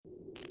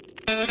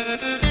I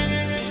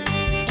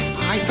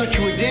thought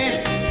you were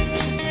dead.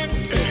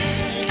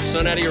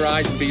 Sun out of your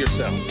eyes and be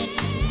yourselves.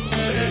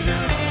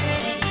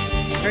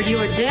 Heard you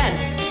were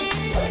dead.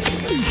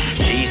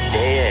 She's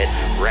dead,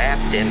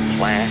 wrapped in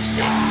plastic.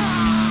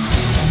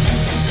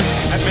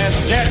 That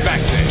man's dead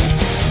back there.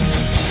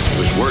 It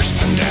was worse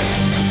than dead.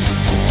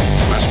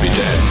 Must be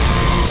dead.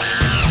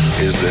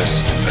 Is this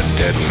a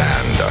dead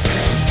man, Doctor?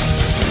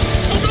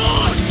 Oh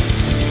God!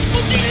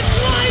 Oh Jesus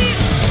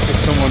Christ! If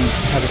someone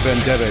had a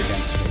vendetta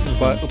against me.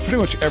 But pretty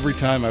much every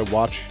time I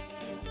watch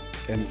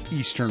an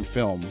Eastern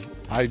film,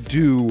 I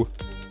do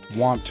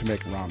want to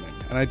make ramen.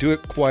 And I do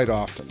it quite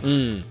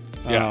often.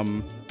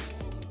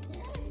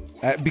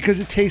 Because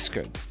it tastes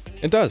good.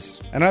 It does.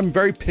 And I'm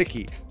very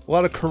picky. A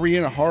lot of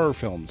Korean horror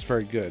films,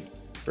 very good.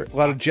 A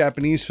lot of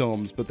Japanese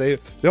films, but they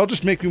all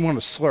just make me want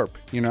to slurp,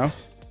 you know?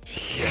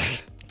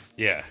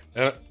 Yeah.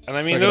 And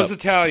I mean, those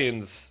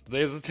Italians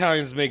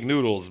make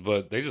noodles,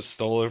 but they just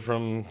stole it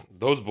from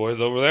those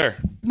boys over there.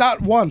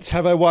 Not once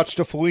have I watched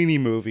a Fellini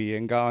movie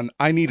and gone,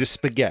 I need a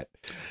spaghetti.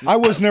 I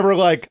was never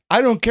like,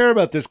 I don't care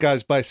about this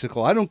guy's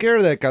bicycle. I don't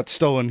care that got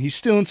stolen. He's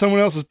stealing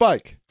someone else's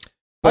bike.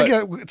 But I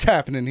get what's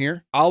happening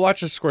here. I'll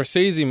watch a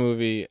Scorsese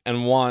movie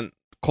and want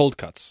cold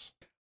cuts.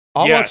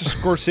 I'll watch a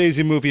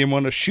Scorsese movie and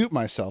want to shoot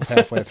myself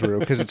halfway through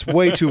because it's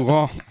way too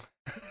long.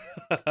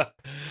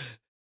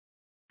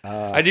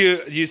 I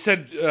do. You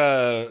said,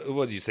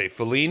 what did you say?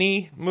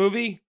 Fellini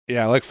movie?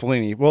 Yeah, I like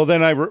Fellini. Well,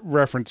 then I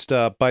referenced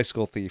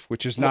Bicycle Thief,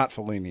 which is not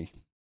Fellini.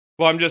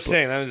 Well, I'm just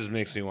saying that just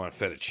makes me want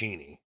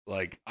fettuccine.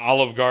 Like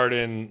Olive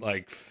Garden,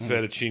 like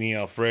fettuccine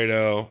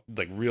Alfredo,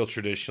 like real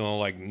traditional,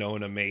 like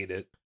Nona made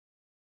it.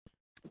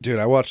 Dude,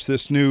 I watched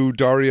this new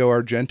Dario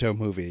Argento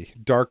movie,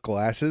 Dark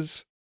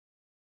Glasses.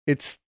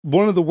 It's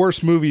one of the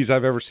worst movies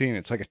I've ever seen.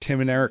 It's like a Tim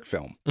and Eric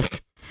film.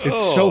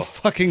 It's so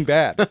fucking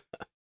bad.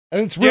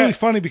 And it's really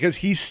funny because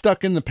he's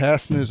stuck in the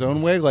past in his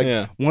own way.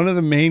 Like one of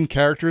the main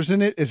characters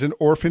in it is an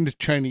orphaned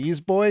Chinese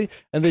boy,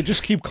 and they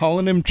just keep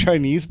calling him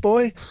Chinese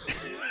boy.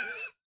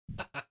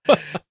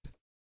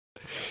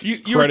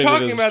 You were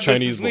talking about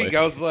this week.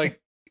 I was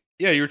like,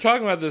 yeah, you were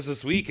talking about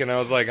this week, and I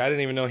was like, I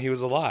didn't even know he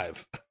was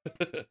alive.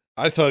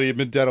 I thought he had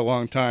been dead a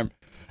long time.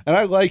 And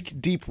I like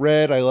Deep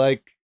Red. I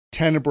like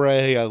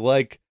Tenebrae. I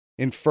like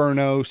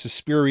Inferno,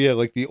 Suspiria,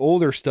 like the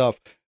older stuff.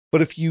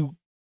 But if you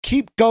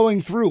keep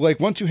going through, like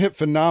once you hit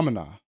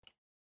Phenomena,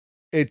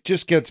 it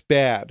just gets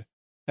bad.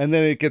 And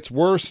then it gets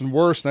worse and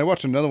worse. And I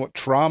watched another one,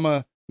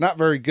 Trauma, not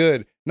very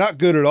good. Not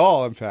good at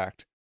all, in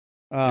fact.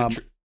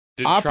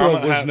 Did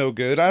Opera was no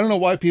good. I don't know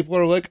why people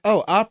are like,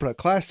 oh, Opera,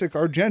 classic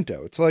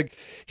Argento. It's like,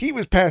 he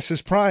was past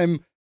his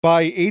prime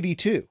by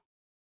 82.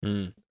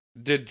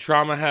 Did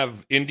Trauma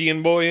have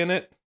Indian Boy in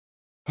it?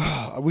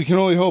 We can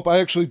only hope. I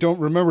actually don't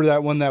remember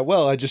that one that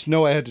well. I just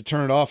know I had to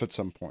turn it off at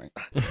some point.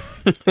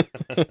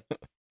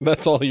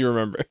 That's all you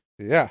remember.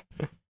 Yeah.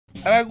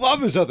 And I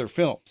love his other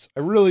films.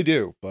 I really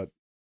do, but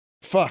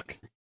fuck.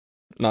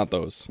 Not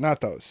those.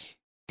 Not those.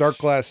 Dark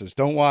Glasses.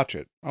 Don't watch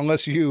it.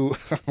 Unless you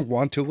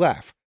want to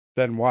laugh.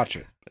 Then watch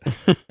it.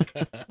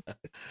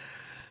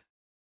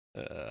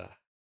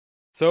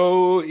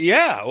 So,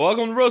 yeah,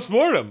 welcome to Roast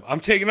Mortem.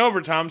 I'm taking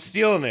over, Tom,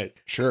 stealing it.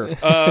 Sure.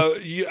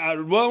 Welcome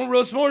to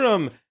Roast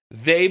Mortem.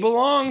 They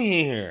belong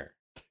here.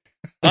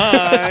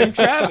 I'm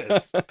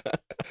Travis.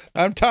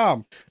 I'm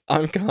Tom.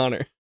 I'm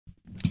Connor.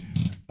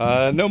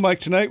 No Mike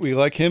tonight. We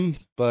like him,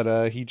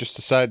 but he just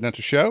decided not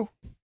to show.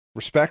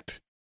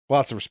 Respect.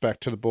 Lots of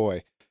respect to the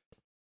boy.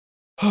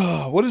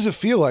 What does it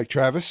feel like,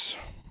 Travis?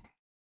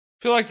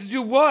 Feel like to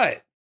do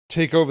what?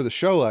 Take over the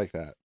show like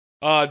that.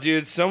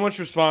 Dude, so much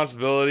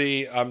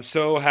responsibility. I'm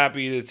so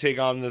happy to take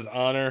on this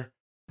honor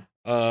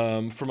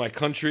for my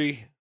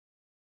country.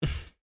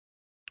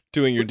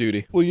 Doing your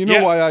duty. Well, you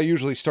know why I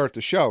usually start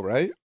the show,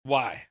 right?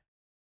 Why?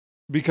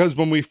 Because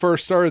when we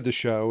first started the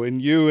show,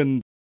 and you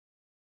and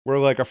were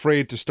like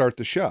afraid to start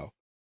the show.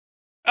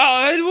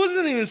 Oh, it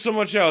wasn't even so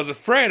much I was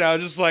afraid. I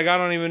was just like, I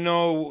don't even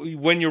know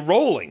when you're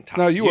rolling, Tom.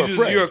 No, you were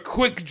afraid. You're a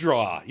quick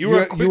draw. You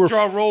were a quick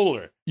draw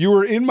roller. You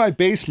were in my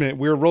basement.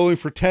 We were rolling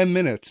for 10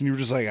 minutes, and you were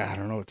just like, I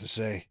don't know what to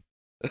say.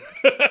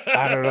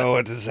 I don't know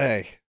what to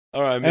say.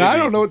 All right, maybe. And I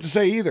don't know what to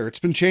say either. It's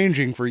been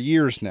changing for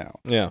years now.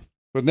 Yeah.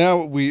 But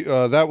now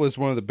that was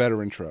one of the better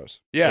intros.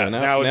 Yeah,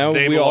 now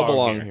we all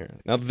belong here.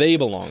 Now they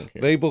belong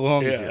here. They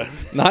belong here.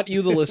 Not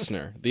you, the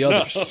listener. The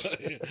others.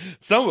 No,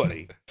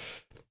 somebody.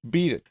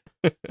 Beat it.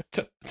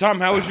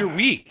 Tom, how was your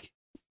week?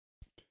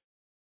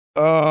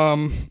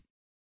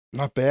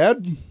 Not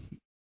bad.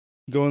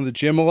 Going to the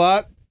gym a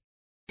lot.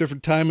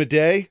 Different time of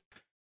day.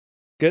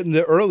 Getting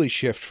the early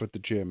shift with the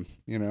gym,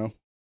 you know.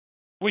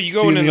 Wait, you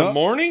going in the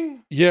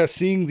morning? Yeah,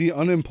 seeing the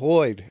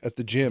unemployed at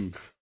the gym.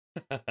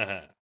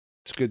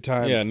 It's a good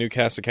time. Yeah, new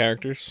cast of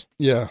characters.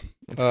 Yeah,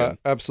 that's good.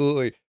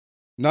 Absolutely.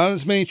 Not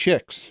as many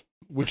chicks,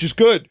 which is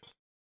good.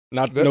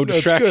 No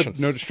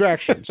distractions. No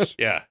distractions.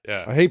 Yeah.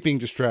 I hate being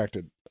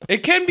distracted.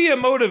 It can be a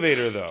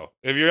motivator, though.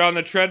 If you're on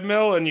the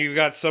treadmill and you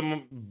got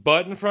some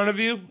butt in front of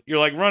you, you're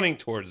like running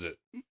towards it.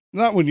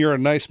 Not when you're a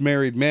nice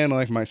married man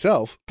like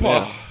myself.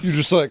 Yeah. You're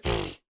just like...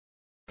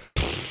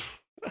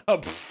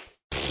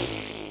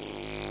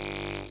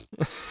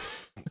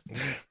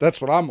 That's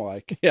what I'm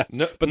like. Yeah,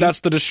 No, but that's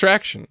the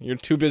distraction. You're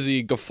too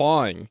busy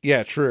guffawing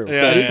Yeah, true.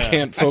 Yeah, that you yeah.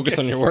 can't focus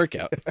on your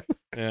workout.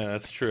 Yeah,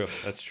 that's true.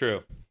 That's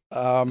true.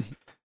 I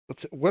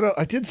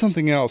did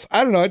something else.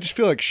 I don't know. I just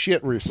feel like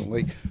shit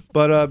recently.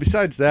 But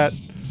besides that,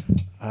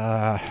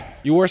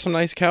 You wore some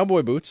nice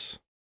cowboy boots.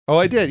 oh,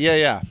 I did.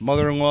 Yeah.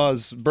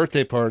 Mother-in-law's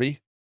birthday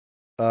party.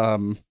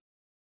 It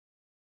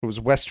was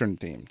Western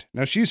themed.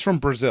 Now she's from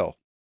Brazil.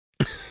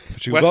 But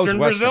she Western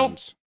loves Brazil?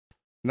 Westerns.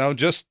 No,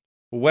 just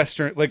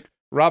Western, like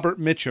Robert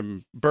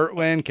Mitchum, Burt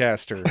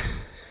Lancaster.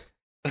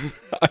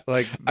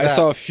 Like I that.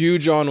 saw a few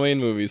John Wayne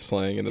movies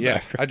playing in the Yeah,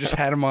 background. I just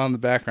had him on the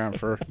background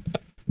for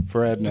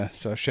Edna.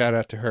 So shout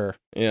out to her.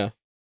 Yeah.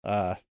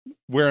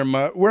 Wearing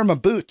my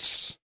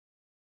boots.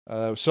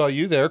 Saw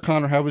you there,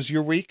 Connor. How was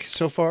your week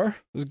so far? It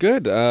was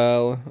good.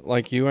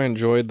 Like you, I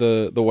enjoyed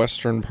the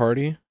Western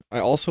party. I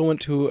also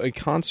went to a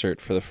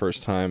concert for the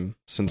first time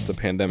since the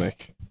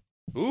pandemic.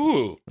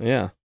 Ooh.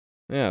 Yeah.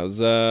 It was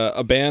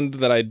a band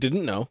that I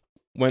didn't know.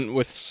 Went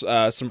with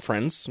some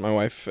friends, my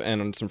wife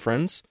and some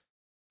friends.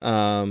 It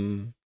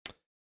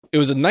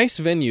was a nice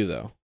venue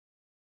though.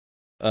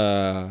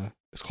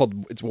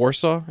 It's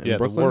Warsaw in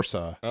Brooklyn.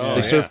 Warsaw. Oh,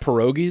 They serve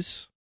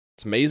pierogies.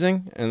 It's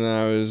amazing. And then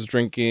I was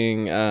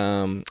drinking.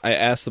 I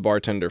asked the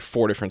bartender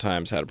 4 different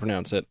times how to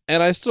pronounce it,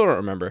 and I still don't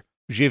remember.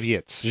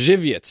 Żywiec.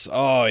 Żywiec.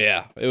 Oh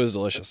yeah, it was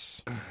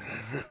delicious.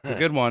 It's a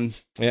good one.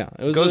 Yeah,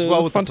 it was. Goes it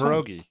well was with a the fun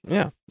time. pierogi.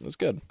 Yeah, it was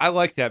good. I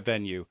like that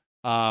venue.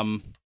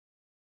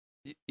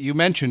 You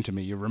mentioned to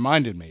me, you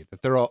reminded me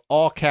that they're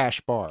all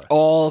cash bar.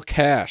 All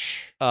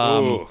cash.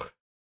 Ooh.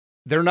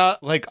 They're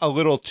not like a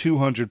little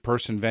 200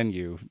 person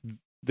venue.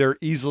 You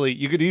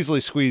could easily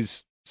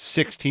squeeze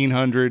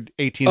 1,600,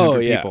 1,800 Oh,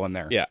 yeah. people in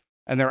there. Yeah.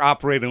 And they're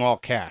operating all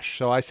cash.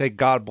 So I say,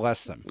 God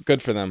bless them.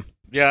 Good for them.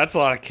 Yeah, that's a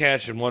lot of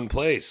cash in one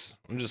place.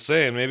 I'm just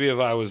saying, maybe if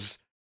I was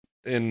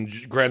in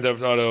Grand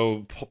Theft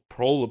Auto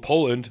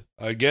Poland,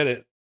 I'd get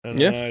it. And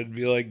Yeah. then I'd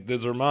be like,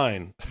 these are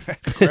mine.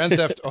 Grand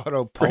Theft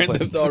Auto Poland. Grand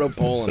Theft Auto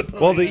Poland.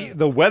 Well,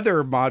 the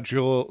weather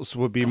modules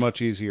would be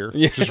much easier.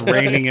 Yeah. Just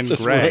raining and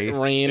Just gray.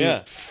 rain,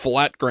 Yeah.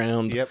 flat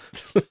ground. Yep.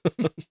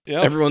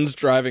 Yep. Everyone's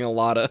driving a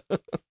lot of.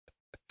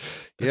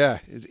 Yeah,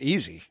 it's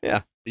easy.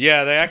 Yeah,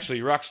 they actually,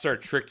 Rockstar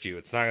tricked you.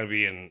 It's not going to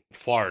be in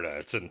Florida.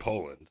 It's in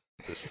Poland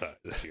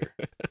this year.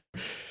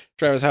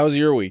 Travis, how was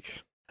your week?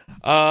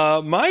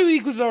 My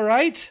week was all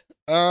right.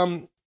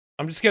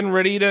 I'm just getting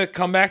ready to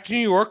come back to New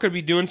York. I'll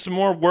be doing some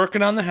more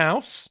working on the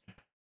house.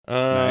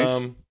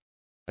 Nice.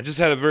 I just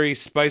had a very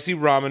spicy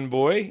ramen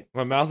boy.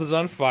 My mouth is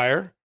on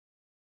fire.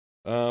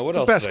 What It's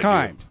else? the best did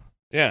I do? kind.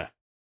 Yeah,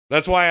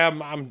 that's why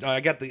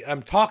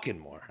I'm talking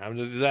more. I'm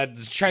just at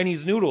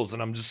Chinese noodles,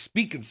 and I'm just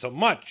speaking so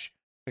much.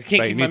 I can't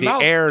Right, you keep my need the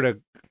mouth. air to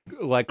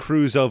like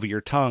cruise over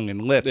your tongue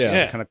and lips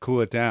Yeah. to kind of cool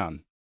it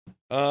down.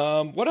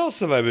 What else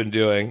have I been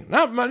doing?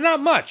 Not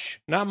much.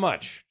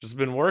 Just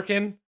been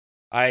working.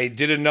 I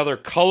did another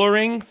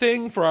coloring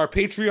thing for our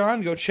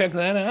Patreon. Go check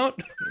that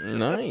out. I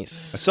Nice.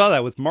 saw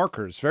that with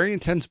markers. Very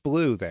intense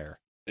blue there.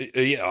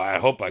 Yeah, I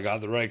hope I got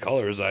the right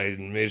colors. I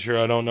made sure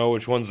I don't know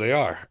which ones they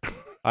are.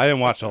 I didn't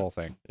watch the whole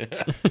thing.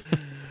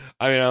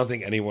 I mean, I don't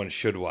think anyone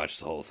should watch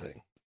the whole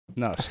thing.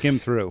 No, skim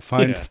through.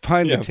 Find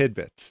Yeah. the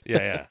tidbits.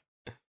 Yeah.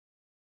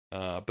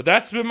 But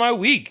that's been my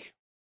week.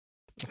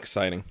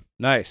 Exciting.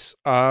 Nice.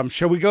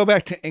 Shall we go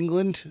back to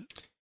England?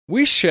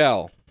 We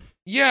shall.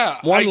 Yeah.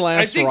 One I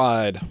last think,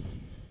 ride.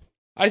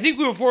 I think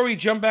before we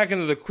jump back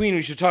into the Queen,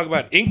 we should talk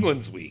about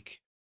England's week.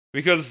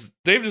 Because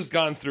they've just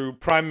gone through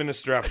prime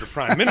minister after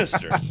prime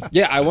minister.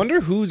 Yeah, I wonder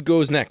who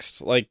goes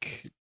next.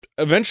 Like,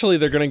 eventually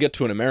they're going to get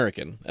to an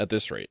American at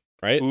this rate,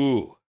 right?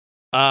 Ooh.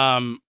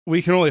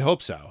 We can only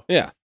hope so.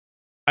 Yeah.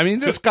 I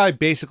mean, this guy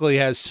basically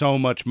has so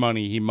much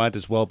money, he might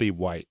as well be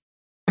white.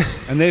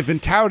 And they've been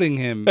touting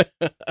him.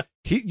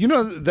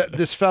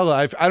 This fella,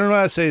 I don't know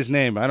how to say his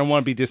name. I don't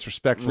want to be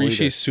disrespectful.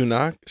 Rishi either.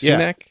 Sunak? Yeah.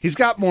 Sunak? He's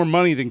got more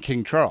money than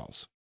King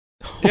Charles.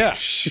 Yeah.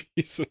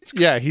 Jesus.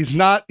 Yeah, he's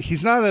not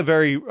a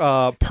very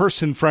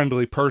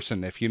person-friendly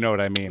person, if you know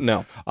what I mean.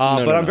 No. But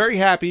I'm no. very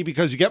happy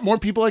because you get more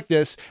people like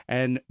this,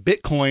 and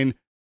Bitcoin,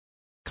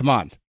 come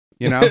on,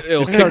 you know?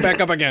 It'll It's kick start- back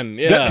up again.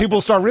 that Yeah.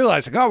 people start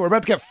realizing, oh, we're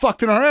about to get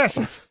fucked in our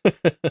asses.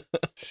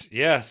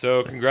 Yeah,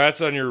 so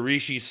congrats on your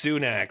Rishi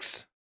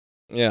Sunaks.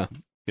 Yeah.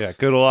 Yeah,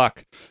 good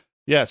luck.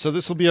 Yeah, so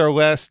this will be our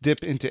last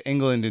dip into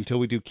England until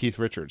we do Keith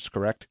Richards,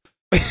 correct?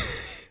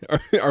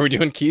 Are we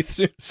doing Keith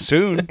soon?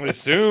 Soon.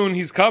 Soon,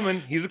 he's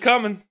coming. He's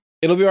a-coming.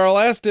 It'll be our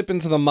last dip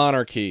into the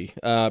monarchy.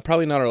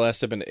 Probably not our last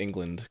dip into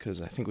England, because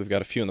I think we've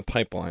got a few in the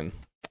pipeline.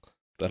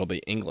 That'll be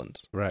England.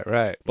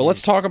 Right. But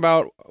let's talk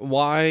about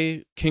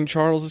why King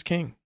Charles is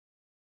king.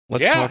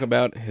 Let's Yeah. talk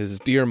about his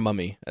dear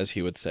mummy, as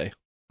he would say.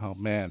 Oh,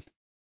 man.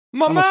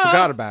 Mama! Almost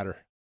forgot about her.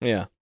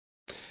 Yeah.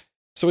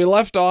 So we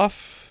left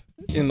off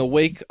in the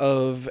wake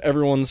of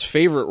everyone's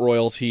favorite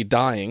royalty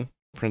dying,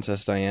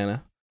 Princess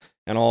Diana,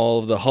 and all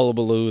of the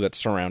hullabaloo that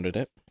surrounded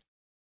it.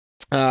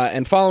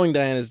 And following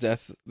Diana's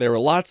death, there were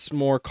lots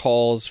more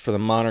calls for the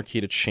monarchy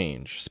to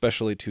change,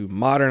 especially to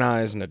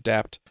modernize and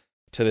adapt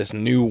to this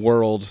new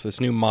world, this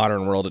new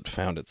modern world it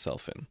found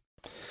itself in.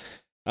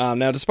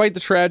 Now, despite the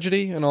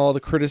tragedy and all the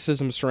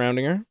criticism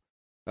surrounding her,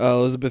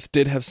 Elizabeth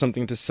did have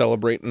something to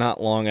celebrate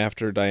not long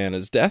after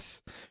Diana's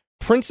death.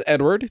 Prince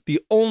Edward, the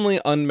only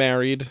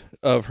unmarried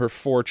of her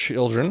 4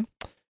 children,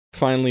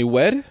 finally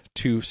wed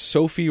to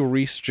Sophie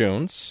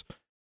Rhys-Jones.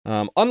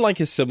 Unlike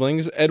his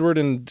siblings, Edward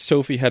and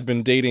Sophie had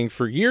been dating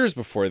for years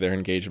before their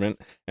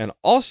engagement, and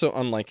also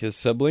unlike his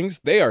siblings,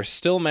 they are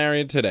still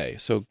married today.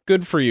 So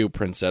good for you,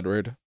 Prince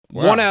Edward.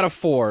 Wow. 1 out of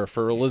 4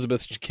 for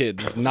Elizabeth's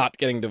kids not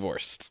getting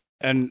divorced.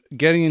 And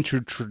getting into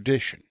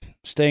tradition,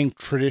 staying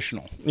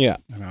traditional. Yeah.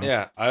 You know?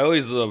 Yeah, I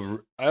always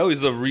love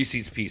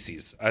Reese's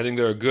Pieces. I think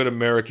they're a good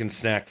American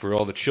snack for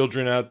all the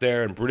children out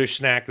there, and British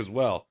snack as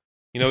well.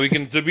 You know, we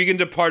can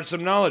depart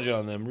some knowledge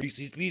on them.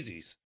 Reese's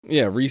Pieces.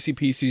 Yeah, Reese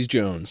Pieces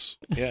Jones.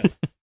 Yeah.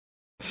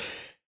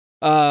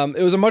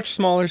 It was a much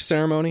smaller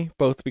ceremony,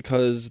 both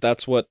because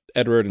that's what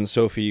Edward and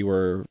Sophie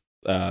were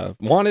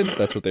wanted,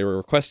 that's what they were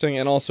requesting,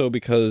 and also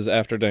because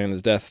after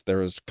Diana's death, there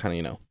was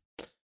kind of,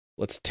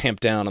 let's tamp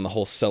down on the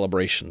whole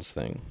celebrations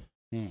thing.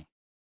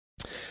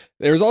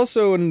 There was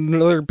also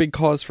another big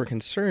cause for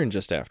concern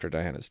just after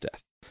Diana's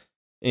death.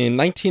 In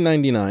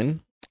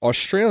 1999,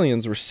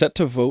 Australians were set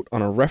to vote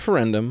on a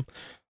referendum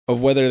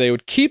of whether they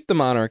would keep the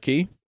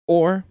monarchy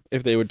or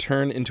if they would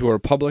turn into a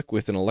republic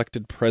with an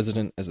elected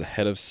president as the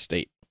head of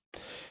state.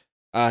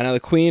 Now, the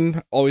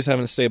Queen, always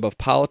having to stay above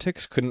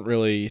politics, couldn't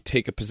really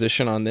take a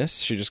position on this.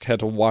 She just had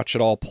to watch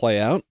it all play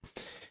out.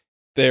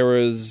 There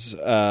was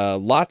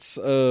lots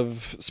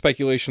of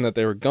speculation that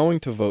they were going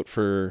to vote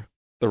for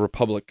the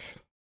republic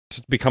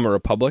to become a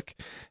republic.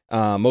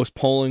 Most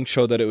polling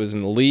showed that it was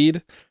in the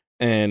lead,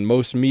 and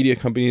most media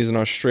companies in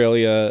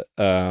Australia,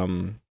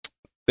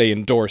 they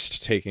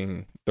endorsed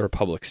taking the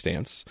republic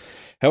stance.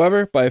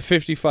 However, by a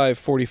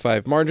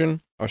 55-45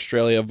 margin,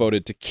 Australia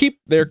voted to keep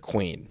their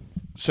queen.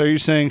 So you're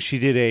saying she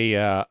did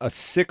a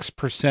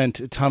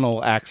 6%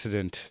 tunnel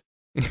accident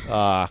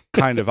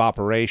kind of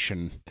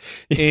operation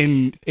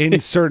in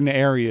certain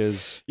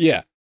areas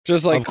Yeah,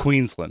 just like of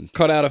Queensland.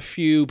 cut out a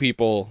few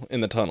people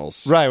in the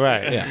tunnels.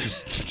 Right. Yeah.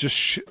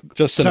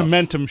 Just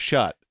cement them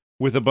shut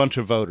with a bunch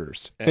of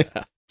voters. Yeah.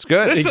 It's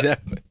good.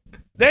 Exactly.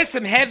 There's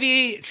some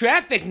heavy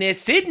traffic near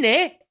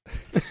Sydney.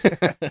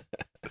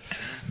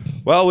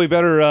 Well, we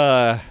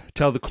better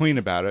tell the Queen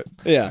about it.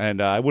 Yeah.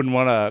 And I wouldn't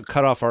want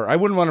to I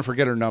wouldn't want to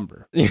forget her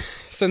number.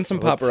 Send some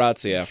Let's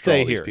paparazzi after stay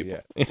all these here, people.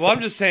 yeah. Well,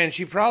 I'm just saying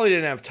she probably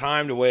didn't have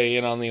time to weigh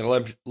in on the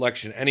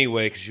election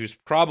anyway because she was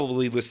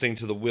probably listening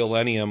to the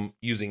Willennium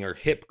using her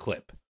hip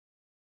clip.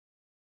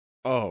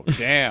 Oh,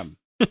 damn.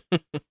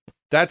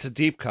 That's a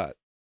deep cut.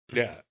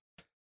 Yeah.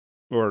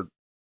 Or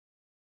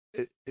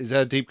is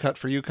that a deep cut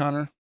for you,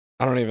 Connor?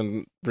 I don't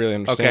even really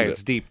understand Okay, it.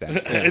 it's deep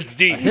then. It's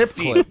deep. A hip It's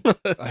deep.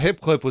 clip. A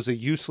hip clip was a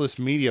useless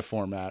media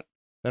format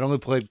that only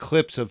played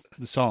clips of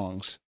the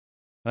songs.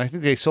 And I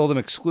think they sold them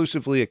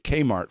exclusively at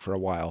Kmart for a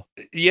while.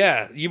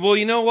 Yeah. Well,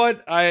 you know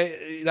what? I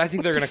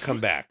think they're going to come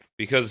back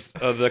because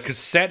the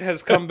cassette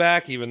has come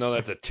back, even though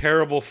that's a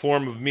terrible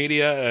form of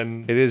media,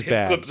 and It is hip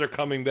bad. clips are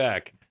coming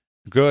back.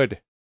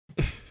 Good.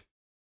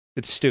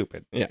 It's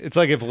stupid. Yeah. It's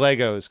like if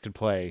Legos could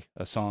play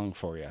a song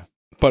for you.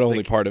 But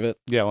only part of it.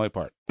 Yeah, only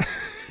part.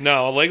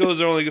 No,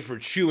 Legos are only good for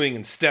chewing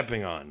and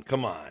stepping on.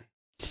 Come on.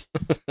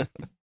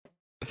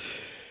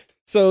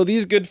 So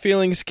these good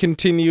feelings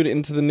continued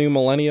into the new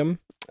millennium.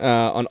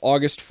 On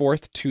August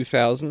 4th,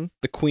 2000,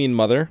 the Queen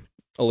Mother,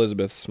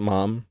 Elizabeth's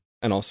mom,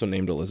 and also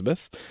named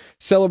Elizabeth,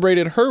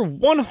 celebrated her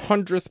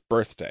 100th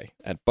birthday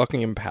at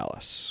Buckingham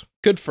Palace.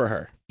 Good for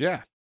her.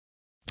 Yeah.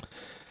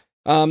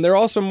 There are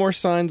also more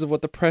signs of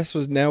what the press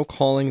was now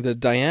calling the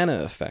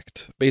Diana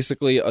effect,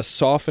 basically a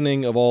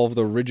softening of all of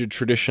the rigid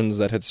traditions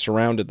that had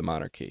surrounded the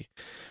monarchy.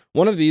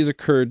 One of these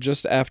occurred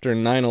just after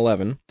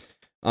 9/11.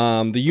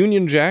 The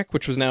Union Jack,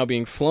 which was now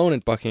being flown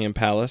at Buckingham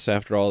Palace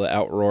after all the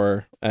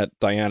outroar at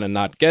Diana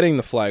not getting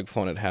the flag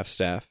flown at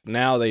half-staff,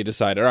 now they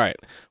decided, all right,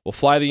 we'll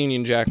fly the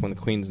Union Jack when the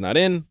Queen's not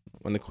in.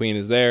 When the Queen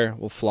is there,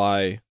 we'll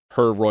fly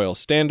her royal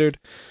standard.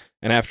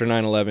 And after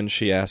 9/11,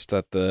 she asked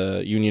that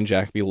the Union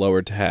Jack be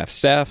lowered to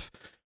half-staff.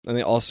 And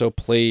they also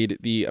played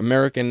the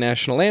American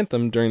national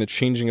anthem during the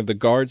changing of the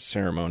guard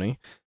ceremony,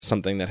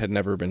 something that had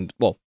never been,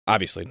 well,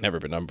 obviously never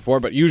been done before,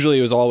 but usually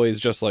it was always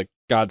just like,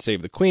 God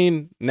save the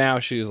Queen. Now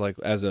she was like,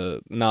 as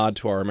a nod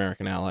to our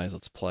American allies,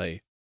 let's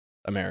play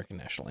American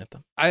national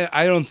anthem.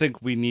 I don't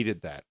think we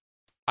needed that.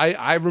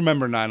 I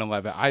remember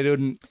 9/11. I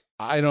don't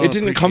It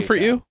didn't appreciate comfort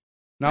that. you?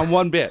 Not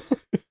one bit.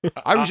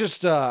 I was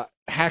just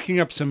hacking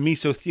up some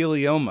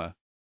mesothelioma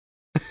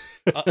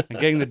and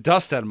getting the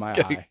dust out of my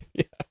eye.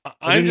 Yeah.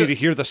 I didn't need to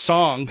hear the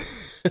song,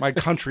 my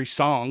country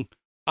song.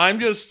 I'm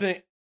just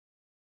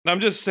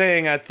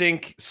saying, I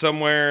think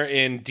somewhere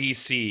in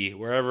D.C.,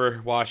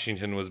 wherever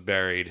Washington was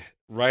buried,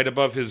 right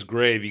above his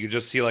grave, you could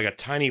just see like a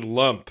tiny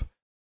lump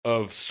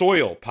of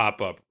soil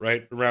pop up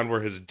right around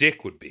where his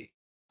dick would be.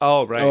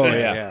 Oh, right. Oh,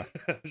 yeah.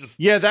 Just-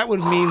 Yeah, that would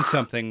mean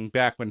something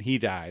back when he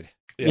died.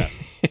 yeah.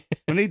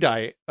 When he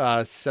died,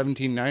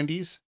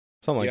 1790s?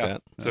 Something like Yeah,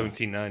 that.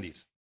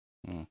 1790s.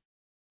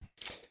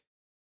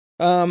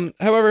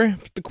 However,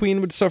 the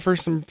Queen would suffer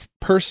some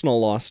personal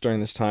loss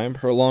during this time.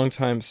 Her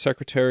longtime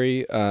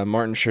secretary,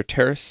 Martin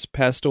Charteris,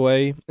 passed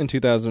away in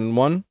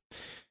 2001.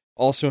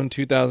 Also in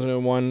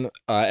 2001,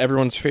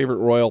 everyone's favorite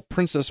royal,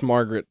 Princess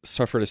Margaret,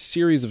 suffered a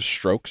series of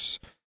strokes.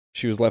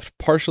 She was left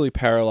partially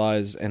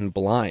paralyzed and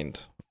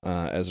blind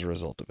as a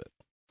result of it.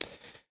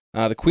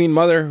 The Queen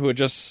Mother, who had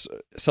just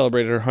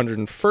celebrated her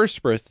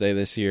 101st birthday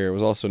this year,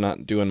 was also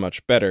not doing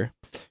much better.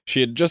 She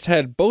had just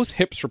had both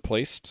hips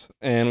replaced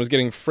and was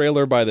getting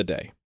frailer by the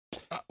day.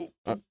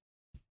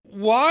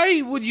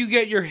 Why would you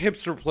get your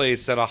hips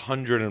replaced at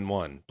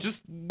 101?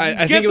 Just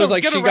I think it was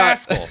like get she a got.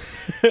 rascal.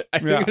 I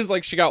think it was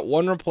like she got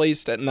one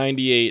replaced at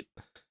 98,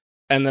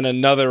 and then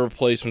another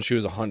replaced when she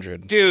was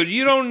 100. Dude,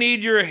 you don't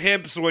need your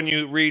hips when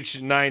you reach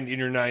in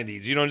your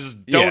 90s. You don't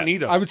Yeah. need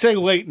them. I would say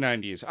late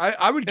 90s.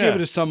 I would give Yeah. it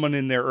to someone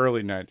in their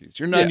early 90s.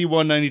 You're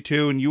 91,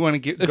 92, and you want to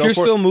get. If go you're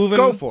for still it, moving,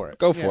 go for it.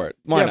 Go for it.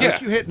 Why Yeah, not? but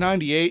if you hit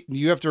 98 and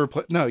you have to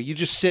replace, no, you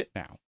just sit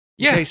now.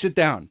 Yeah. Okay, sit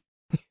down.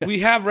 We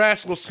have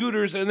rascal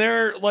scooters, and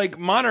they're like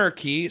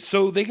monarchy,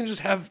 so they can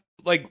just have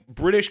like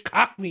British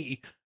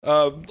Cockney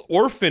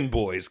orphan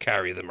boys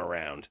carry them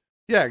around.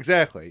 Yeah,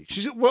 exactly.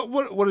 She's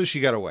what does she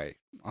got to weigh?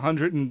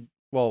 100 and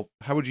well,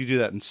 how would you do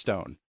that in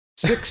stone?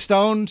 6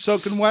 stone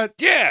soaking wet?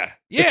 Yeah,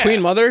 yeah. The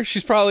Queen Mother,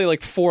 she's probably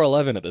like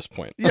 4'11" at this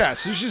point. Yeah,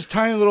 so she's just a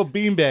tiny little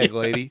beanbag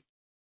lady.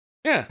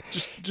 Yeah.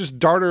 Just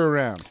dart her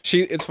around.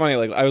 It's funny,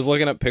 like I was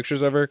looking up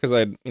pictures of her because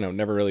I'd,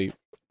 never really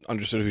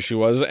understood who she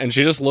was, and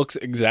she just looks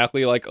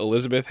exactly like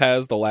Elizabeth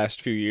has the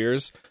last few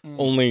years,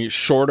 only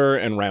shorter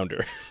and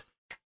rounder.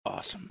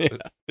 Awesome. Yeah.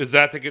 Is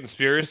that the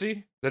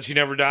conspiracy that she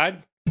never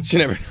died? She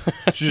never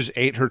She just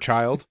ate her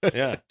child,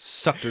 Yeah.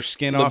 sucked her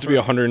skin lived off. to be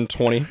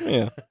 120.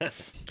 Yeah.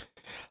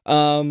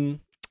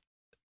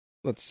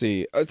 Let's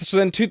see. So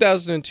then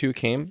 2002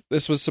 came.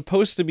 This was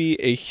supposed to be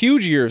a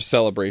huge year of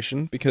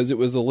celebration because it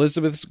was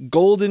Elizabeth's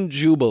Golden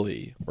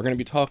Jubilee. We're going to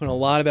be talking a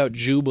lot about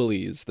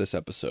jubilees this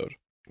episode.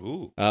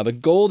 Ooh. The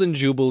Golden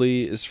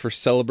Jubilee is for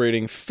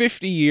celebrating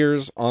 50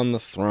 years on the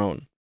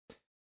throne.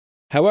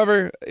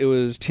 However, it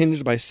was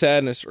tinged by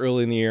sadness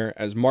early in the year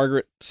as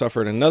Margaret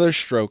suffered another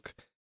stroke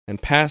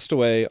and passed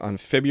away on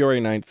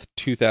February 9th,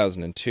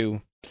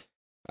 2002.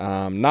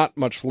 Not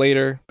much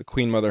later, the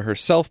Queen Mother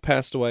herself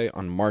passed away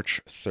on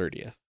March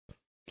 30th.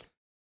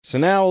 So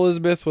now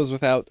Elizabeth was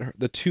without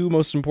the two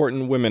most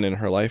important women in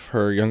her life,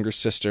 her younger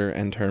sister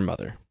and her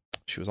mother.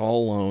 She was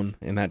all alone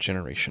in that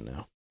generation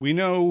now. We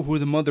know who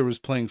the mother was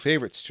playing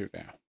favorites to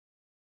now.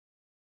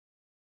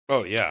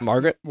 Oh, yeah.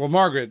 Margaret? Well,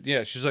 Margaret,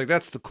 yeah, she's like,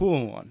 that's the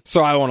cool one.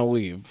 So I want to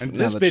leave. And now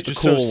this that bitch the is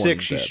cool so sick,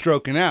 one's she's dead.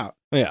 stroking out.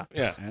 Yeah.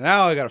 Yeah. And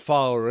now I got to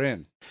follow her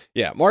in.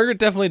 Yeah, Margaret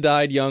definitely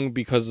died young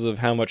because of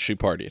how much she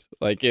partied.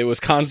 Like, it was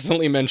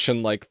constantly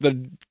mentioned, like,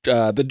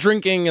 the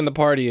drinking and the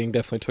partying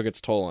definitely took its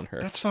toll on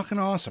her. That's fucking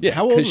awesome. Yeah,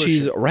 How old was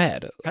she's she?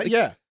 rad. Like,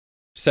 Yeah,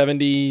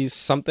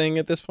 70-something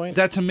at this point?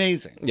 that's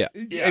amazing. Yeah.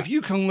 If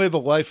you can live a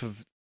life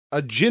of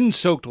a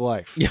gin-soaked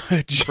life, Yeah,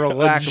 for lack a of a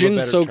better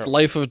gin-soaked term.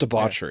 life of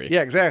debauchery.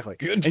 Yeah, exactly.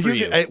 Good and for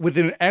you. you. Can, with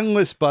an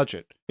endless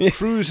budget,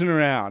 cruising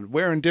around,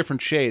 wearing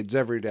different shades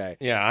every day.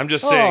 Yeah, I'm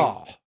just saying.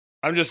 Oh,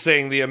 I'm just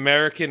saying the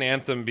American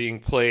anthem being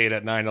played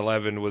at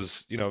 9/11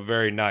 was,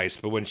 very nice.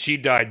 But when she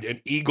died,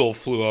 an eagle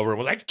flew over and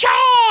was like,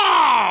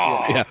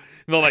 "Caw!" Yeah. And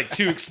then, like,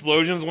 2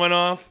 explosions went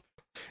off.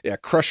 Yeah,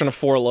 crushing a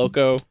Four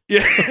Loko.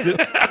 Yeah.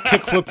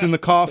 kick flipped in the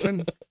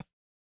coffin.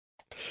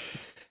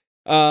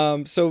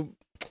 So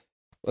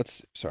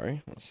let's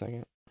sorry, 1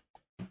 second.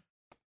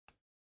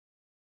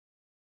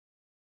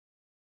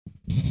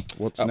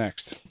 What's Oh.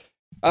 next?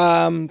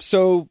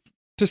 So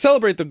to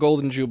celebrate the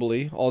Golden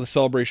Jubilee, all the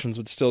celebrations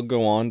would still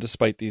go on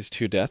despite these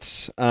 2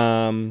 deaths.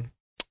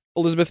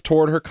 Elizabeth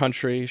toured her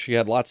country. She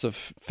had lots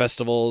of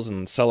festivals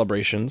and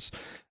celebrations.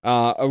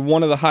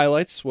 One of the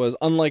highlights was,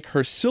 unlike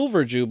her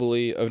Silver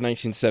Jubilee of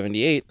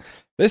 1978,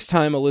 this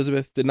time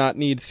Elizabeth did not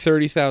need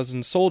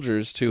 30,000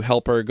 soldiers to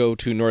help her go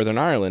to Northern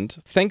Ireland.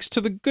 Thanks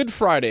to the Good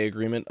Friday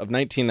Agreement of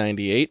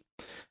 1998,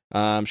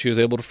 she was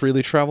able to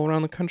freely travel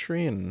around the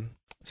country and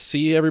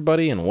see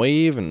everybody and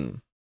wave,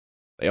 and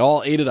they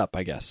all ate it up,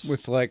 I guess.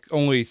 With like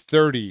only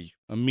 30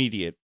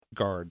 immediate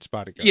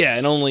bodyguards. Yeah,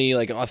 and only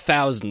like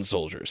 1,000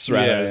 soldiers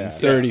rather than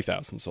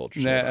 30,000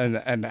 soldiers.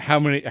 And how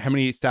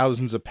many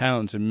thousands of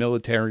pounds in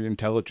military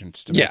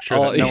intelligence to make Yeah,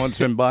 sure that no one's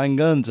been buying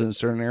guns in a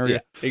certain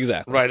area. Yeah,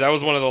 exactly. Right. That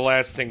was one of the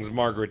last things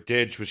Margaret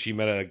did, was she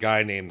met a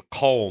guy named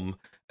Colm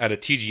at a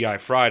TGI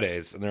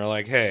Fridays, and they're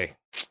like, "Hey,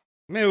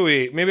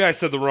 maybe I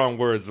said the wrong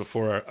words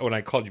before when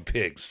I called you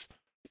pigs."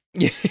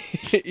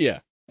 Yeah.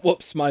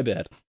 Whoops, my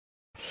bad.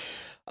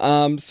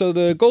 So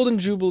the Golden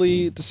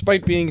Jubilee,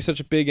 despite being such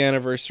a big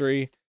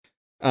anniversary,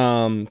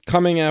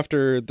 coming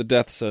after the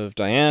deaths of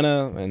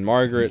Diana and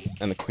Margaret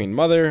and the Queen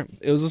Mother,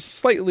 it was a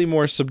slightly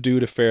more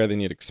subdued affair than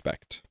you'd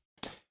expect.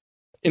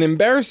 An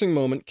embarrassing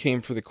moment came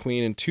for the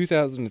Queen in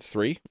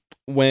 2003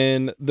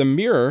 when the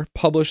Mirror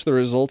published the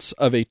results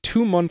of a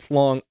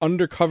 2-month-long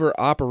undercover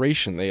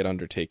operation they had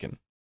undertaken.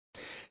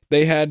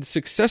 they had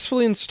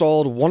successfully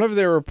installed one of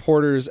their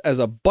reporters as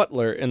a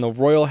butler in the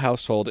royal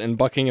household in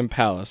Buckingham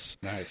Palace,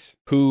 Nice.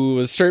 who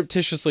was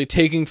surreptitiously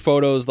taking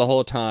photos the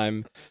whole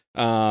time,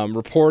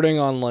 reporting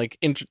on like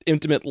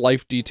intimate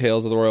life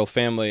details of the royal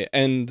family,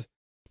 and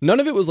none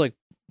of it was like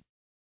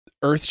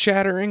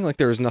earth-shattering. Like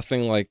there was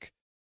nothing like,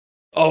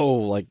 oh,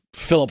 like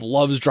Philip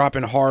loves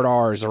dropping hard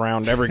R's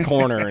around every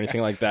corner or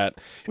anything like that.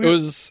 It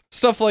was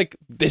stuff like,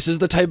 this is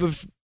the type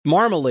of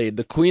marmalade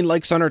the Queen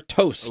likes on her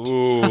toast.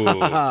 Ooh,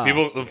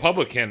 the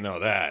public can't know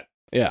that.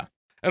 Yeah.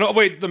 And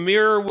wait, the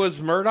Mirror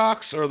was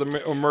Murdoch's, or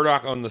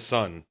Murdoch on the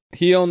Sun?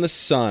 He owned the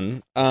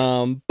Sun.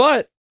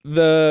 But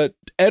the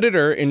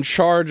editor in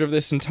charge of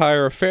this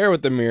entire affair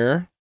with the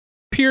Mirror,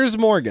 Piers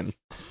Morgan.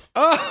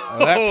 Oh,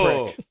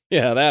 that prick.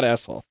 Yeah, that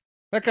asshole.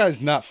 That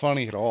guy's not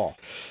funny at all.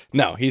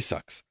 No, he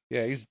sucks.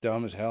 Yeah, he's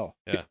dumb as hell.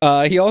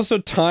 He also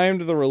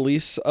timed the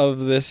release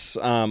of this,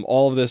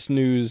 all of this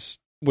news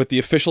with the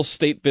official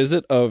state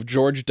visit of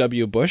George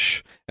W.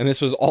 Bush, and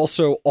this was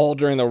also all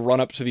during the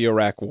run-up to the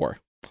Iraq War.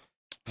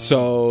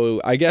 So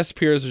I guess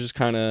Piers was just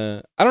kind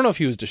of, I don't know if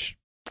he was,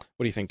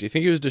 what do you think? Do you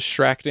think he was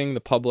distracting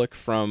the public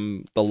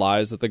from the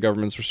lies that the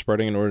governments were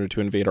spreading in order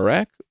to invade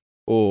Iraq,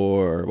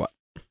 or what?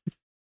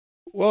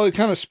 Well, he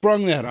kind of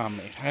sprung that on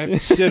me. I have to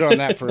sit on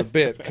that for a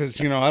bit because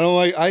I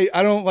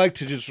don't like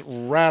to just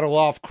rattle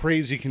off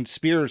crazy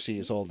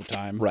conspiracies all the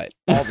time. Right.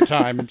 All the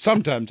time, and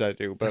sometimes I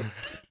do, but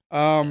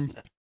I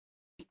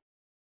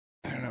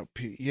don't know.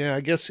 Yeah,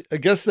 I guess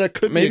that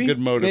could be a good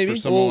motive for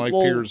someone like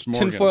Piers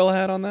Morgan. Tinfoil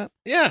hat on that.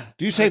 Yeah.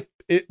 Do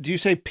you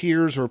say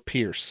Piers or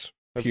Pierce?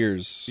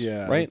 Piers.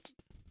 Yeah. Right.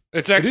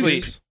 It's actually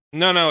It's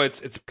no.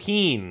 It's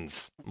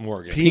Peens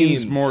Morgan.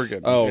 Peens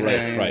Morgan. Oh,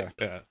 Yeah, right.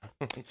 Yeah.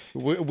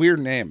 Weird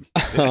name.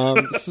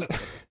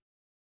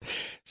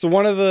 So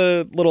one of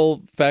the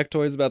little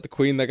factoids about the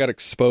Queen that got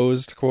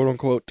exposed, quote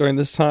unquote, during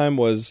this time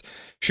was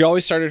she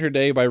always started her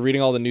day by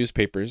reading all the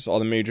newspapers, all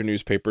the major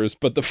newspapers.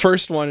 But the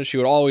first one she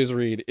would always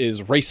read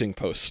is Racing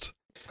Post.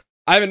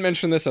 I haven't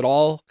mentioned this at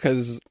all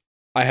because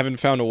I haven't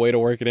found a way to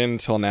work it in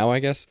until now, I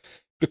guess.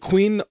 The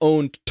Queen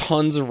owned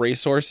tons of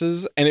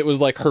racehorses, and it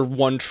was like her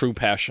one true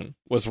passion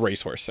was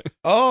racehorsing.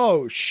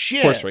 Oh,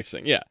 shit. Horse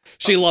racing, yeah.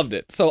 She loved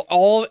it. So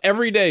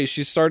every day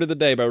she started the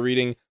day by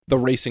reading the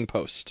Racing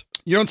Post.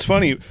 You know, it's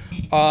funny.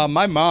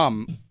 My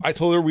mom, I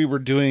told her we were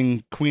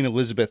doing Queen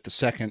Elizabeth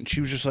II, and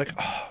she was just like,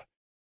 oh,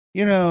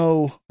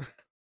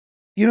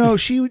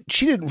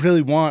 she didn't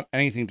really want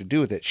anything to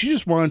do with it. She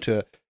just wanted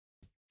to,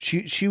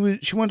 she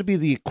wanted to be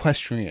the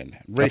equestrian,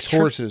 race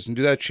horses and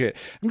do that shit.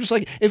 I'm just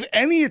like, if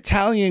any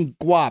Italian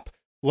guap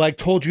like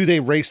told you they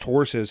raced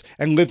horses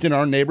and lived in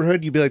our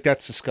neighborhood, you'd be like,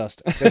 that's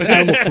disgusting. That's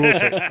animal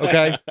cruelty.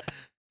 Okay.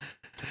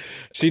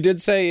 She did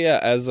say, yeah,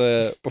 I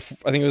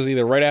think it was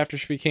either right after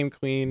she became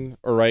queen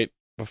or right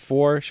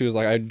before, she was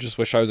like, I just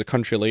wish I was a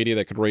country lady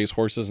that could raise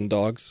horses and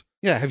dogs.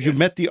 Yeah, have you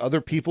met the other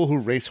people who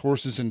race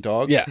horses and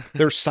dogs? Yeah.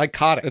 They're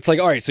psychotic. It's like,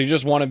 all right, so you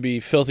just want to be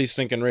filthy,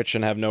 stinking rich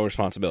and have no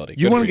responsibility.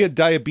 You want to get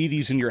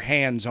diabetes in your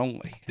hands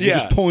only. You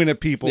just point at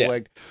people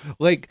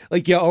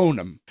like you own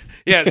them.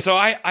 Yeah, so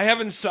I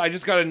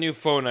just got a new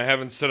phone. I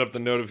haven't set up the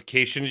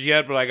notifications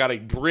yet, but I got a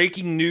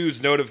breaking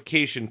news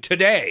notification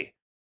today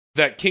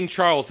that King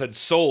Charles had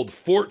sold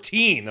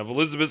 14 of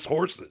Elizabeth's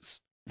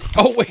horses.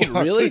 Oh, wait,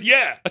 really?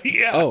 Yeah.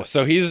 Oh,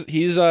 so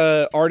he's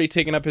already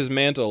taken up his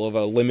mantle of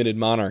a limited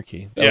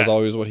monarchy. That was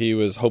always what he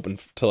was hoping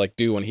to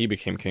do when he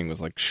became king,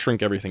 was like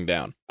shrink everything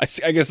down.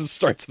 I guess it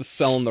starts with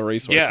selling the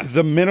racehorses.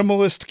 Yeah. The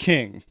minimalist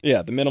king.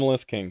 Yeah, the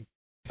minimalist king.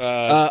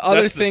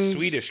 Other that's things, the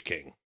Swedish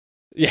king.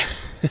 Yeah.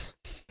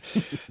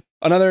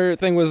 Another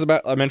thing was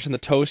I mentioned the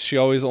toast. She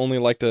always only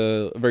liked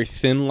a very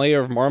thin layer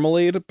of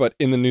marmalade, but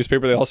in the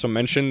newspaper they also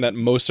mentioned that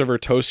most of her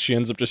toast she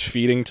ends up just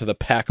feeding to the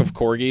pack of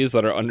corgis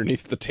that are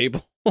underneath the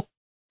table.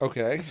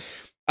 Okay.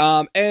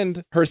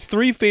 And her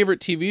 3 favorite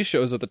TV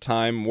shows at the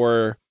time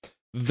were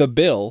The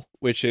Bill,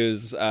 which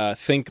is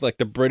think like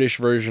the British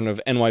version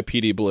of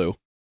NYPD Blue,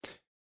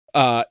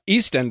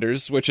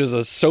 EastEnders, which is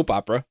a soap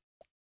opera,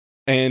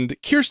 and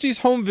Kirsty's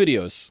Home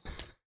Videos.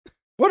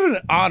 What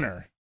an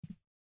honor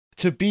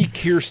to be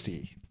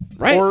Kirsty,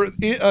 right? Or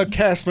a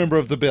cast member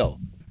of The Bill,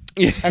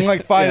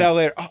 and find out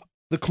later, oh,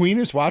 the Queen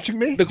is watching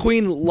me. The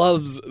Queen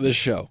loves the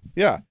show.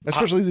 Yeah,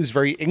 especially these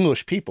very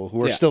English people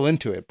who are still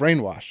into it,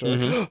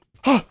 brainwashed.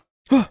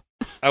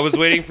 I was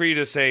waiting for you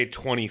to say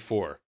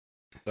 24.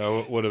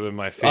 That would have been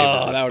my favorite.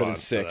 Oh, that would have been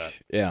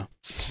sick. Yeah,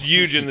 it's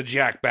huge in the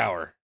Jack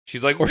Bauer.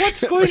 She's like,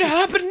 what's going to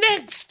happen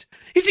next?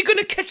 Is he going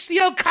to catch the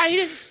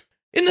Al-Qaedas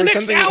in the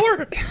next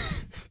hour?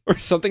 Or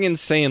something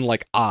insane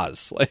like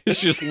Oz.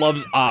 She just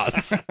loves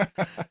Oz.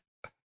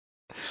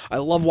 I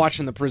love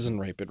watching the prison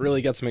rape. It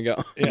really gets me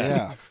going.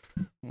 Yeah.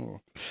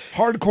 Oh.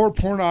 Hardcore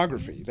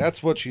pornography.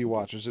 That's what she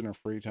watches in her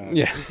free time.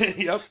 Yeah.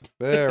 Yep.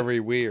 Very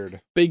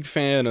weird. Big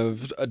fan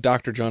of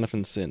Dr.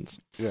 Jonathan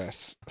Sins.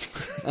 Yes.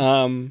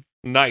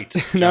 Night.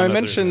 Now I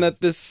mentioned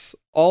that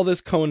all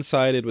this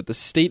coincided with the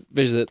state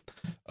visit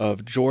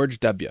of George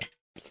W.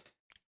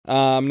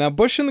 Now,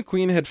 Bush and the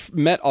Queen had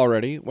met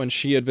already when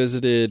she had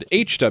visited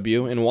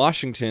H.W. in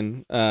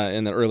Washington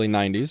in the early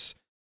 90s.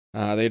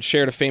 They had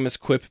shared a famous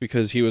quip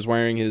because he was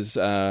wearing his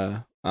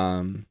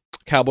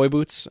cowboy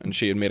boots, and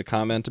she had made a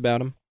comment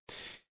about him.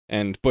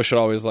 And Bush had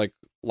always liked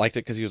it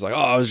because he was like, "Oh,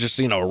 I was just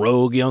a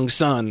rogue young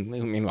son."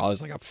 Meanwhile,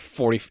 he's like a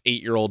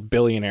 48-year-old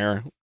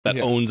billionaire that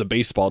owns a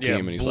baseball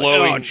team, and he's like,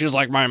 "Oh, and she's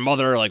like my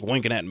mother, like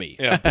winking at me."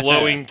 Yeah,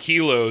 blowing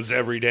kilos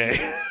every day.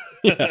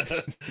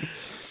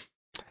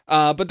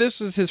 But this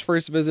was his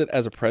first visit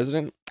as a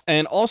president,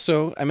 and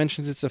also I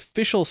mentioned it's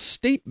official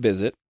state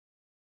visit.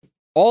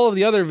 All of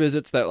the other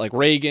visits that like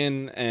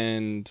Reagan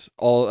and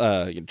all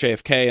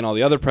JFK and all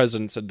the other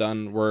presidents had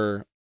done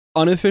were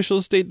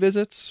unofficial state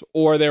visits,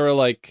 or they were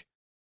like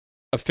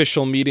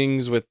official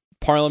meetings with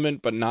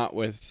Parliament, but not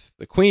with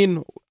the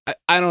Queen.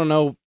 I don't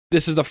know.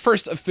 This is the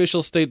first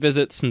official state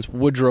visit since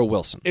Woodrow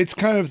Wilson. It's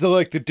kind of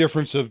the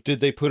difference of did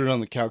they put it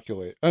on the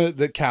calendar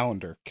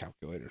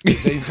calculator?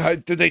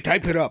 Did they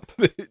type it up?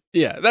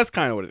 Yeah, that's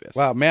kind of what it is.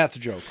 Wow, math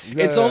joke.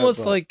 It's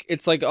almost like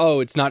it's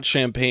it's not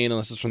Champagne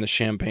unless it's from the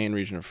Champagne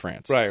region of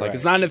France. Right, it's right.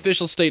 It's not an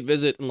official state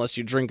visit unless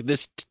you drink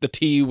the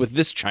tea with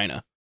this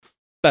china.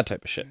 That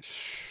type of shit.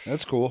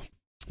 That's cool.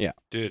 Yeah.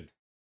 Dude,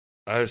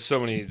 I have so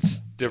many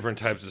different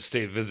types of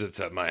state visits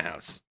at my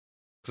house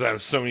because I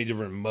have so many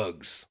different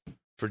mugs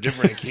for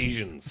different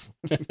occasions.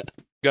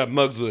 Got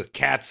mugs with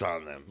cats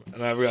on them,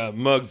 and I've got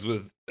mugs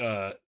with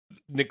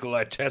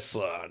Nikola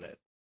Tesla on it.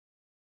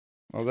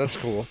 Oh, that's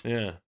cool.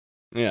 Yeah.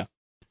 Yeah.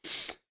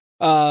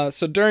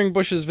 So during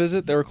Bush's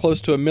visit, there were close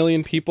to 1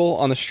 million people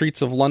on the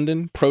streets of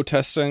London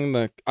protesting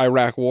the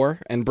Iraq War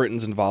and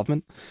Britain's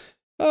involvement.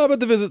 But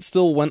the visit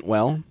still went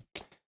well.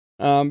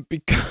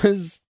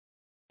 Because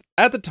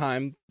at the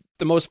time,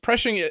 the most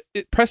pressing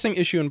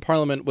issue in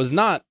Parliament was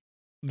not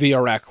the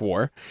Iraq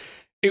War.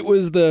 It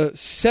was the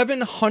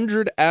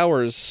 700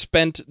 hours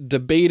spent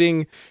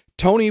debating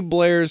Tony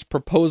Blair's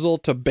proposal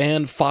to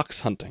ban fox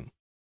hunting.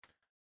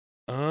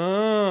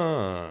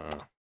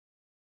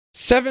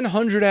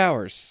 700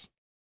 hours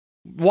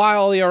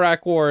while the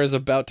Iraq War is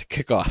about to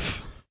kick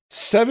off.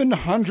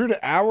 700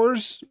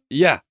 hours?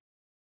 Yeah.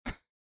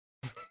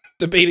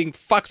 Debating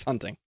fox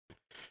hunting.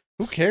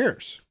 Who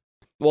cares?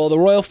 Well, the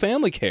royal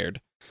family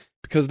cared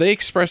because they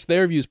expressed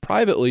their views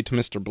privately to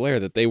Mr. Blair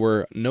that they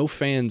were no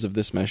fans of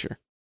this measure.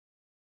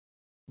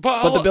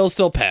 But the bill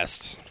still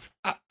passed.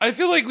 I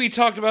feel like we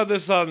talked about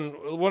this on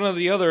one of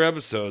the other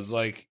episodes.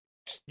 Like,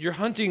 you're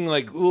hunting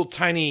like little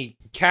tiny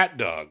cat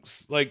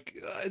dogs. Like,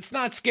 it's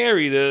not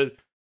scary to,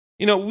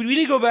 we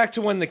need to go back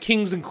to when the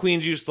kings and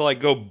queens used to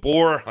go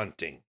boar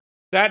hunting.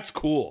 That's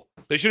cool.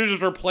 They should have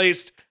just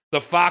replaced the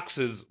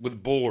foxes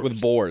with boars.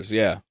 With boars,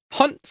 yeah.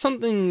 Hunt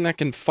something that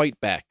can fight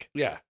back.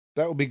 Yeah.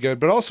 That would be good.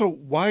 But also,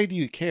 why do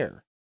you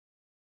care?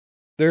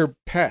 They're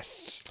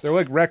pests. They're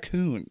like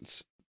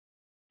raccoons.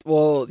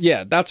 Well,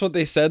 yeah, that's what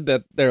they said,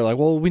 that they're like,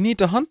 well, we need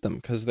to hunt them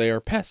because they are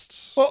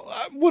pests. Well,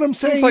 what I'm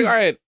saying it's like, is, all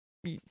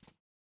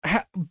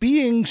right,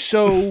 being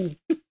so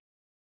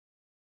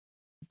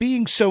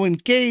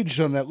engaged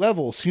on that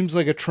level seems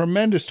like a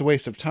tremendous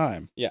waste of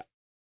time. Yeah.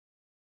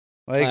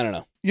 Like, I don't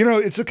know.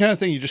 It's the kind of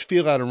thing you just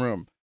feel out of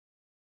room.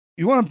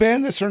 You want to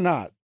ban this or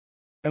not?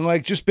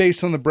 And just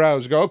based on the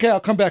browse, go, okay,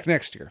 I'll come back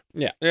next year.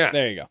 Yeah. Yeah.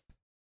 There you go.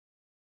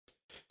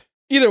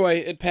 Either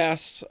way, it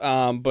passed,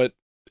 but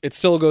it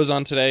still goes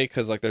on today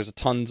because there's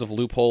tons of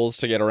loopholes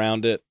to get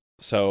around it,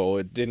 so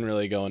it didn't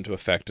really go into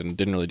effect and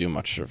didn't really do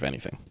much of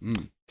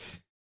anything.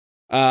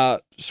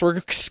 So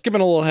we're skipping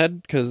a little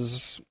ahead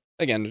because,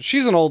 again,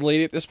 she's an old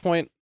lady at this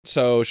point,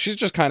 so she's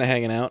just kind of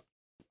hanging out.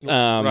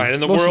 Right,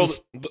 and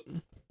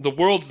the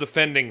world's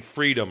defending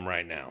freedom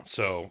right now,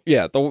 so...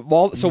 Yeah,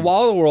 while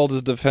the world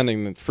is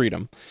defending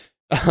freedom,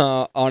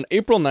 on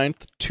April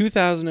 9th,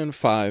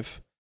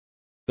 2005,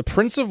 the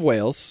Prince of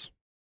Wales...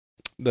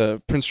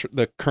 the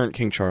current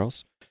King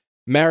Charles,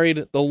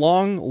 married the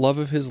long love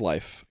of his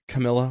life,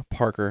 Camilla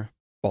Parker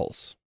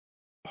Bowles.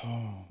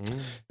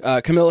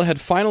 Camilla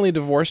had finally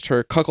divorced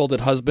her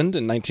cuckolded husband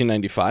in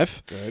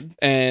 1995. Good.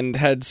 And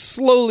had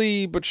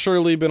slowly but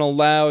surely been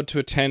allowed to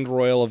attend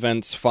royal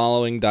events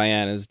following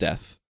Diana's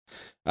death.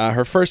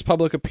 Her first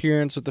public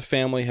appearance with the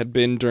family had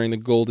been during the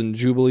Golden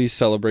Jubilee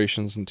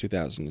celebrations in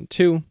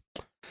 2002.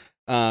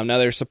 Now,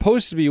 they're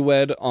supposed to be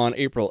wed on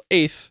April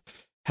 8th.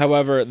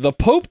 However, the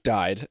Pope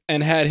died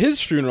and had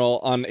his funeral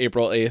on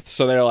April 8th,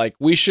 so they're like,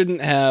 we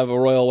shouldn't have a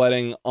royal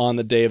wedding on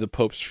the day of the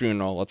Pope's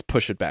funeral. Let's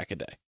push it back a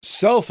day.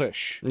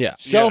 Selfish. Yeah.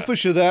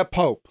 Selfish of that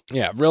Pope.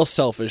 Yeah, real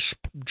selfish,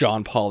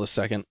 John Paul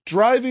II.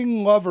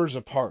 Driving lovers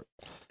apart.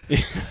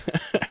 And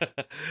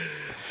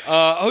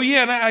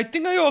I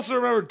think I also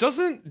remember,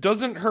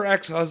 doesn't her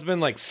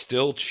ex-husband,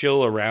 still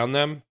chill around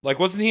them?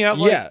 Wasn't he out,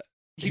 Yeah,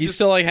 he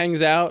still,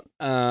 hangs out.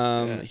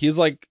 He's,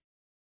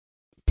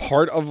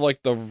 part of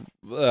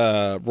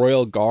the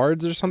royal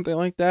guards or something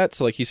like that,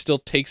 so he still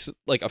takes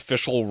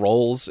official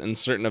roles in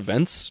certain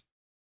events.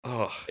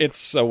 Oh,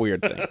 it's a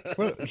weird thing.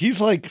 Well, he's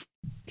like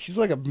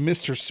a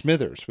Mr.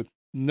 Smithers with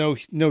no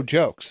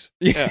jokes.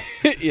 Yeah.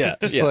 Yeah,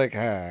 Just just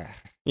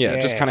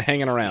yes. kind of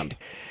hanging around.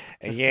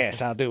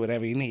 Yes, I'll do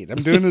whatever you need.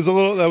 I'm doing this a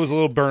little. That was a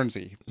little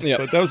Burnsy. Yeah.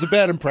 But that was a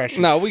bad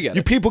impression. No, we get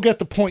You it. people get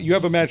the point. You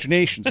have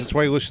imaginations. That's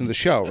why you listen to the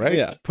show, right?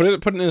 Yeah, put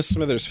it in a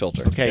Smithers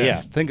filter. Okay,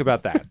 yeah. Think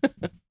about that.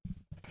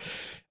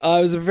 It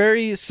was a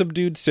very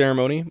subdued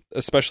ceremony,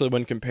 especially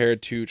when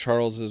compared to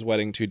Charles's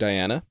wedding to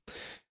Diana.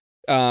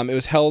 It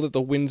was held at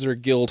the Windsor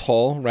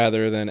Guildhall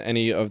rather than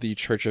any of the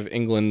Church of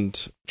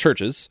England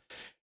churches.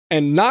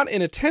 And not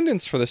in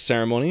attendance for the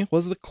ceremony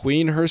was the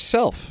Queen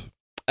herself.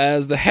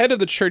 As the head of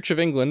the Church of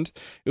England,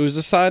 it was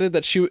decided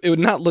that it would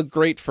not look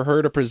great for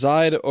her to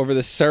preside over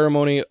the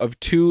ceremony of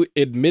two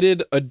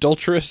admitted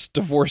adulterous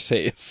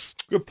divorcees.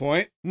 Good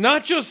point.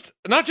 Not just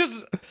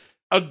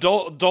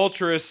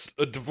adulterous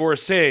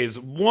divorcees.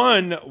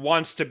 One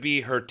wants to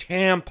be her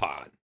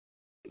tampon.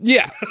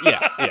 Yeah.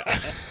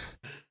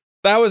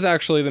 That was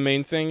actually the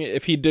main thing.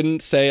 If he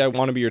didn't say, I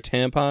want to be your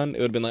tampon, it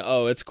would have been like,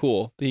 oh, it's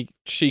cool.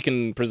 She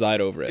can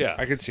preside over it. Yeah.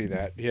 I could see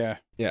that. Yeah.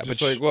 Yeah, Just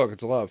but like, look,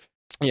 it's love.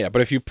 Yeah,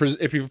 but if you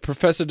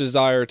profess a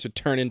desire to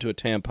turn into a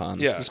tampon,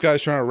 Yeah. This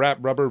guy's trying to wrap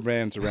rubber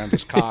bands around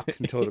his cock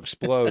until it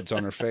explodes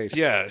on her face.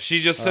 Yeah, she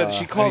just said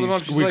she called him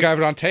up. She's We like, have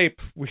it on tape.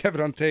 We have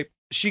it on tape.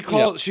 she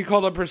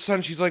called up her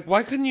son. She's like,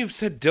 why couldn't you have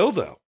said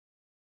dildo?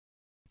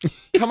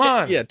 Come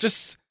on. yeah,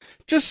 just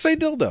say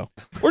dildo,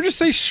 or just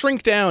say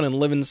shrink down and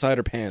live inside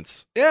her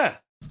pants. Yeah.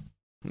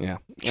 Yeah,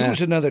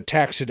 Choose another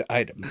taxed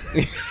item.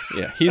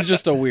 yeah, he's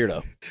just a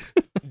weirdo.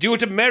 Do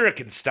it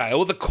American style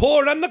with the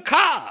corn on the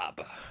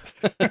cob.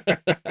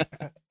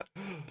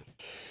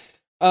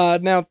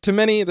 Now, to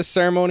many, the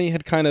ceremony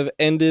had kind of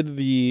ended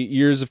the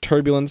years of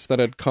turbulence that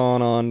had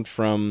gone on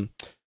from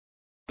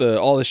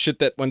all the shit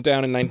that went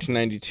down in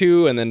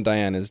 1992, and then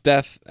Diana's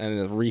death and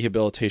the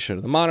rehabilitation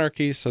of the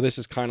monarchy. So this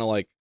is kind of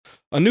like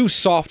a new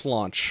soft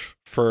launch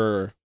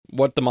for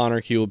what the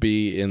monarchy will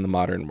be in the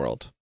modern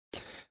world.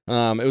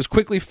 It was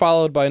quickly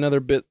followed by another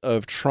bit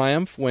of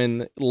triumph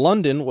when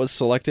London was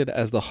selected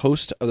as the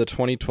host of the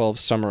 2012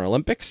 Summer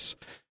Olympics.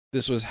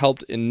 This was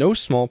helped in no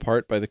small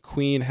part by the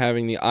Queen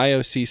having the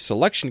IOC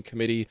selection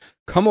committee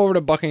come over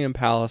to Buckingham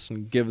Palace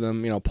and give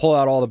them, pull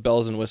out all the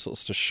bells and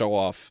whistles to show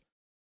off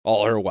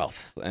all her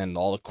wealth and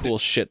all the cool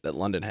shit that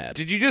London had.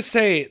 Did you just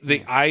say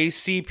the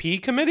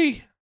ICP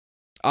committee?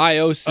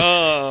 IOC.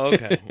 Oh,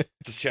 okay.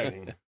 Just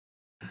checking.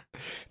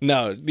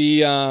 No,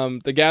 the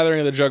gathering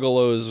of the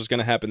Juggalos was going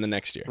to happen the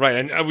next year. Right,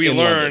 and we In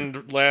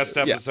learned last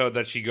episode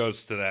that she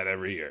goes to that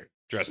every year,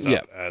 dressed up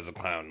Yeah. as a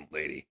clown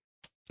lady.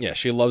 Yeah,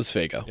 she loves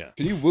Faygo. Yeah.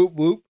 Can you whoop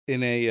whoop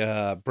in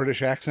a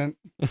British accent?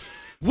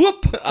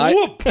 Whoop!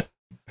 Whoop!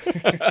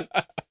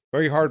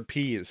 Very hard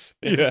P's.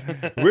 Yeah.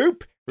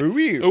 Whoop.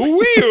 Whoop.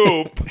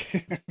 Whoop!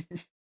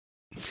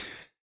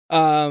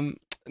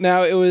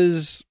 Now it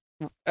was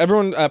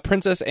everyone.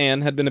 Princess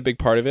Anne had been a big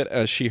part of it,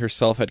 as she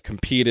herself had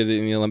competed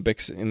in the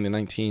Olympics in the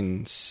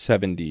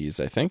 1970s,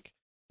 I think,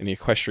 in the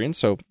equestrian.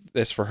 So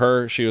this for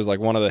her, she was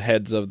like one of the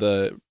heads of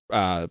the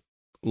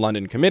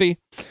London committee.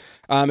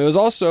 It was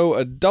also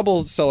a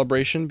double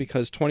celebration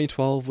because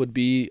 2012 would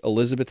be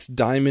Elizabeth's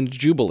Diamond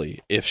Jubilee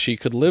if she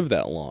could live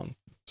that long.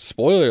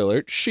 Spoiler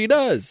alert, she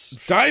does.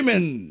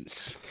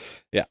 Diamonds.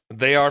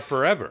 They are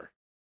forever.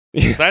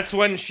 That's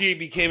when she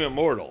became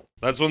immortal.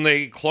 That's when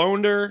they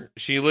cloned her.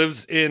 She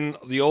lives in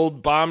the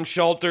old bomb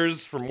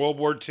shelters from World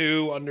War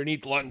II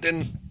underneath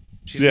London.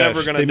 She's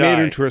never going to die. They made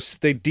her into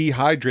they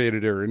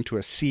dehydrated her into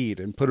a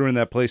seed and put her in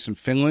that place in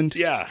Finland.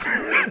 Yeah.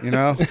 You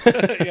know?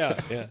 Yeah.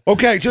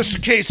 Okay, just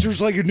in case there's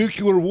like a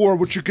nuclear war,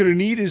 what you're going to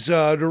need is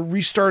to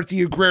restart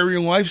the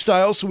agrarian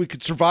lifestyle so we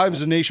could survive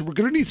as a nation. We're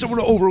going to need someone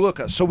to overlook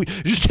us. So we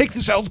just take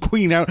this old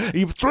queen out and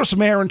you throw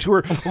some air into her,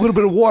 a little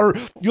bit of water.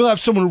 You'll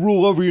have someone to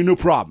rule over you, no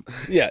problem.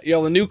 Yeah,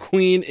 the new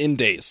queen in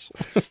days.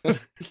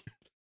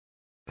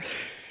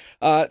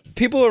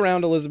 People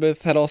around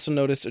Elizabeth had also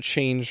noticed a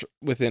change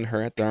within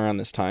her around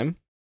this time.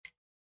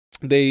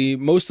 They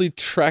mostly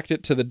tracked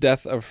it to the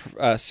death of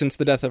since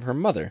the death of her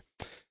mother.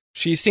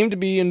 She seemed to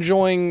be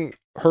enjoying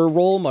her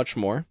role much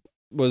more,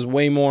 was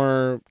way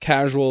more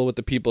casual with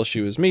the people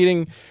she was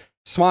meeting,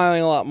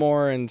 smiling a lot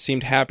more, and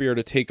seemed happier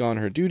to take on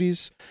her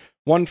duties.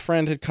 One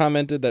friend had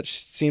commented that she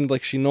seemed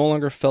like she no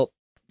longer felt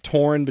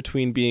torn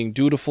between being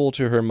dutiful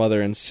to her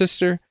mother and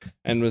sister,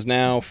 and was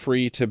now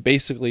free to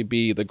basically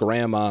be the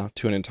grandma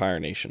to an entire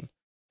nation.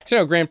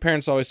 So,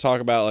 grandparents always talk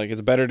about, like,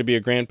 it's better to be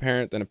a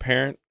grandparent than a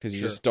parent, because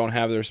you just don't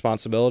have the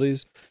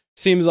responsibilities.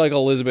 Seems like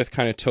Elizabeth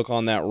kind of took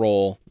on that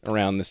role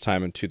around this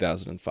time in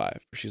 2005. Where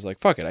she's like,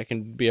 fuck it, I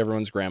can be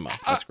everyone's grandma.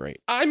 That's great.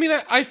 I mean,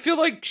 I feel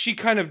like she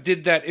kind of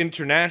did that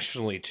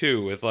internationally,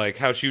 too, with, like,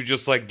 how she was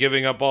just, like,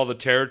 giving up all the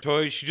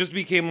territories. She just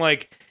became,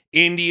 like,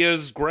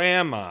 India's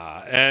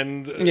grandma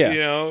and, Like,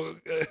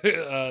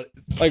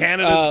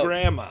 Canada's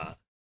grandma.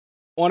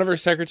 One of her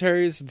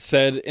secretaries had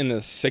said in the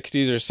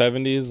 60s or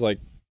 70s, like,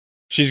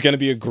 she's going to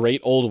be a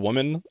great old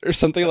woman or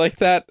something like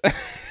that.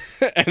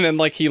 And then,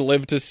 like, he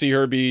lived to see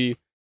her be,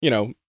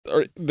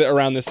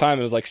 around this time.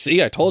 It was like,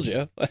 see, I told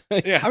you.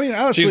 Yeah. I mean,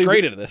 honestly, she's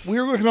great at this. We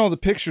were looking at all the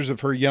pictures of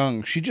her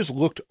young. She just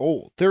looked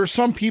old. There are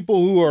some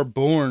people who are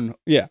born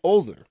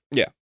older.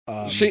 Yeah.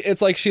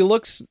 It's like she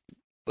looks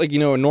like,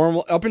 a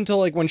normal, up until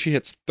like when she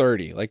hits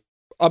 30. Like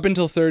up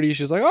until 30,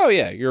 she's like, oh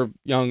yeah, you're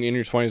young in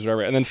your 20s,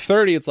 whatever. And then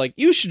 30, it's like,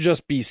 you should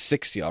just be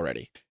 60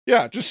 already.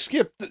 Yeah, just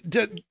skip.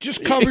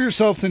 Just cover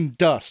yourself in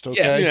dust,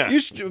 okay? Yeah. You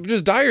should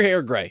just dye your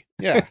hair gray.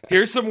 Yeah.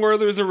 Here's some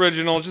Werther's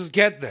original. Just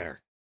get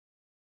there.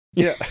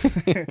 Yeah.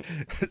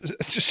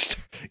 Just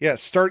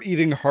start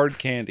eating hard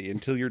candy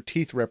until your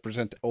teeth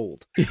represent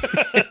old.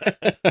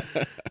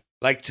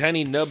 Like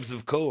tiny nubs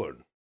of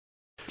corn.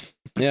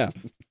 Yeah.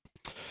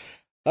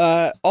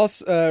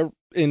 Also,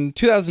 in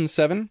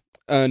 2007,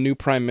 a new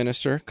prime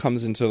minister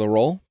comes into the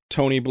role.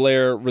 Tony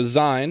Blair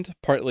resigned,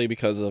 partly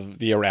because of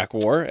the Iraq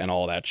War and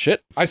all that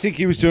shit. I think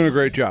he was doing a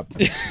great job.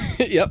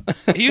 Yep.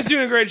 He's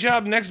doing a great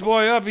job. Next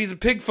boy up, he's a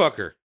pig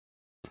fucker.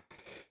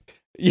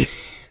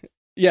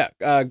 Yeah,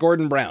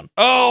 Gordon Brown.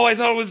 Oh, I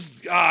thought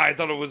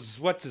it was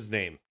what's his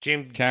name?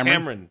 James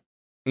Cameron.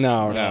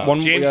 No.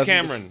 James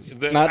Cameron.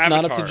 The Not up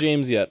Avatar. to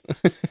James yet.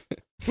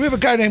 We have a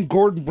guy named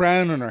Gordon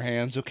Brown on our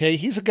hands, okay?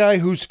 He's a guy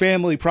whose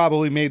family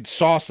probably made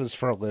sauces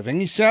for a living.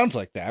 He sounds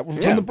like that. We're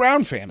Yeah. from the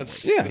Brown family.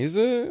 Yeah, he's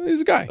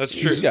a guy. That's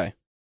He's a true.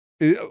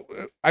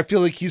 guy. I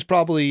feel like he's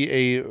probably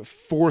a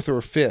fourth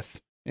or fifth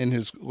in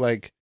his,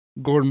 like,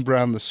 Gordon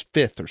Brown the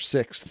fifth or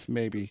sixth,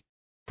 maybe.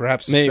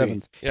 Perhaps the Maybe.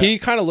 seventh. Yeah. He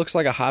kind of looks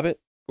like a hobbit,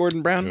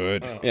 Gordon Brown.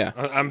 Good. Oh. Yeah.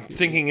 I'm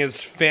thinking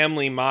his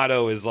family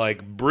motto is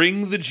like,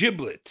 bring the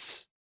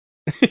giblets.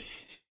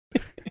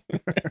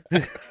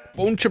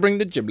 Won't you bring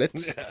the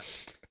giblets?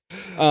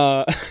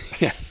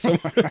 Yeah. So,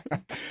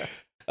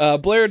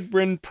 Blair had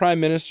been prime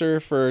minister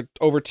for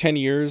over 10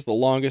 years, the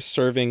longest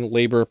serving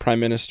Labor prime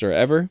minister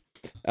ever.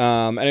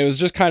 And it was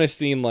just kind of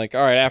seen like,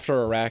 all right,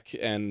 after Iraq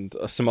and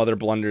some other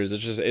blunders,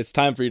 it's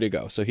time for you to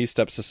go. So he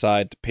steps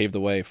aside to pave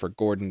the way for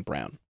Gordon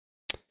Brown.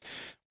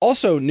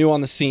 Also new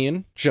on the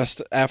scene,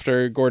 just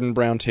after Gordon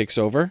Brown takes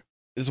over,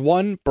 is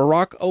one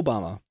Barack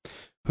Obama,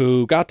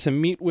 who got to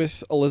meet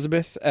with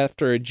Elizabeth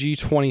after a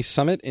G20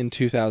 summit in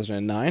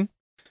 2009.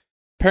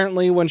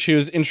 Apparently, when she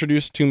was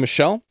introduced to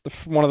Michelle,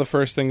 one of the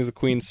first things the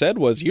Queen said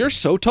was, "You're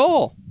so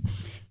tall."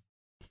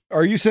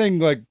 Are you saying,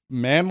 like,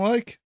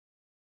 man-like?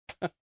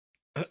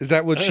 Is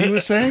that what she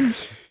was saying?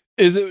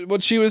 Is it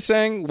what she was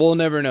saying? We'll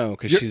never know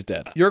because she's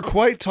dead. You're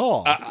quite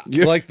tall.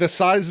 Like the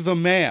size of a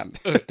man. ...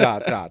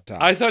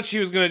 I thought she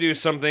was going to do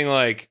something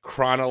like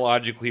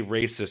chronologically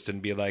racist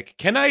and be like,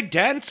 can I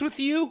dance with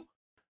you?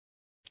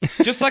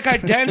 Just like I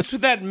danced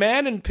with that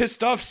man and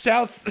pissed off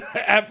South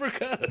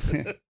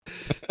Africa?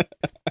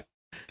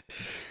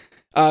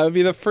 It would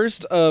be the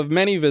first of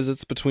many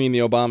visits between the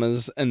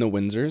Obamas and the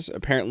Windsors.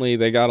 Apparently,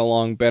 they got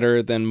along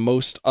better than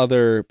most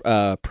other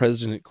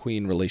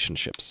president-queen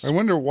relationships. I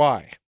wonder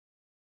why.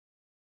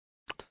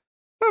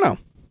 I don't know.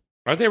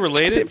 Are they I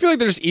related? feel like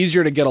they're just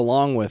easier to get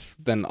along with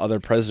than other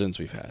presidents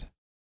we've had.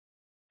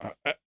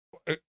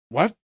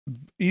 What?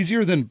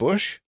 Easier than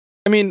Bush?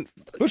 I mean,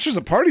 Bush is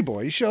a party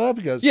boy. He show up,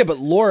 he goes, yeah, but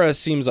Laura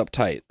seems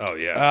uptight. Oh,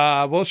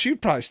 yeah. well,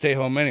 she'd probably stay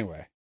home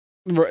anyway.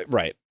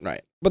 Right.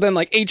 But then,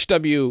 like,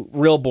 HW,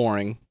 real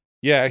boring.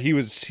 Yeah, he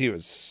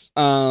was.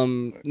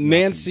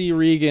 Nancy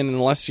Reagan,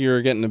 unless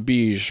you're getting a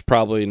beige,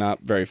 probably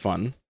not very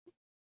fun.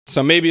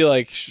 So maybe,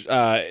 like,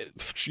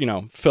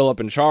 Philip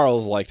and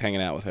Charles liked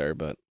hanging out with her,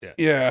 but...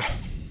 Yeah.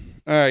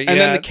 All right, And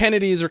then the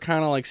Kennedys are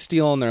kind of, like,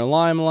 stealing their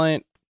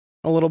limelight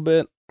a little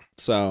bit,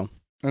 so...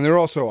 And they're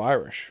also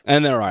Irish.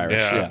 And they're Irish,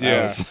 Yeah.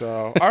 yeah.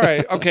 So, all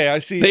right. Okay, I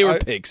see. They were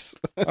pigs.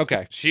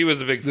 Okay. She was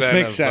a big This fan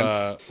makes of,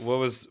 sense. what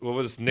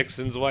was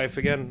Nixon's wife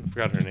again? I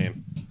forgot her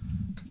name.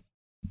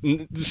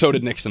 So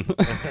did Nixon.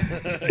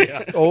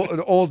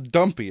 Old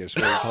Dumpy is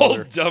what we call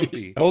her. Old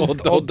Dumpy.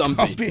 Old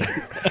Dumpy.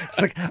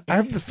 It's like,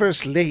 I'm the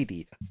first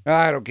lady.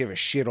 I don't give a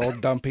shit,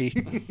 old Dumpy.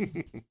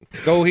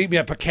 Go heat me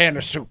up a can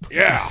of soup.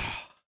 Yeah.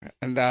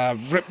 And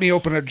rip me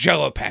open a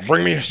Jell-O pack.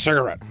 Bring me a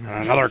cigarette and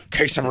another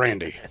case of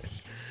brandy.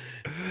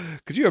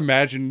 Could you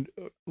imagine,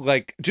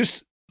 like,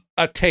 just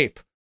a tape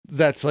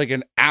that's like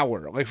an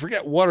hour? Like,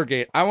 forget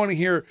Watergate. I want to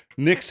hear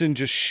Nixon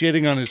just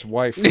shitting on his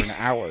wife for an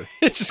hour.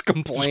 It's just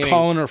complaining. Just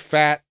calling her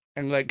fat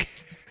and, like,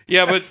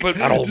 Yeah, but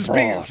just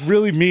being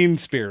really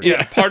mean-spirited.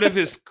 yeah, part of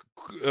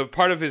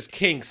his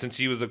kink, since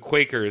he was a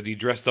Quaker, is he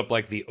dressed up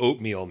like the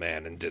oatmeal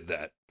man and did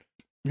that.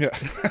 Yeah.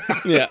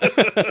 Yeah.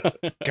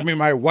 Give me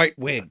my white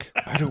wig.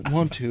 I don't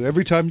want to.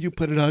 Every time you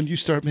put it on, you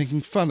start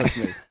making fun of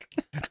me.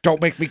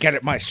 Don't make me get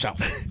it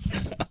myself.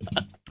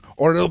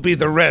 Or it'll be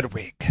the red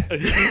wig.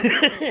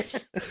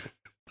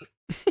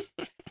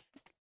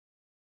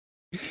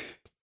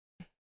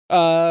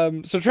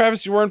 So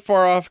Travis, you weren't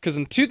far off because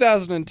in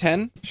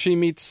 2010 she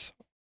meets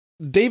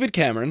David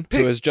Cameron,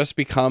 who has just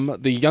become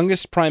the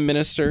youngest prime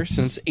minister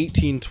since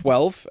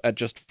 1812 at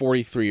just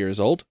 43 years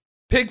old.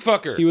 Pig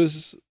fucker. He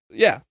was,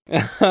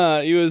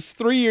 he was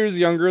 3 years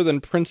younger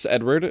than Prince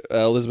Edward,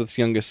 Elizabeth's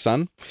youngest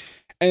son.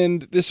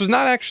 And this was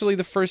not actually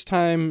the first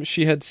time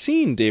she had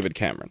seen David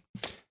Cameron.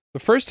 The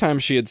first time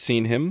she had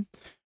seen him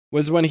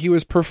was when he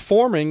was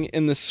performing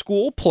in the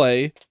school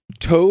play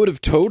Toad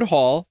of Toad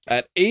Hall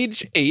at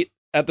age 8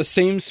 at the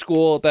same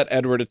school that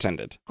Edward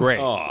attended. Great.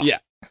 Aw. Yeah.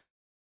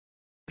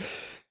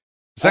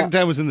 Second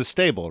time was in the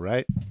stable,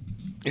 right?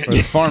 Or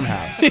the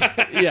farmhouse.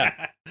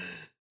 Yeah.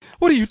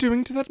 What are you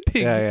doing to that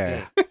pig?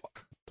 Yeah.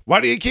 Why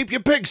do you keep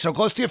your pigs so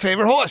close to your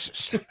favorite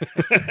horses?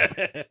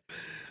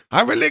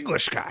 I'm an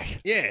English guy.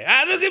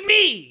 Yeah, look at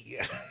me.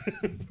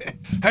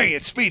 Hey,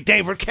 it's me,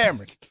 David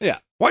Cameron. Yeah.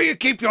 Why you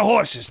keep your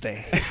horses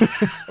there?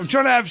 I'm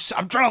trying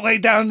to lay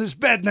down in this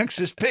bed next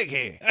to this pig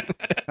here,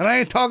 and I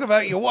ain't talking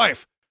about your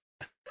wife.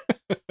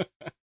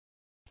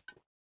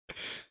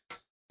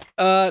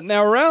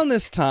 Now, around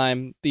this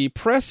time, the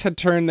press had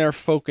turned their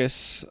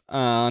focus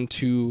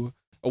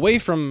away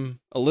from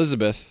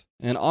Elizabeth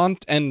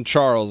and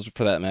Charles,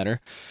 for that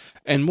matter,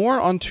 and more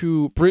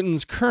onto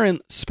Britain's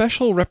current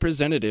special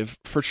representative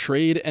for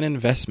trade and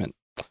investment,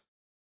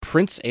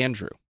 Prince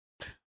Andrew.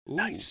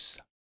 Nice.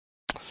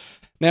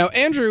 Now,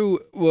 Andrew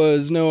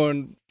was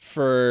known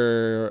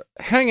for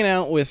hanging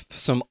out with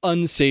some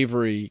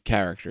unsavory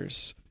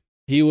characters.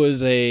 He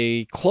was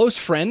a close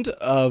friend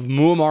of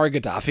Muammar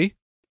Gaddafi,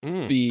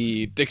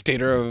 the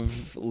dictator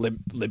of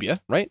Libya,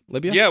 right?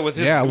 Libya? Yeah, with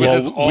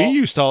his we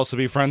used to also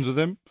be friends with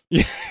him.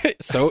 Yeah,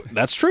 so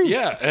that's true.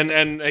 Yeah,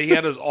 and he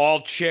had his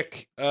all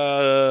chick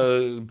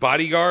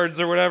bodyguards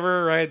or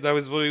whatever, right? That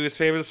was what he was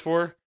famous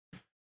for.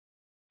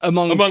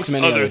 Amongst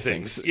many other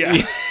things. Yeah.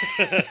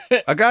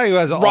 A guy who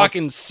has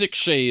Rocking 6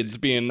 Shades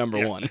being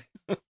number one.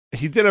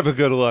 he did have a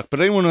good look, but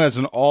anyone who has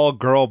an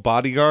all-girl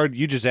bodyguard,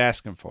 you just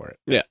ask him for it.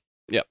 Yeah.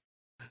 Yep.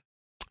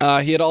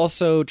 He had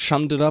also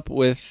chummed it up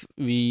with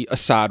the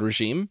Assad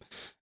regime,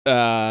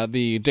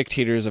 the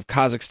dictators of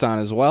Kazakhstan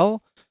as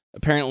well.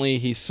 Apparently,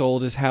 he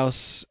sold his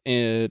house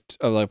at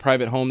a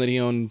private home that he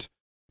owned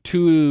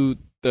to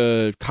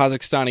the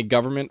Kazakhstani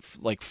government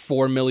for like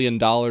 $4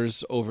 million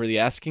over the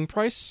asking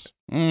price.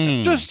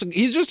 He's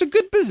just a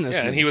good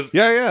businessman. Yeah, and he was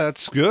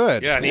that's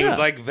good. Yeah, and he was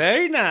like,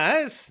 very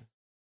nice.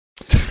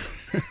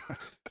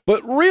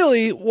 But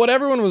really, what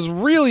everyone was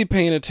really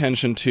paying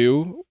attention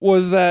to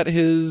was that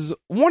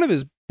one of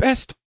his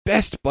best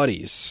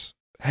buddies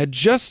had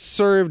just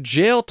served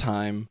jail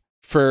time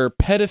for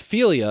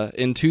pedophilia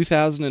in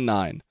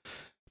 2009.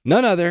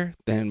 None other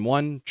than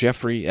one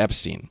Jeffrey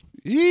Epstein.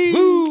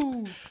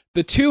 Woo!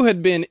 The two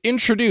had been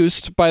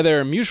introduced by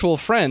their mutual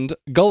friend,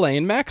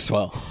 Ghislaine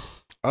Maxwell.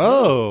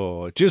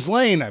 Oh,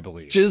 Ghislaine, I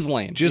believe.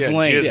 Ghislaine.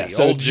 Ghislaine. Yeah,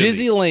 so old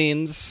Jizzy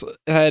Lanes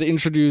had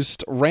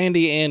introduced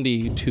Randy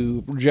Andy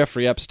to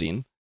Jeffrey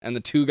Epstein, and the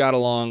two got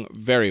along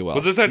very well.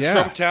 Was this at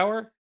Trump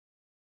Tower?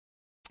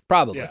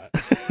 Probably. Yeah.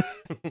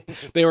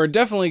 They were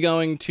definitely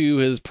going to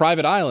his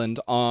private island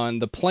on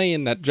the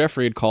plane that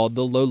Jeffrey had called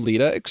the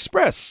Lolita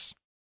Express.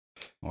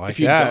 Like if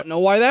you don't know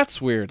why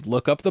that's weird,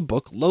 look up the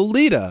book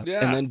Lolita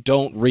and then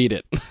don't read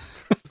it.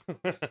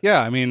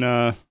 Yeah, I mean,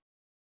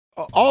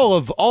 all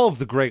of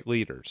the great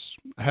leaders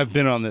have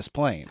been on this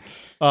plane.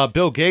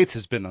 Bill Gates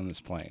has been on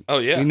this plane. Oh,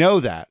 yeah. We know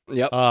that.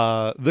 Yep.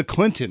 The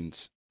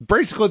Clintons,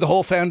 basically the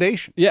whole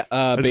foundation. Yeah,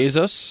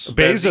 Bezos.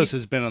 Bezos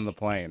has been on the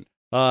plane.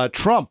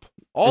 Trump,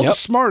 all the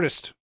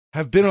smartest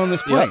have been on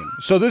this plane.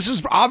 So this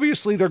is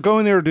obviously they're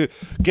going there to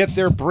get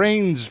their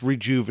brains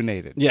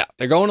rejuvenated. Yeah,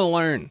 they're going to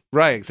learn.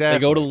 Right, exactly.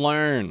 They go to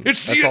learn.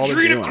 It's That's the all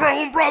they're doing.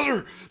 adrenochrome,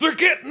 brother. They're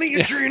getting the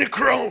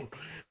adrenochrome.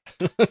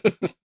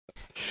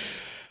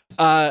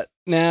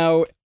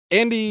 Now,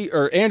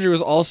 Andrew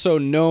was also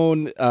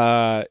known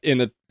in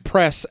the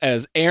press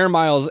as Air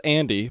Miles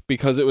Andy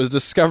because it was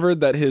discovered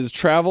that his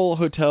travel,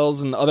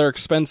 hotels, and other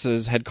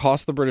expenses had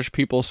cost the British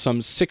people some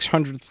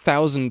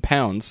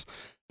 £600,000.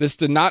 This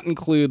did not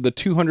include the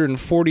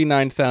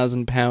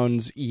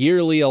 £249,000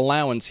 yearly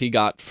allowance he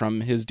got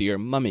from his dear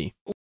mummy.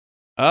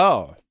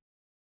 Oh.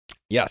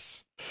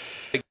 Yes.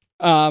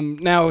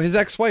 Now, his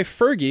ex-wife,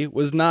 Fergie,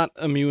 was not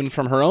immune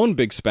from her own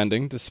big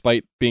spending,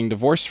 despite being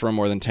divorced for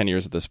more than 10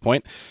 years at this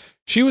point.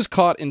 She was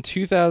caught in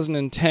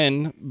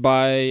 2010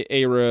 by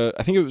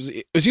I think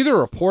it was either a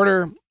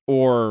reporter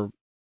or...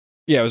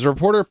 Yeah, it was a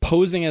reporter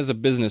posing as a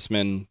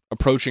businessman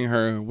approaching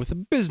her with a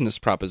business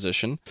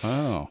proposition.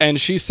 Oh. And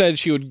she said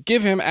she would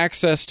give him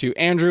access to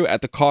Andrew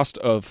at the cost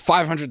of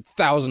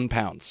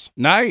 £500,000.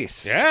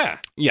 Nice. Yeah.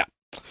 Yeah.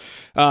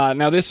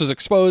 Now, this was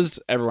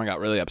exposed. Everyone got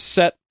really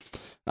upset.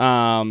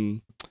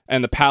 And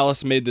the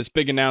palace made this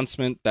big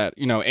announcement that,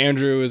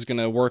 Andrew is going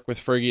to work with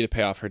Fergie to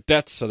pay off her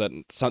debts so that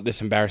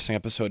this embarrassing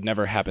episode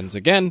never happens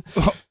again.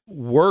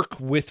 Work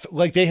with,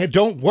 like, they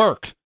don't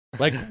work.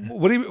 Like,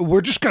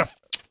 we're just going to...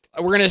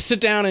 We're going to sit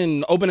down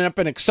and open up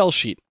an Excel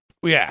sheet.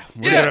 Yeah,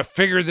 we're going to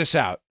figure this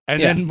out. And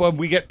then when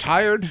we get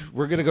tired,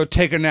 we're going to go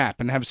take a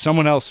nap and have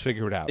someone else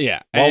figure it out.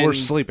 Yeah. While we're And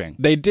sleeping.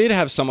 They did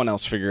have someone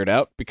else figure it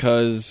out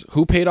because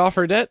who paid off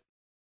her debt?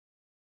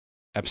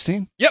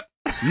 Epstein? Yep.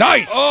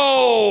 Nice.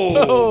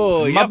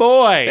 Oh, my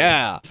boy.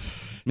 Yeah.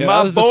 My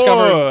that was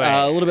discovered boy.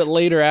 a little bit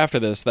later after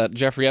this that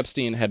Jeffrey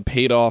Epstein had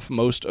paid off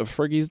most of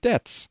Fergie's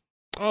debts.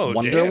 Oh,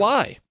 Wonder damn.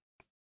 why.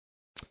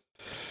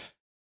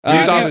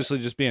 He's obviously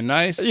just being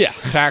nice. Yeah.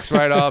 Tax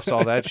write-offs,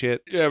 all that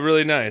shit. Yeah,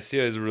 really nice.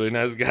 Yeah, he's a really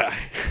nice guy.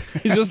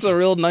 He's just a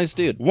real nice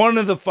dude. One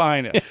of the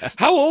finest.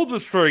 How old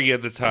was Fergie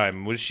at the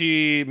time? Was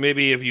she,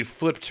 maybe if you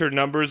flipped her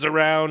numbers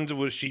around,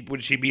 would she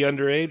be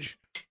underage?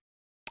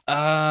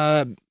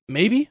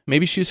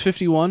 Maybe she was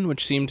 51,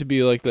 which seemed to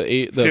be like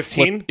the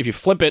 15? If you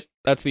flip it,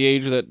 that's the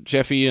age that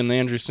Jeffy and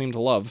Andrew seem to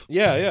love.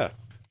 Yeah.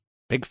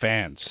 Big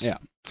fans. Yeah.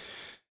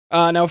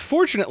 Now,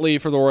 fortunately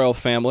for the royal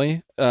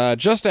family,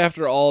 just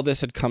after all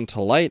this had come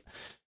to light,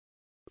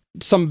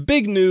 some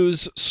big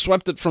news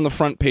swept it from the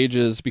front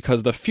pages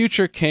because the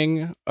future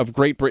king of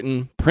Great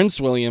Britain,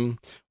 Prince William,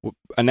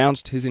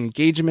 announced his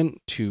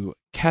engagement to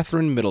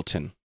Catherine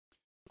Middleton.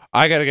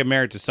 I got to get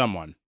married to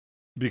someone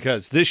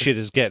because this shit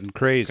is getting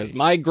crazy. Because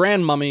my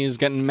grandmummy is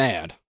getting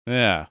mad.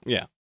 Yeah.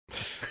 Yeah.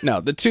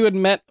 No, the two had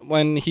met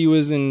when he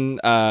was in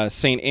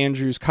St.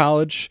 Andrew's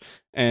College,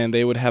 and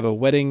they would have a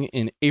wedding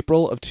in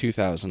April of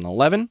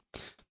 2011.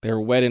 They were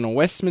wed in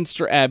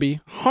Westminster Abbey,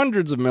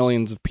 hundreds of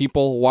millions of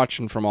people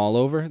watching from all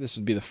over. This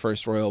would be the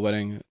first royal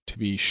wedding to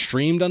be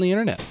streamed on the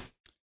internet.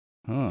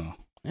 Oh.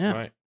 Yeah.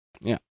 Right.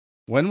 Yeah.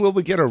 When will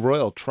we get a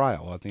royal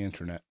trial on the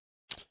internet?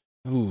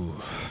 Ooh.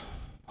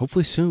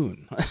 Hopefully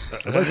soon.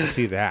 I'd like to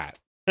see that.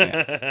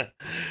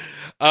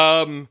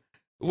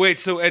 Wait,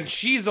 so, and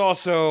she's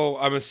also,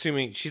 I'm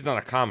assuming, she's not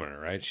a commoner,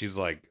 right? She's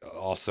like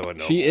also a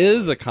noble. She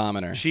is a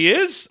commoner. She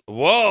is?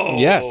 Whoa.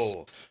 Yes.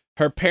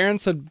 Her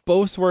parents had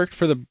both worked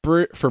for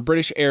for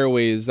British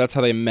Airways. That's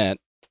how they met.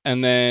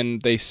 And then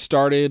they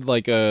started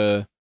like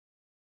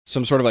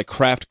some sort of like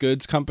craft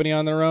goods company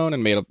on their own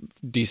and made a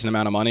decent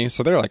amount of money.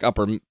 So they're like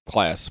upper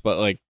class, but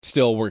like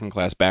still working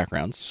class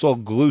backgrounds.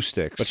 Sold glue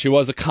sticks. But she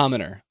was a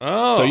commoner.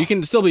 Oh. So you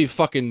can still be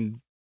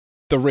fucking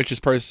the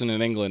richest person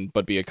in England,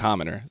 but be a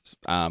commoner.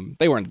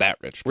 They weren't that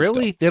rich. But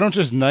Really? still. They don't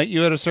just knight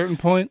you at a certain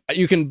point?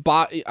 You can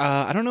buy,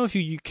 I don't know if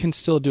you can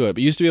still do it,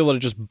 but you used to be able to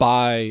just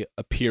buy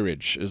a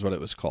peerage is what it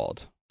was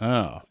called.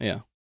 Oh. Yeah.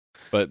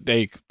 But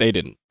they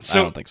didn't. So-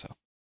 I don't think so.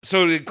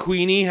 So did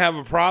Queenie have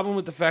a problem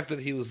with the fact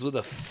that he was with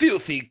a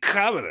filthy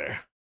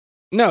commoner?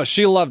 No,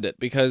 she loved it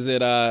because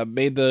it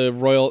made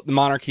the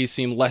monarchy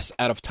seem less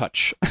out of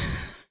touch.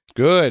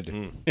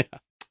 Good. Yeah.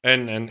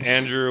 And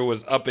Andrew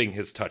was upping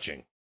his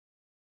touching.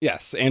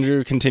 Yes,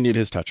 Andrew continued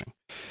his touching.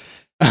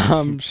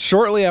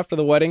 Shortly after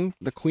the wedding,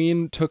 the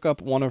Queen took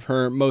up one of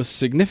her most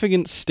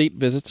significant state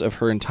visits of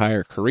her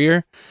entire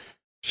career.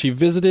 She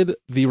visited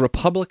the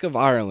Republic of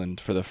Ireland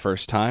for the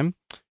first time.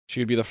 She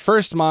would be the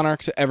first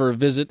monarch to ever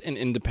visit an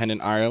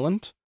independent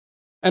Ireland.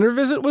 And her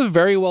visit was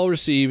very well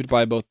received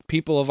by both the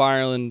people of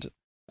Ireland,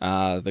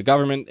 the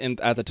government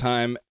at the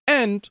time,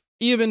 and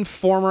even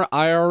former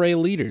IRA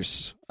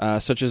leaders,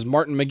 such as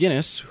Martin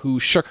McGuinness, who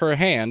shook her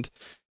hand.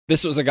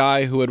 This was a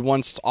guy who had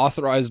once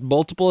authorized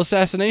multiple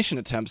assassination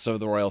attempts of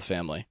the royal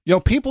family. You know,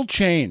 people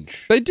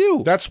change. They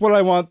do. That's what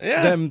I want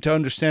Yeah. them to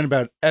understand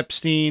about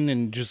Epstein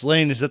and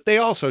Ghislaine is that they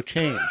also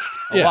changed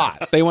a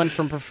lot. They went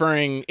from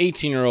preferring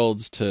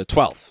 18-year-olds to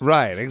 12.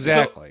 Right,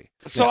 exactly.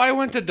 So I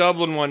went to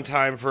Dublin one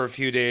time for a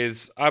few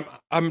days.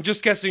 I'm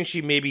just guessing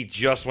she maybe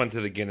just went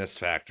to the Guinness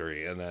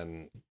factory and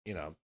then,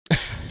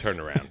 turned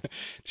around.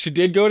 She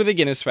did go to the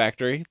Guinness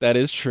factory. That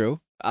is true.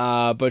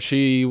 But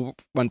she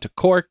went to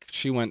Cork.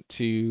 She went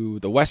to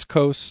the West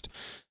Coast.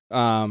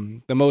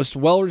 The most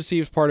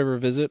well-received part of her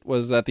visit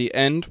was at the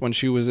end when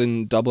she was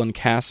in Dublin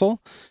Castle,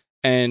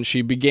 and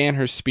she began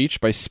her speech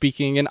by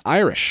speaking in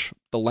Irish,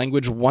 the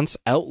language once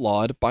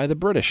outlawed by the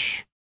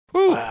British.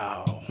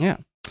 Wow. Yeah.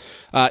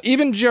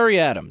 Even Gerry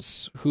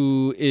Adams,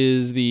 who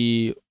is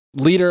the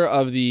leader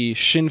of the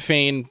Sinn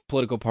Féin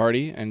political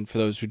party, and for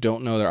those who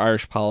don't know their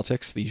Irish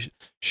politics, the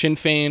Sinn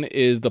Féin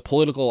is the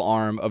political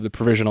arm of the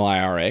Provisional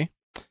IRA.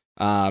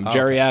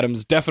 Gerry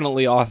Adams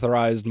definitely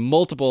authorized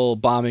multiple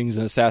bombings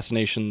and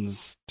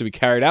assassinations to be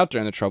carried out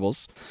during the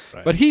Troubles.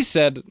 Right. But he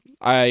said,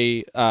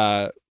 he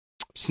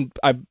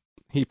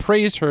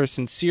praised her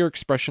sincere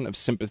expression of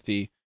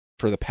sympathy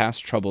for the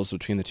past troubles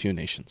between the two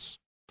nations.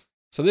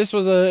 So this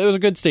was a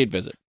good state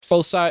visit.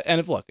 Both sides,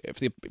 and if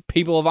the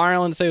people of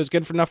Ireland say it was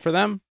good enough for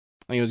them,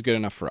 I think it was good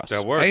enough for us.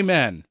 That works.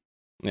 Amen.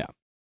 Yeah.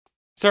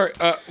 Sorry,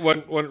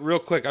 one real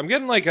quick. I'm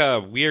getting like a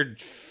weird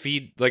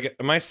feed. Like,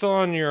 am I still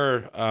on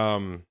your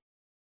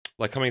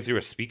like coming through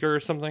a speaker or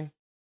something?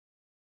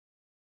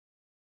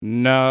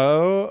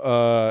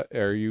 No.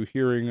 Are you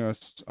hearing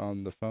us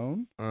on the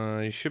phone?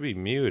 You should be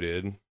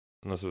muted.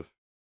 Unless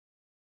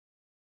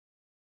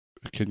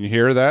Can you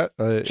hear that?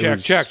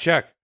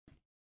 check.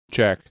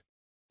 Check.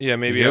 Yeah,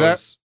 maybe You I hear that?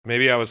 was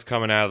maybe I was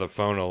coming out of the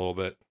phone a little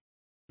bit,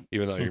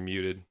 even though you're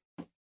muted.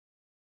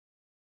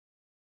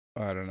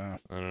 I don't know.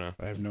 I don't know.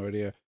 I have no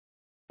idea.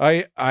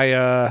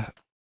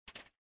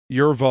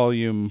 Your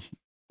volume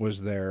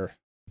was there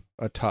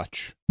a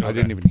touch. I Okay.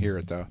 didn't even hear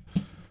it though.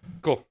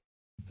 Cool.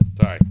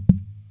 Sorry.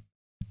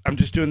 I'm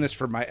just doing this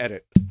for my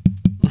edit.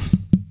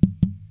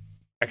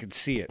 I can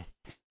see it.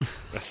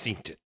 I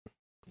synced it.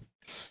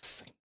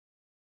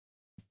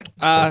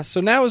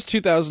 So now is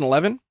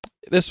 2011.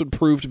 This would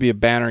prove to be a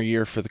banner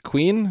year for the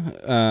Queen.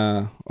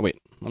 Wait,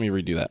 let me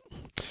redo that.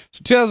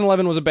 So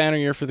 2011 was a banner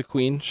year for the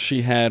Queen.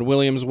 She had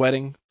William's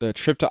wedding, the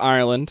trip to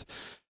Ireland,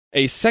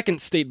 a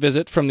second state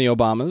visit from the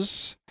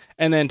Obamas,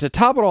 and then to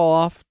top it all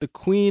off, the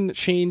Queen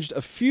changed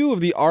a few of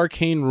the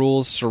arcane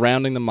rules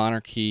surrounding the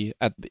monarchy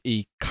at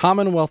the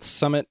Commonwealth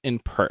Summit in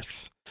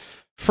Perth.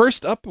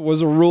 First up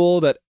was a rule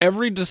that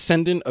every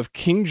descendant of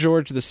King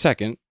George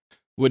II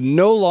would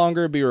no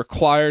longer be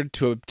required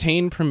to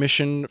obtain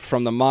permission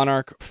from the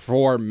monarch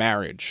for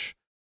marriage.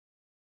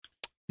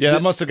 Yeah,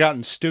 that must have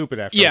gotten stupid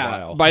after a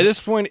while. By this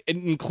point, it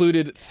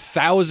included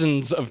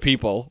thousands of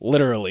people,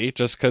 literally,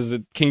 just because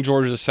King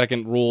George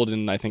II ruled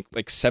in, I think,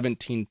 like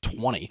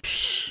 1720.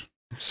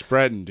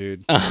 Spreading,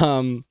 dude.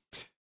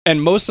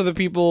 And most of the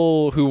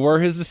people who were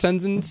his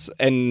descendants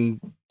and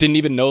didn't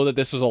even know that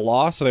this was a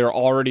law, so they were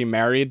already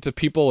married to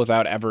people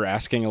without ever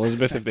asking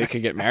Elizabeth if they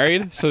could get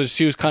married. So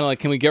she was kind of like,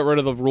 can we get rid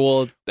of the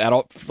rule at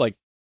all, like,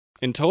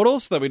 in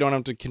total so that we don't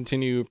have to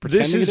continue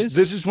pretending it is?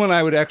 This is when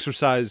I would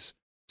exercise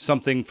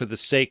something for the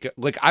sake of,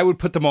 like, I would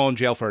put them all in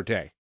jail for a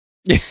day.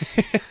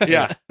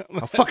 Yeah.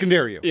 How fucking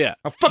dare you? Yeah.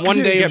 How fucking One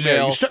dare you day get of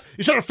married? jail.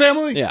 You start a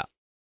family? Yeah.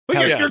 But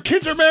Hell yeah. your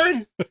kids are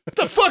married? What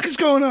the fuck is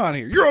going on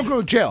here? You're all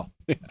going to jail.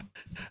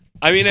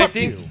 I mean, Fuck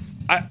you.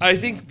 I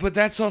think, but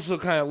that's also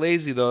kind of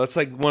lazy, though. That's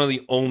like one of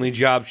the only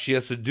jobs she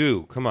has to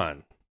do. Come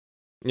on.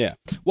 Yeah.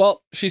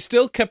 Well, she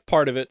still kept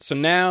part of it. So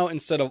now,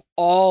 instead of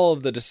all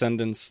of the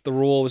descendants, the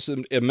rule was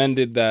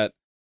amended that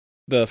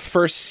the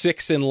first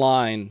 6 in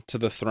line to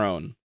the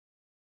throne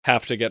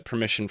have to get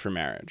permission for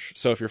marriage.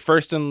 So if you're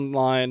first in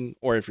line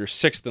or if you're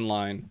 6th in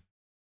line,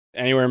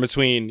 anywhere in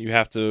between, you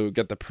have to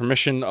get the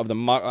permission of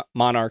the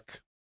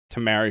monarch to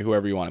marry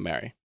whoever you want to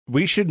marry.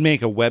 We should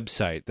make a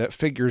website that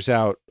figures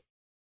out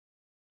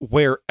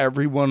where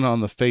everyone on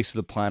the face of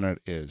the planet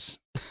is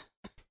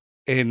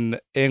in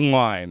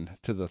line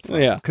to the throne.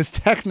 Yeah. Because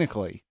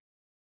technically,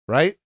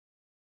 right?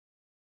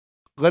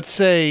 Let's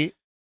say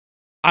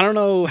I don't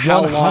know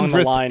how long the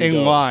 100th line in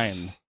goes.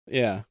 line.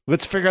 Yeah.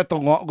 Let's figure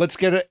out let's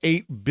get an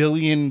 8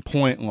 billion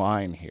point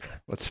line here.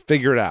 Let's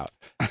figure it out.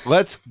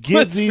 Let's give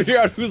Let's these figure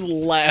out who's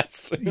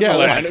last. Yeah,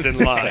 Last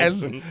in line.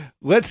 and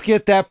let's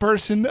get that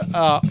person.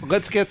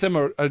 Let's get them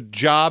a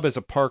job as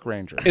a park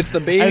ranger. It's the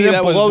And baby then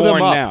that was blow them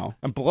born up. now.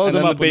 And blow and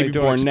them then up the when they baby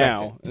don't born expect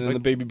now. it. And then the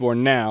baby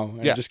born now.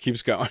 And Yeah. it just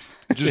keeps going.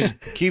 It just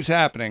keeps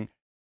happening.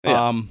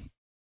 Yeah.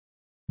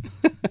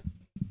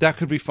 That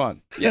could be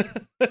fun.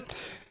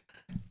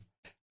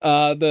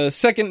 The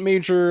second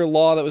major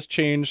law that was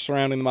changed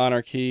surrounding the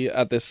monarchy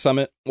at this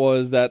summit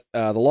was that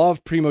the law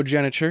of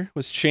primogeniture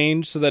was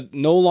changed so that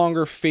no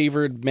longer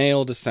favored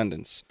male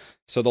descendants.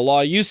 So the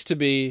law used to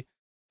be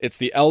it's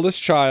the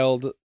eldest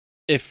child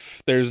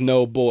if there's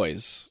no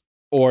boys,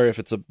 or if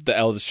it's the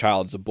eldest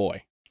child is a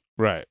boy.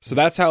 Right. So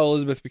that's how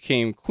Elizabeth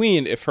became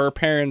queen. If her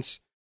parents,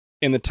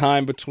 in the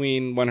time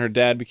between when her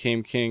dad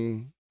became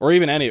king, or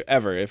even if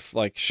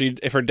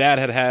her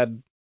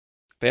dad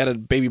they had a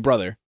baby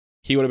brother,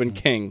 he would have been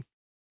king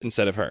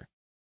instead of her.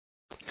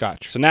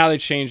 Gotcha. So now they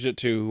changed it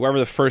to whoever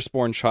the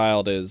firstborn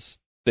child is,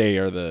 they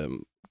are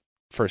the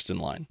first in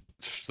line.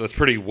 That's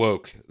pretty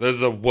woke.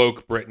 There's a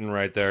woke Britain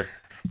right there.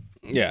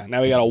 Yeah,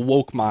 now we got a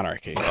woke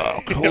monarchy. Oh,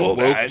 cool,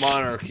 woke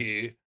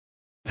monarchy.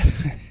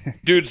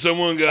 Dude,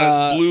 someone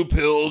got blue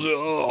pilled.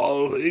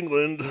 Oh,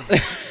 England.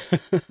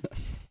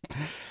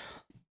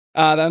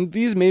 Then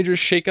these major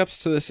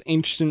shakeups to this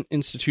ancient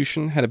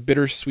institution had a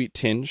bittersweet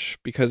tinge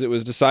because it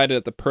was decided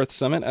at the Perth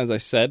Summit, as I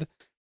said,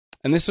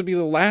 and this would be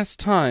the last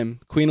time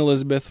Queen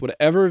Elizabeth would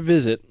ever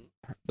visit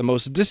the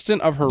most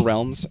distant of her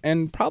realms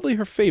and probably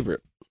her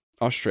favorite,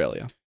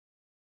 Australia.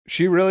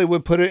 She really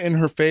would put it in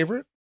her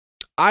favorite?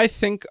 I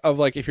think of,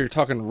 like, if you're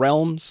talking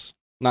realms,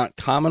 not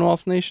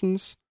Commonwealth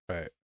nations,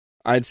 Right.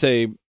 I'd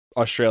say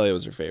Australia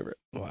was her favorite.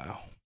 Wow.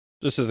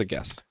 Just as a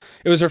guess.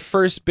 It was her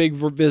first big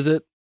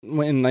visit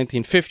in the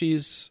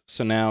 1950s,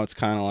 so now it's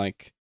kind of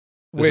like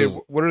Wait,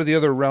 what are the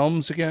other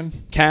realms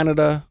again?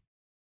 Canada,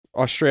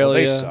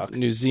 Australia, suck.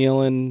 New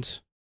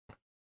Zealand,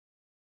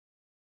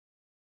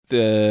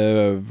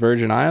 the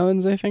Virgin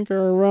Islands, I think,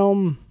 are a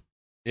realm.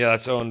 Yeah,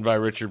 that's owned by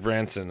Richard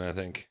Branson, I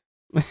think.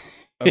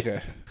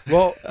 Okay.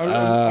 Well,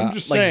 I'm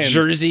just like saying.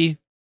 Jersey.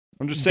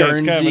 I'm just saying it's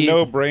kind of a Guernsey.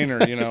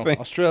 no-brainer, you know.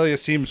 Australia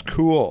seems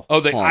cool. Oh,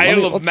 the Hold on,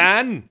 Isle of let's-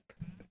 Man?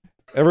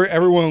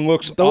 Everyone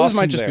looks Those awesome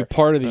might just there. be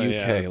part of the Oh, UK.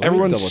 yeah. Let me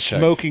Everyone's double-check.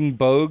 smoking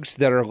bogues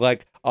that are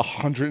like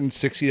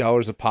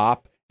 $160 a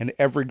pop, and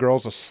every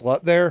girl's a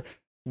slut there.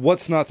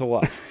 What's not to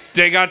love?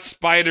 They got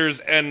spiders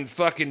and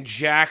fucking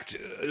jacked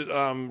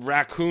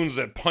raccoons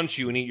that punch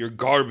you and eat your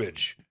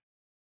garbage.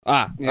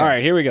 All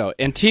right, here we go.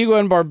 Antigua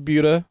and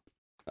Barbuda,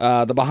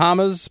 the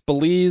Bahamas,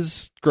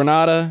 Belize,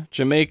 Grenada,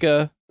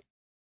 Jamaica,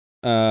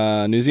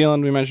 New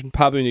Zealand, we mentioned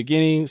Papua New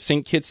Guinea,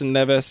 St. Kitts and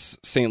Nevis,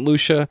 St.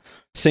 Lucia,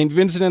 St.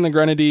 Vincent and the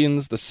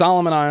Grenadines, the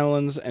Solomon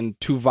Islands, and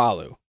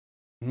Tuvalu.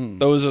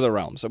 Those are the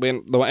realms,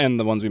 and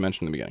the ones we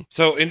mentioned in the beginning.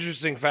 So,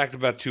 interesting fact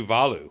about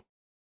Tuvalu.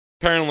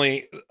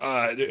 Apparently,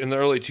 in the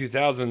early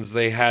 2000s,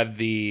 they had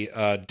the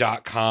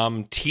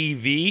 .com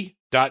 .tv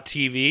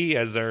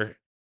as their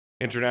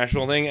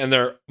international thing,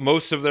 and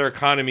most of their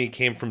economy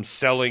came from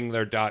selling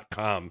their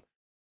 .com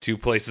to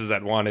places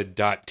that wanted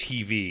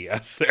 .tv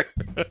as their...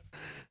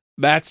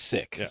 That's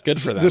sick. Yeah. Good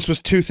for them. This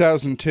was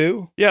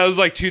 2002? Yeah, it was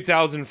like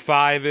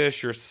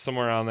 2005-ish or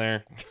somewhere around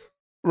there.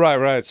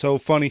 Right. So,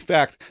 funny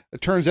fact,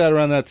 it turns out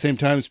around that same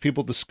time as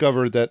people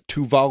discovered that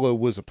Tuvalu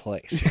was a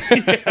place.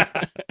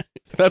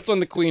 That's when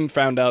the Queen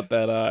found out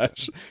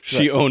that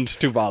she owned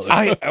Tuvalu.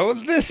 I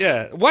own this.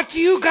 Yeah. What do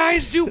you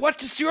guys do?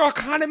 What is your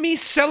economy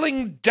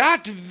selling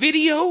dot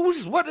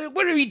videos? What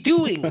are we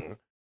doing?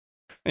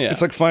 Yeah.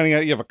 It's like finding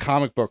out you have a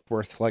comic book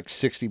worth like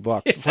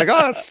 $60. It's like,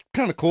 oh, that's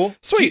kind of cool.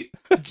 Sweet.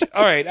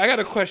 All right, I got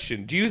a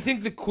question. Do you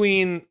think the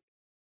Queen,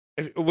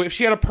 if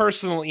she had a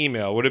personal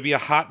email, would it be a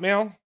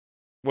Hotmail?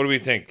 What do we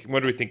think?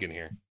 What are we thinking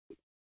here?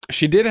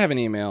 She did have an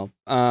email,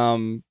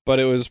 but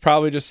it was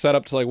probably just set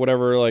up to like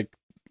whatever, like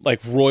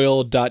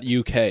royal.uk. I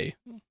know,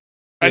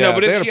 Yeah, but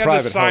they if had she a had to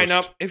private sign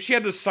host. up, if she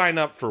had to sign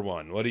up for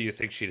one, what do you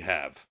think she'd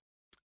have?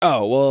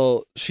 Oh,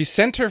 well, she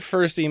sent her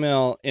first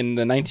email in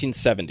the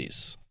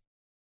 1970s.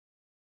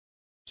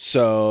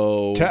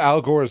 So, To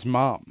Al Gore's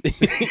mom.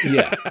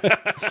 yeah.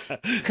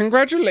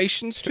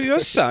 Congratulations to your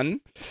son.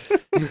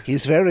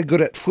 He's very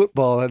good at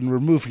football and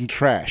removing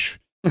trash.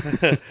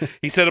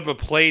 He set up a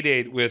play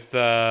date with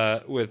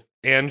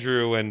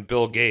Andrew and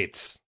Bill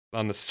Gates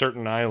on a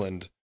certain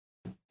island.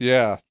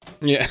 Yeah,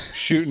 Yeah.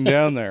 shooting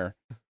down there.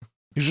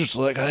 He's just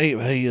like,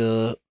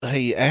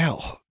 hey,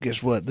 Al,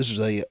 guess what? This is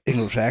a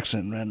English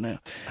accent right now.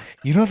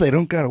 You know they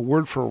don't got a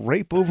word for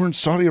rape over in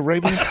Saudi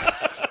Arabia?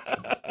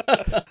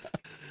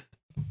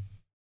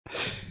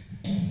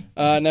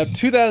 Now,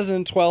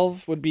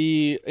 2012 would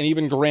be an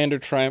even grander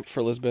triumph for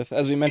Elizabeth.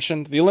 As we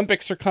mentioned, the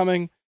Olympics are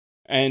coming,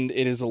 and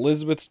it is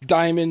Elizabeth's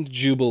Diamond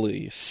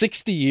Jubilee.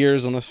 60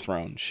 years on the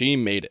throne. She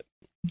made it.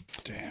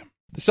 Damn.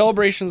 The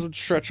celebrations would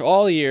stretch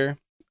all year,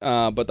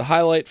 but the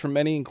highlight for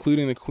many,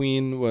 including the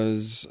Queen,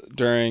 was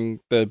during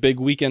the big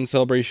weekend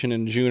celebration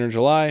in June or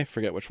July.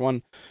 Forget which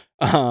one.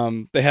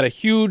 They had a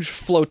huge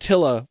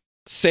flotilla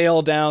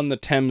sail down the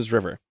Thames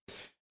River.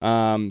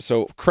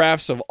 So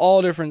crafts of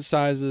all different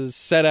sizes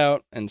set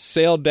out and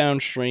sailed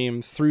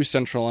downstream through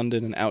central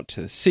London and out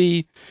to the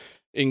sea.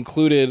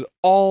 Included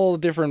all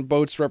different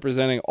boats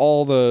representing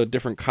all the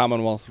different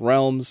Commonwealth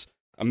realms,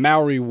 a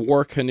Maori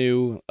war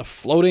canoe, a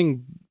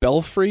floating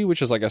belfry,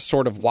 which is like a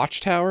sort of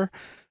watchtower,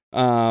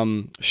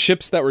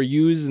 ships that were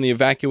used in the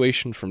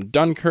evacuation from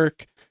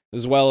Dunkirk,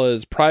 as well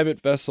as private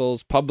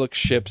vessels, public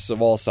ships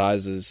of all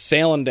sizes,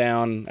 sailing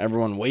down,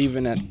 everyone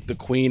waving at the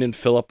Queen and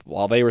Philip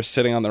while they were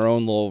sitting on their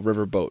own little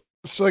river boat.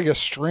 It's like a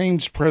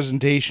strange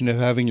presentation of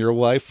having your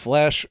life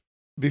flash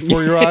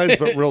before your eyes,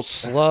 but real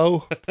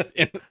slow.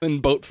 in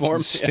boat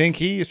form.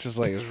 Stinky. It's just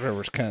like this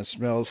river kind of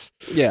smells.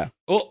 Yeah.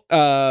 Well,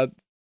 I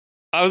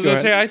was Go gonna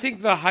ahead. say, I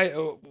think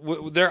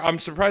I'm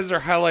surprised their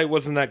highlight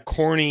wasn't that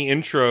corny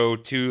intro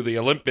to the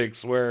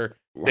Olympics where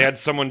they had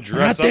someone We're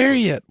dress not up. there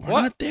yet. We're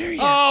What? not there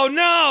yet. Oh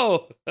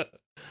no!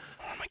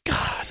 Oh my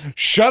God.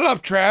 Shut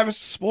up, Travis.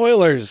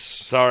 Spoilers.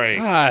 Sorry,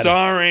 God.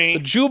 sorry.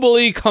 The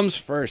Jubilee comes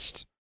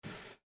first.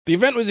 The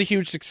event was a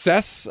huge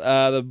success.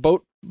 The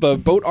boat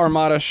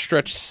armada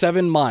stretched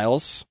 7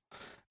 miles,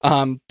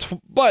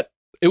 but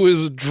it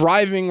was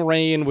driving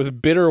rain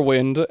with bitter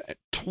wind.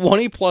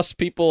 20 plus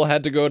people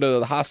had to go to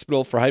the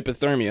hospital for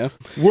hypothermia.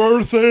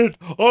 Worth it.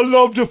 I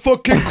love the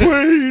fucking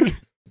Queen.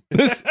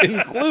 This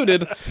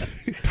included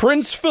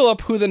Prince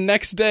Philip, who the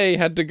next day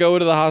had to go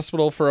to the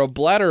hospital for a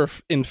bladder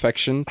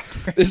infection.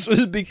 This was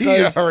He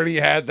because already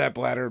had that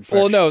bladder infection.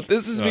 well, no,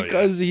 this is Oh, yeah.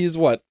 because he's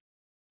what,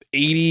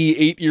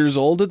 88 years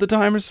old at the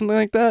time or something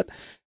like that.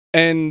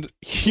 And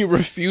he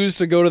refused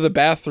to go to the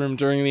bathroom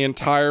during the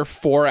entire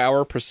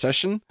 4-hour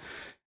procession.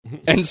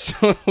 And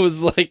so it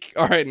was like,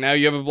 all right, now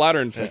you have a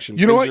bladder infection.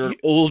 You know 'cause what? You're an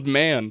old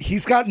man.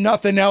 He's got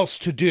nothing else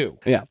to do.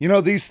 Yeah. You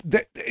know, that's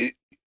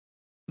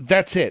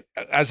it.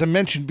 As I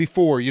mentioned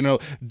before, you know,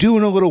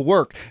 doing a little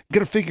work, got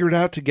to figure it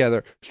out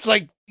together. It's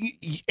like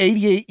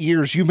 88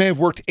 years. You may have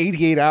worked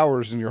 88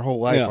 hours in your whole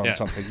life Yeah. on Yeah.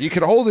 something. You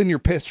could hold in your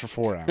piss for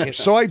 4 hours.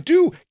 So I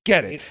do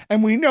get it.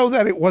 And we know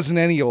that it wasn't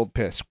any old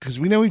piss because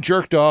we know he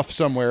jerked off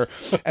somewhere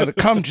and the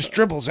cum just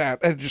dribbles out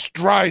and it just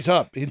dries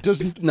up. It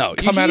doesn't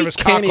come out of his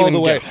cock can't all even the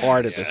way. get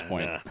hard at this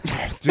point.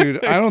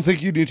 Dude, I don't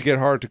think you need to get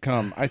hard to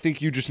come. I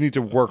think you just need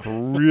to work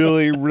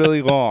really,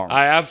 really long.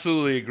 I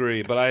absolutely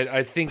agree, but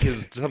I think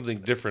is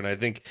something different. I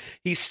think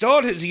he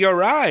stored his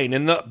urine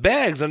in the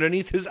bags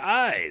underneath his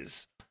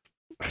eyes.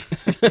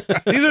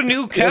 These are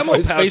new that's camel why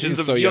his face pouches is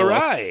of so yellow.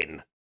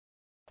 urine.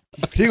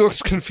 He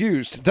looks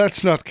confused.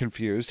 That's not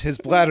confused. His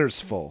bladder's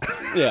full.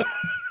 Yeah.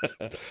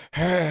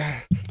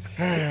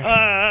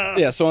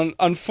 Yeah, so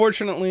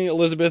unfortunately,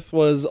 Elizabeth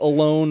was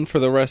alone for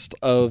the rest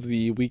of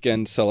the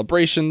weekend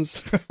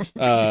celebrations.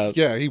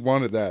 Yeah, he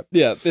wanted that.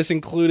 Yeah, this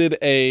included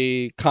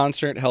a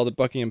concert held at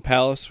Buckingham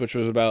Palace, which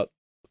was about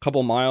a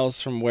couple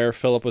miles from where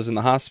Philip was in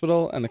the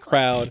hospital, and the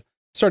crowd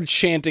started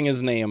chanting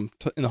his name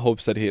in the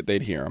hopes that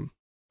they'd hear him.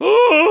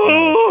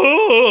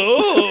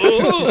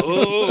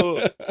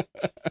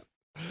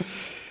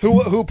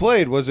 Who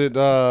played? Was it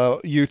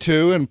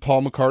U2 and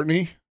Paul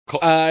McCartney?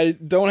 I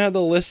don't have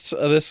the list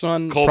of this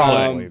one, Coldplay.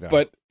 Probably, though.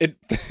 but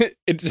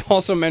it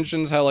also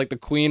mentions how like the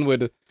Queen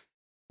would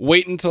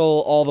wait until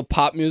all the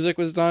pop music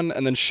was done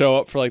and then show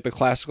up for like the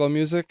classical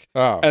music.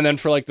 Oh, And then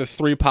for like the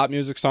 3 pop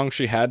music songs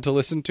she had to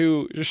listen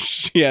to,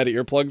 she had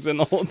earplugs in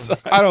the whole time.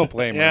 I don't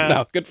blame Yeah. her.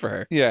 No, good for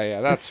her. Yeah,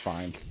 that's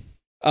fine.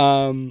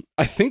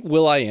 I think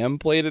Will.i.am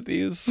played at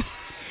these.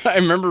 I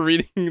remember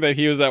reading that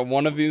he was at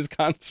one of these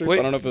concerts. Wait,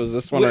 I don't know if it was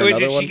this one or Wait,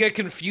 another did one. she get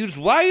confused?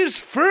 Why is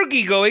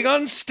Fergie going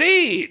on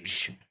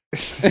stage?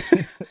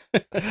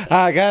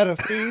 I got a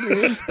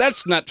feeling.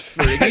 That's not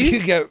Fergie.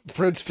 You get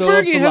Prince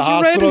Philip Fergie from the has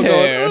hospital red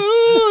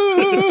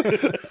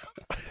going,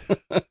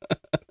 hair.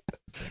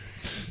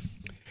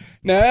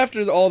 Now,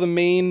 after all the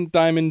main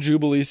Diamond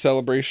Jubilee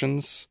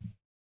celebrations,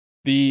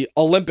 the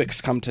Olympics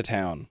come to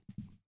town.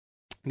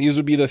 These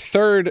would be the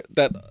third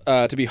that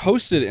to be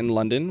hosted in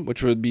London,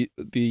 which would be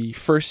the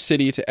first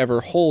city to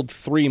ever hold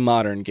 3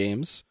 modern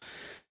games.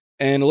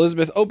 And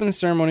Elizabeth opened the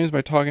ceremonies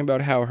by talking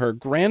about how her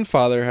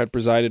grandfather had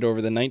presided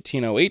over the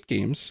 1908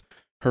 games,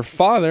 her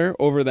father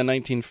over the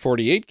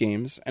 1948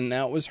 games, and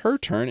now it was her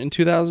turn in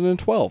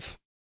 2012.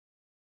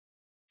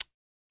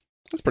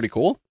 That's pretty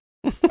cool.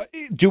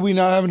 Do we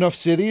not have enough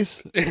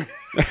cities?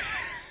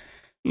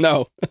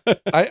 No.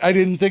 I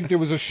didn't think there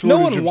was a shortage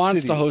No of one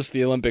wants to cities. host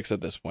the Olympics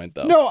at this point,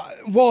 though. No,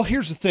 well,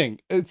 here's the thing.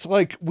 It's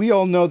like we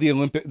all know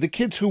the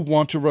kids who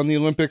want to run the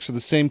Olympics are the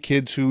same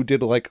kids who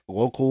did like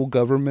local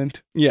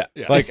government. Yeah.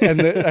 Like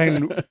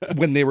and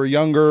when they were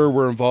younger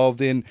were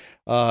involved in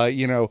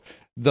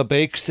the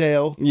bake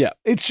sale. Yeah.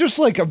 It's just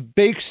like a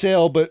bake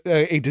sale but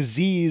a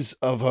disease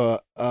of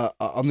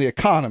on the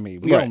economy.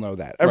 We all Right. know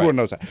that. Everyone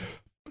knows that.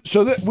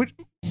 So that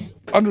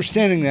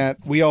understanding that,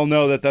 we all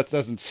know that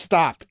doesn't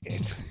stop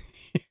it.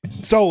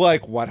 So,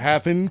 like, what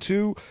happened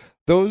to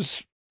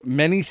those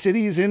many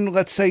cities in,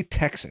 let's say,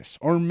 Texas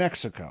or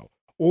Mexico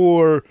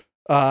or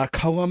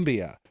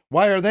Colombia?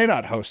 Why are they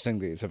not hosting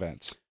these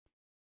events?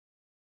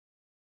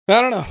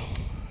 I don't know.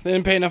 They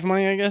didn't pay enough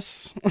money, I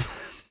guess.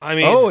 I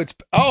mean,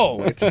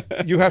 it's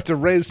you have to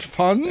raise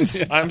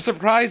funds. I'm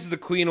surprised the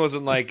Queen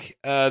wasn't like,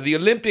 the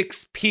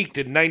Olympics peaked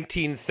in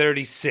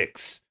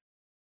 1936.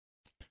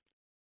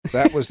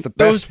 That was the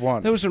best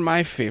one. Those are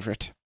my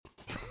favorite.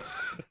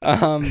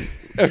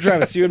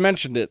 Travis, you had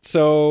mentioned it.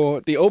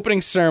 So the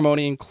opening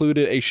ceremony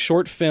included a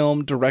short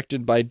film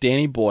directed by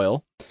Danny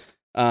Boyle,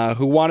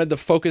 who wanted the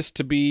focus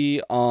to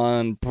be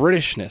on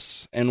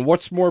Britishness. And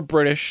what's more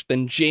British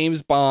than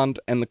James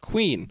Bond and the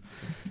Queen?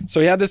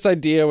 So he had this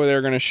idea where they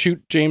were going to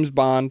shoot James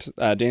Bond,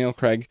 Daniel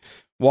Craig,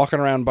 walking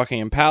around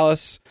Buckingham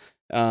Palace.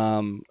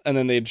 And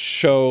then they'd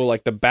show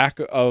like the back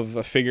of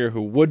a figure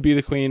who would be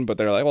the Queen, but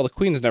they're like, well, the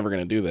Queen's never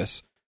going to do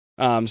this.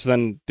 So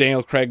then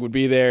Daniel Craig would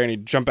be there and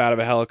he'd jump out of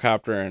a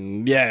helicopter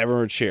and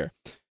everyone would cheer.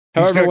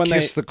 However, when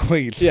kiss the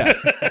Queen. Yeah.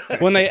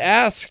 When they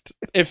asked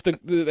if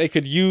they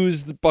could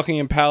use the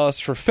Buckingham Palace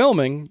for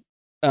filming,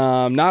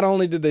 not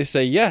only did they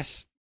say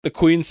yes, the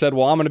Queen said,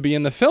 well, I'm going to be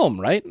in the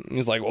film, right? And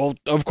he's like, well,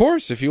 of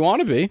course, if you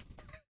want to be.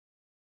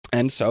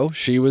 And so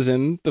she was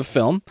in the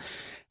film.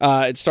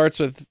 It starts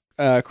with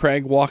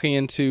Craig walking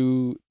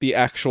into the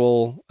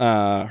actual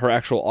her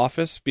actual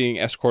office, being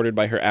escorted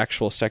by her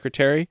actual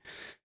secretary.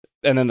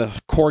 And then the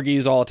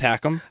corgis all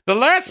attack him. The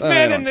last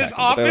man in don't this attack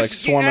him, but they, like,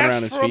 office swarm around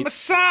asked his for a feet.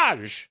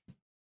 massage.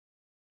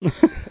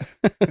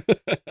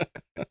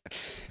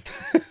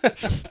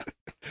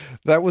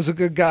 That was a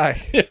good guy.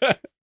 He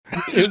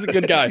was a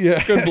good guy.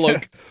 Yeah. Good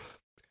bloke.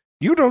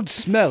 You don't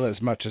smell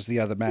as much as the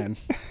other man.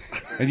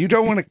 And you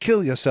don't want to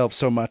kill yourself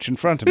so much in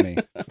front of me.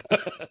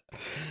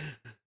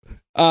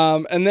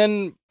 And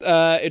then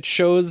it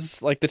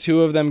shows like the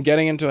two of them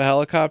getting into a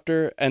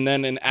helicopter, and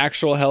then an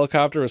actual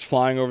helicopter was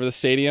flying over the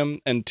stadium,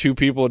 and 2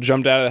 people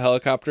jumped out of the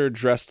helicopter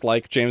dressed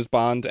like James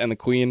Bond and the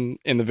Queen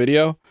in the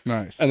video.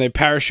 Nice. And they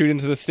parachute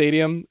into the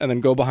stadium and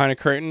then go behind a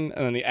curtain,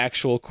 and then the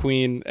actual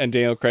Queen and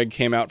Daniel Craig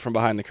came out from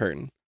behind the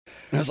curtain.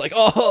 And I was like,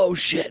 oh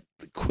shit,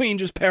 the Queen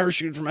just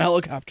parachuted from a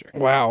helicopter.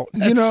 Wow.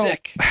 That's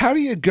sick. How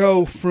do you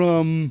go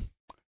from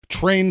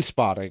train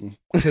spotting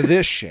to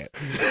this shit?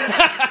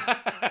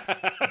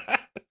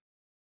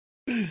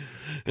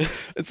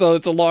 It's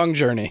a long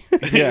journey.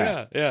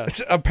 Yeah.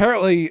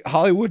 Apparently,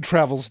 Hollywood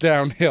travels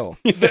downhill.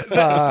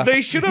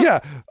 They should have. Yeah.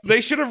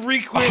 They should have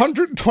recreated.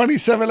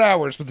 127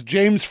 hours with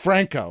James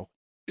Franco.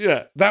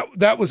 Yeah.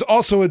 That was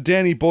also a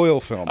Danny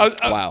Boyle film. Wow.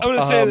 I'm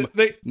gonna say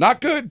that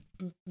Not good.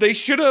 they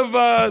should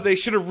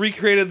have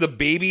recreated the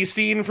baby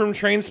scene from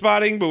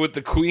Trainspotting, but with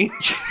the Queen.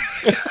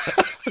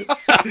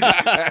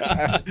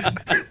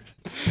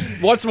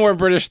 What's more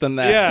British than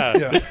that?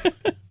 Yeah.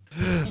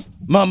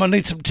 Mom, I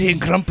need some tea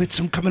and crumpets.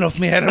 I'm coming off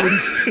my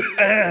heroines.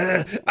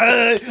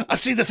 I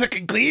see the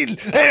fucking Queen.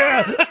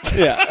 Yeah.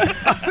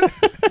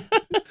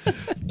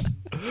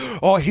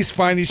 Oh, he's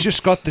fine. He's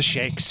just got the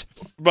shakes.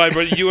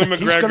 But Ewan He's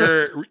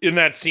McGregor in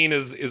that scene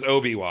is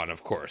Obi-Wan,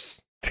 of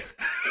course.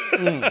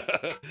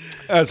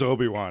 As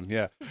Obi-Wan,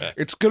 yeah.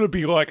 It's going to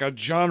be like a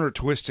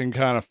genre-twisting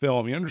kind of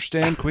film. You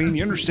understand, Queen?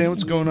 You understand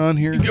what's going on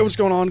here? You know what's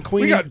going on,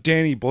 Queen? We got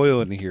Danny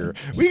Boyle in here.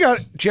 We got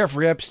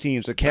Jeffrey Epstein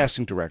as the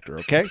casting director,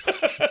 okay?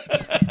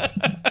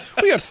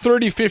 We got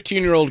 30,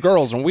 15-year-old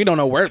girls, and we don't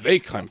know where they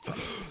come from.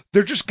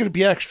 They're just going to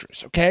be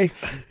extras, okay?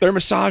 They're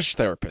massage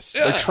therapists.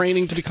 They're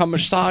training to become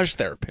massage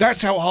therapists.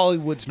 That's how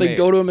Hollywood's they made.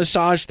 go to a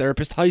massage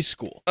therapist high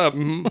school.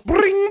 Bring.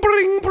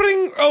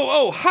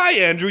 Oh, hi,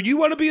 Andrew. You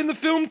want to be in the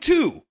film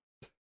too?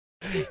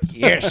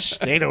 Yes,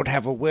 they don't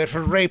have a word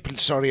for rape in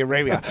Saudi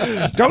Arabia.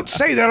 Don't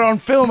say that on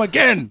film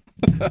again.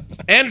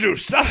 Andrew,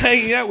 stop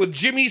hanging out with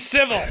Jimmy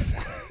Civil.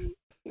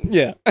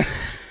 Yeah.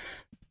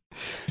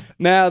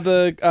 Now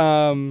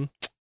the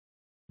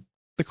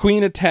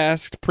Queen had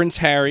tasked Prince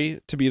Harry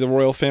to be the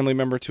royal family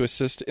member to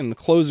assist in the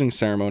closing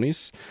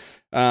ceremonies.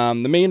 The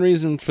main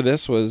reason for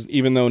this was,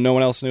 even though no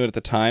one else knew it at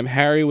the time,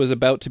 Harry was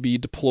about to be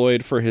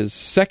deployed for his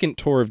second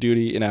tour of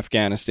duty in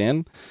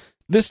Afghanistan.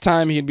 This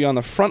time, he'd be on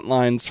the front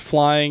lines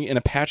flying an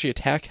Apache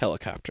attack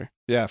helicopter.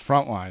 Yeah,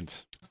 front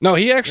lines. No,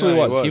 he actually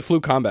Yeah, he was. He was. flew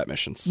combat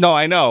missions. No,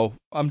 I know.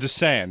 I'm just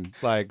saying.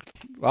 Like,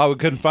 well, we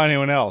couldn't find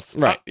anyone else.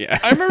 Right, yeah.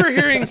 I remember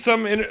hearing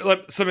some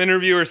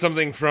interview or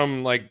something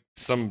from like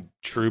some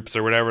troops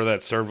or whatever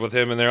that served with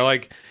him, and they're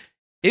like,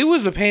 it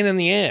was a pain in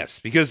the ass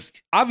because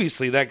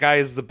obviously that guy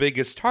is the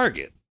biggest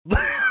target.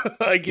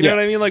 Like, you know what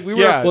I mean? Like, we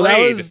were Yeah. afraid.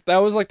 Well, that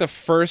was like the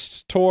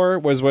first tour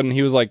was when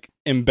he was like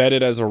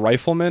embedded as a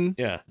rifleman.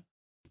 Yeah.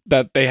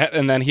 That they had,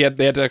 and then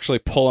they had to actually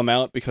pull him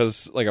out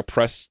because like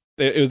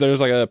there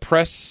was like a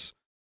press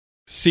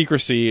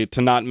secrecy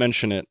to not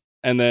mention it,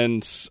 and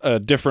then a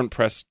different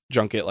press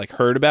junket like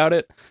heard about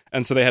it,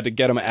 and so they had to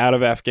get him out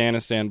of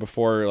Afghanistan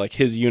before like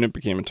his unit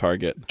became a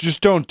target.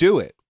 Just don't do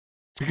it.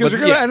 Because But,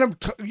 you're gonna yeah. end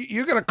up.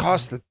 You're gonna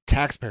cost the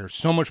taxpayers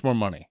so much more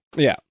money.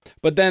 Yeah,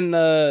 but then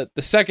the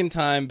second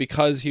time,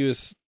 because he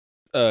was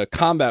a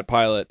combat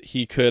pilot,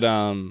 he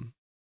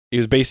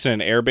was based in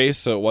an air base,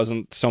 so it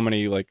wasn't so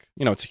many like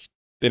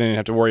they didn't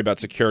have to worry about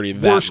security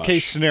that Worst much.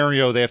 case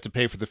scenario, they have to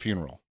pay for the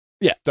funeral.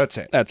 Yeah, That's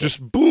it. that's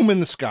just boom in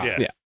the sky.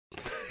 Yeah.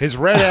 His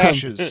red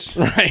ashes.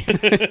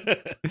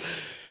 Right.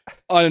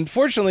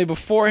 Unfortunately,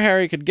 before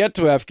Harry could get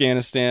to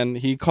Afghanistan,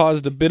 he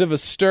caused a bit of a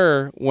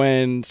stir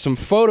when some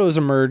photos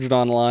emerged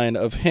online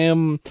of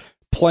him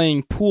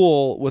playing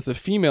pool with a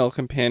female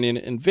companion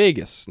in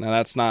Vegas. Now,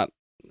 that's not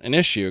an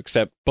issue,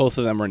 except both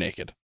of them were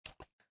naked.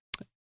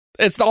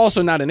 It's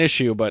also not an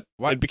issue, but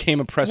it became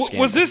a press scandal.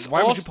 Was this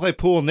Why would also, you play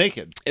pool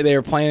naked? They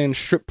were playing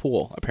strip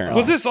pool, apparently.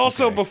 was this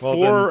also okay. before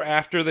Well, or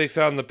after they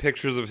found the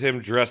pictures of him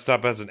dressed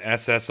up as an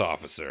SS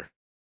officer?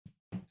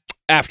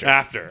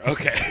 After.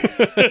 Okay.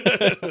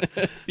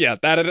 Yeah,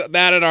 that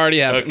had already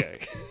happened. Okay.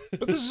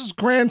 But this is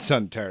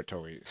grandson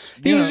territory.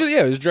 He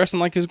was dressing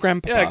like his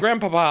grandpa. Yeah,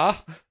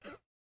 Grandpapa.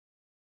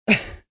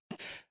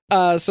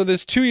 So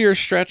this 2-year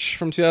stretch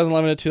from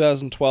 2011 to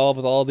 2012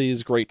 with all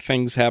these great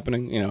things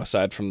happening,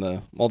 aside from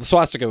the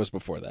swastika was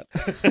before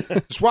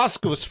that.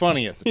 Swastika was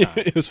funny at the time.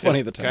 It was funny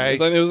at the time. Okay.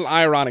 It was an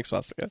ironic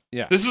swastika.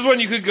 Yeah. This is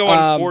when you could go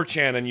on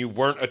 4chan and you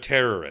weren't a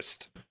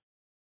terrorist.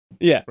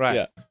 Yeah, Right.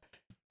 Yeah.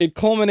 It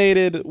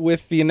culminated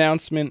with the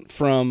announcement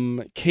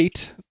from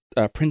Kate,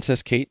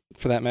 Princess Kate,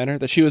 for that matter,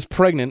 that she was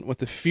pregnant with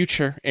the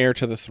future heir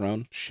to the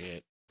throne.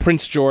 Shit.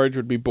 Prince George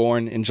would be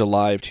born in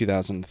July of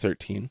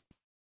 2013.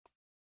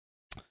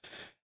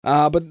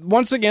 But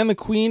once again, the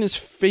Queen is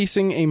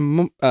facing a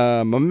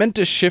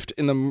momentous shift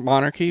in the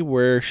monarchy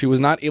where she was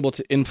not able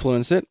to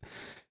influence it.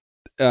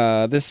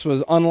 This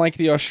was unlike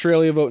the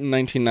Australia vote in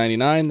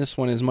 1999. This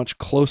one is much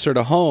closer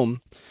to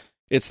home.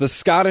 It's the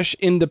Scottish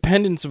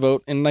independence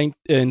vote in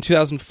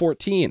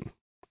 2014.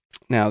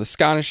 Now, the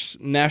Scottish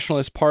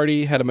Nationalist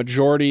Party had a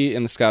majority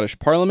in the Scottish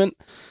Parliament.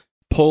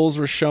 Polls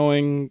were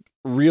showing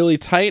really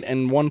tight,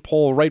 and one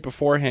poll right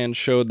beforehand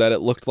showed that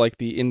it looked like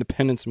the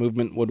independence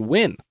movement would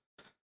win.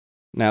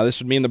 Now, this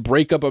would mean the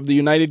breakup of the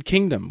United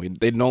Kingdom.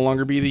 They'd no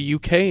longer be the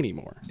UK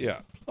anymore. Yeah.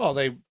 Well,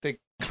 they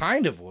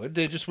kind of would.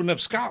 They just wouldn't have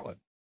Scotland.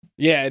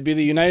 Yeah, it'd be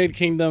the United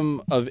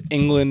Kingdom of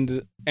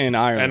England and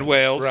Ireland. And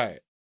Wales. Right.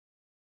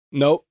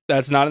 Nope,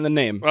 that's not in the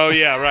name. Oh,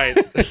 yeah, right.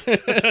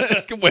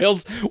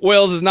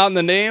 Wales is not in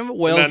the name.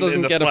 Wales Not in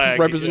doesn't the get flag,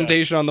 a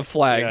representation on the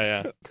flag.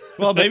 Yeah.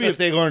 Well, maybe if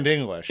they learned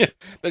English.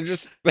 They're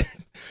just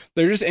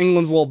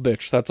England's little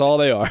bitch. That's all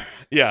they are.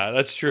 Yeah,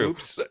 that's true.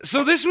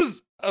 So this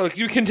was... Oh,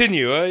 you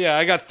continue. Yeah,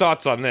 I got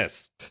thoughts on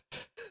this.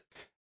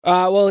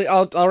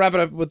 Well, I'll wrap it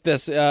up with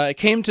this. It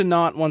came to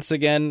naught once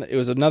again. It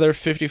was another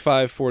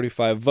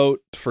 55-45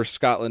 vote for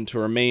Scotland to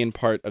remain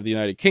part of the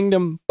United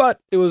Kingdom,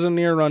 but it was a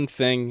near-run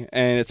thing,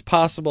 and it's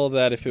possible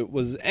that if it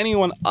was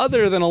anyone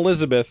other than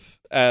Elizabeth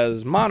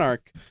as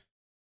monarch,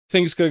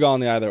 things could have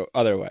gone the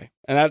other way.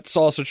 And that's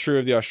also true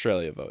of the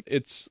Australia vote.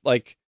 It's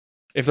like,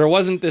 if there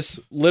wasn't this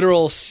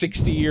literal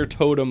 60-year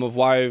totem of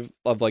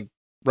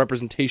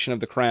representation of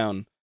the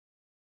crown,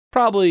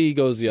 probably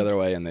goes the other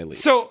way and they leave.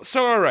 So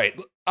all right.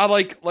 I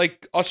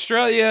like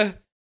Australia,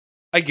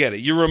 I get it.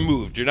 You're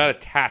removed. You're not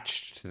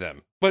attached to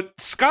them. But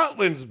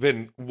Scotland's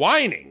been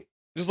whining.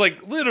 Just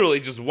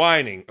literally just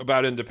whining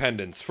about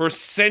independence for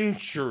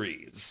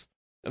centuries.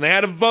 And they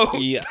had a vote.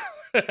 Yeah.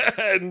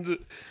 And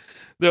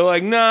they're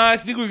like, nah, I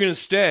think we're going to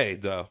stay,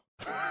 though.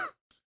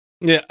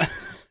 Yeah.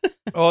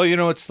 Oh,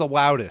 it's the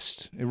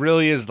loudest. It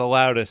really is the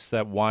loudest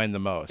that whine the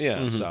most. Yeah.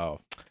 Mhm.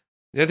 So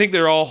I think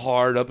they're all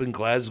hard up in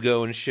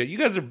Glasgow and shit. You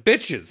guys are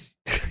bitches.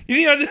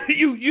 You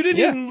didn't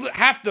even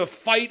have to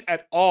fight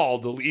at all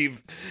to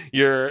leave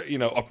your,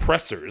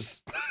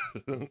 oppressors.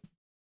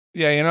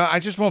 Yeah, you know, I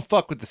just won't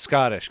fuck with the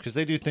Scottish because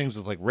they do things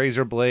with like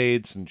razor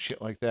blades and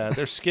shit like that.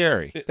 They're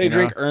scary. They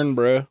drink Earn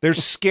Brew. They're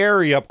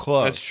scary up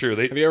close. That's true.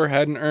 Have you ever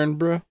had an Earn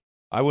Brew?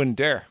 I wouldn't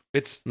dare.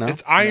 It's No?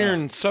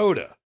 iron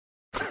soda.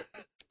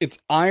 It's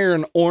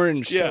iron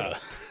orange soda.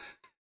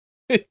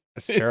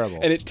 That's terrible.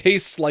 And it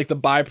tastes like the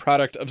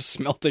byproduct of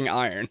smelting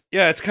iron.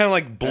 Yeah, it's kind of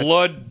like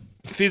blood,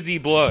 fizzy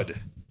blood.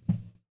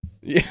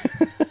 Yeah.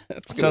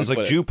 That's a good Sounds way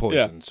to like put it. Jew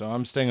poison, so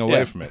I'm staying away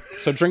Yeah. from it.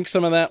 So drink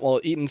some of that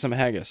while eating some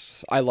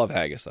haggis. I love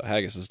haggis, though.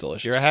 Haggis is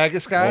delicious. You're a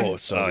haggis guy? Oh,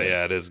 so Oh, good.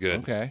 yeah, it is good.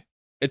 Okay.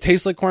 It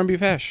tastes like corned beef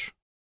hash.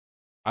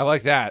 I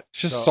like that.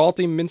 It's just So-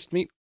 salty minced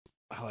meat.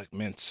 I like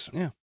mince.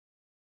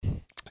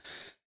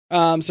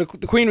 So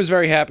the queen was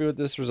very happy with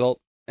this result.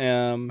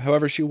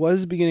 However, she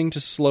was beginning to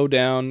slow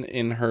down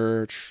in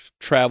her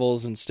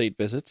travels and state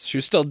visits. She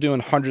was still doing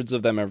hundreds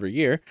of them every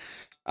year.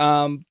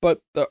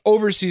 But the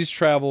overseas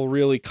travel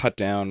really cut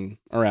down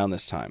around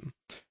this time.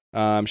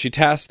 She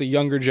tasked the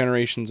younger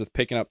generations with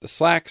picking up the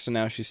slack, so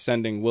now she's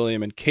sending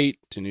William and Kate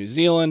to New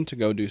Zealand to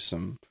go do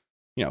some,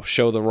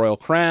 show the royal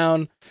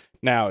crown.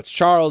 Now it's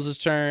Charles's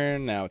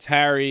turn. Now it's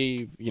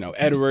Harry.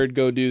 Edward,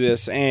 go do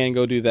this. Anne,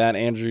 go do that.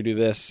 Andrew, do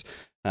this.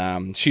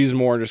 She's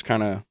more just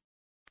kind of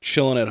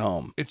chilling at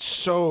home. It's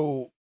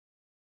so.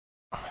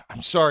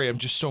 I'm sorry. I'm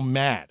just so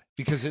mad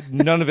because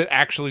none of it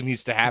actually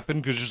needs to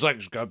happen because she's like,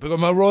 just got to pick up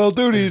my royal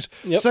duties.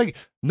 Yep. It's like,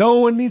 no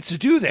one needs to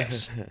do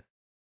this.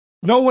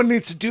 No one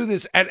needs to do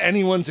this at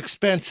anyone's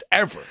expense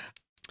ever.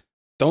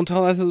 Don't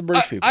tell that to the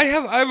British people. I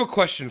have a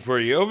question for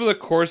you. Over the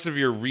course of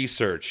your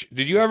research,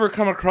 did you ever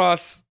come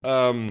across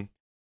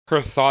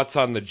her thoughts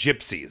on the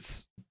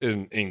gypsies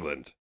in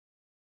England?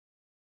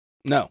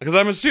 No, Because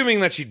I'm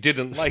assuming that she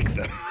didn't like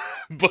them,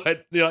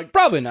 but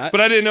probably not.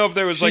 But I didn't know if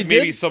there was She maybe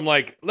did? some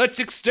let's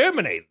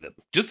exterminate them,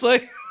 just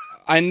like.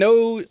 I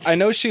know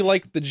she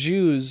liked the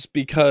Jews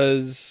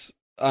because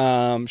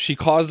she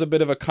caused a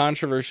bit of a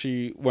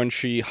controversy when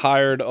she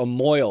hired a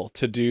mohel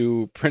to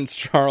do Prince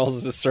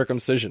Charles's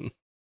circumcision.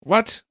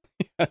 What?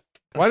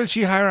 Why did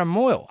she hire a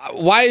mohel?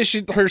 Why is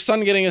her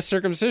son getting a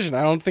circumcision?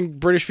 I don't think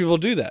British people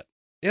do that.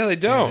 Yeah, they Yeah,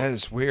 don't. that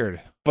is weird.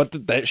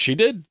 But that she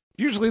did.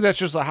 Usually that's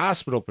just a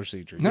hospital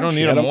procedure. You No, don't she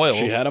need had a a- mohel.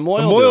 she had a The mohel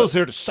do mohel's it.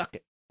 there to suck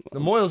it. The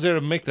mohel's there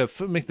to make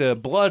the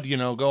blood,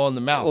 go in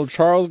the mouth. Well,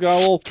 Charles got a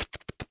little.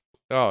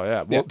 Oh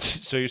yeah. Well,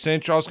 so you're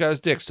saying Charles got his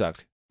dick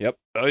sucked?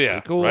 Oh yeah,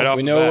 Cool. right off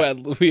We the know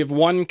bat. we have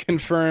one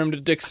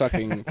confirmed dick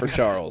sucking for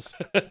Charles.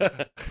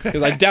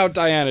 Because I doubt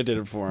Diana did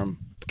it for him.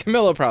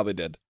 Camilla probably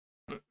did.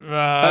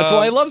 That's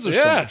why he loves her so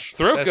Yeah, much.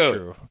 throat That's goat.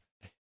 true.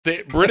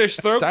 The British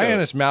throat goat.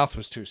 Diana's mouth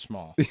was too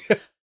small.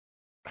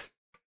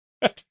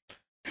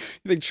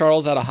 You think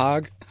Charles had a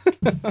hog? I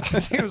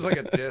think it was like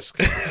a disc,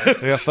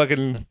 like a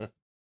fucking,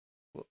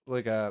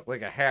 like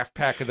a half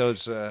pack of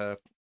those.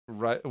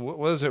 What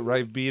was it?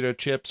 Ribena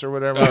chips or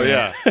whatever. Oh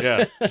yeah,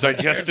 yeah. It's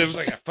Digestives.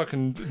 like a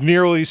fucking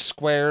nearly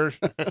square.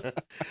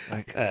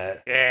 Yeah,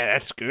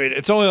 that's good.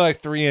 It's only like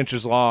 3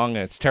 inches long.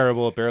 And it's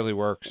terrible. It barely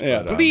works.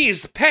 Yeah. but,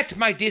 Please pet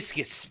my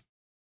discus.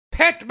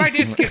 Pet my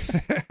discus.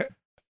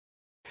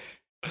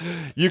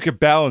 you could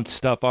balance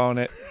stuff on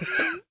it.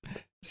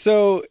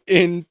 So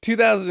in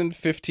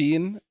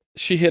 2015,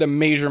 she hit a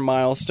major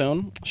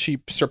milestone. She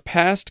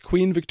surpassed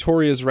Queen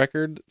Victoria's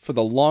record for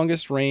the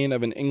longest reign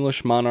of an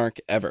English monarch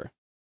ever.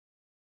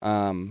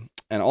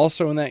 And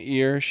also in that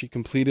year, she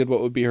completed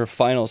what would be her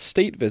final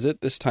state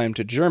visit, this time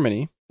to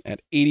Germany,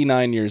 at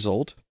 89 years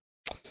old.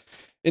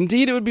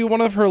 Indeed, it would be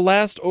one of her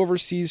last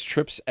overseas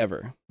trips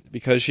ever,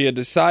 because she had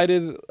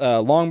decided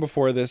long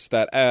before this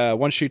that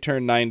once she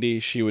turned 90,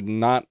 she would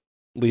not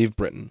leave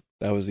Britain.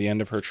 That was the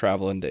end of her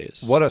traveling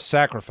days. What a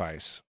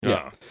sacrifice.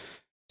 Yeah.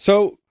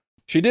 So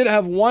she did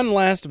have one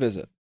last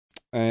visit,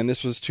 and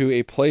this was to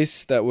a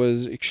place that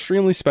was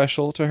extremely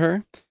special to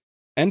her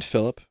and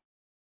Philip.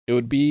 It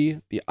would be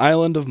the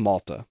island of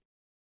Malta.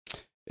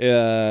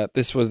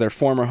 This was their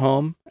former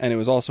home, and it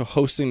was also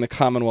hosting the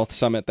Commonwealth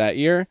Summit that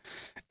year,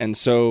 and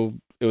so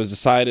it was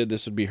decided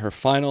this would be her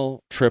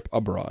final trip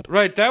abroad.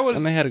 Right, that was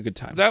And they had a good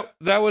time. that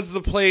was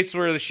the place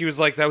where she was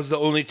like, that was the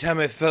only time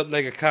I felt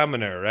like a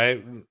commoner,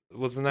 right?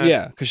 Wasn't that?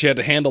 Yeah, because she had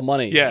to handle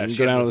money and she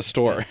go had down to- to the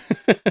store.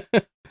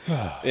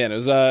 Yeah, and it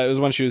was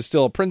when she was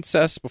still a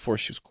princess before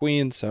she was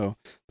queen. So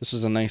this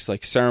was a nice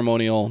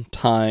ceremonial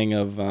tying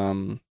of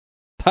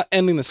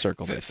ending the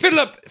circle. Basically.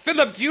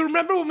 Philip, do you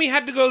remember when we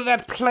had to go to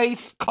that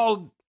place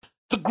called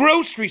the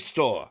grocery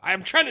store?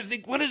 I'm trying to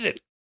think, what is it?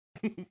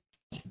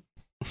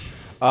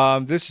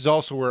 This is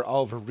also where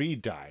Oliver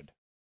Reed died.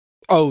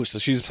 Oh, so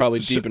she's probably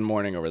deep in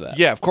mourning over that.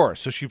 Yeah, of course.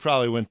 So she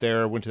probably went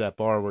to that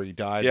bar where he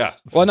died. Yeah.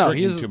 Well, no,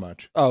 drinking he's too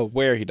much. Oh,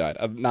 where he died,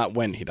 not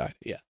when he died.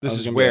 Yeah, I This was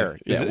is gonna be where.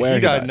 like, yeah, Is it- where he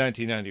died in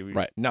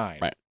 1999.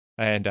 Right.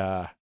 And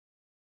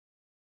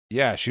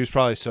yeah, she was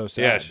probably so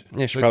sad. Yeah, she-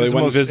 Yeah, she Like, probably this is the went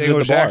and most visited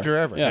English the bar. actor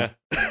ever. Yeah.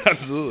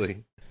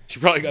 Absolutely. She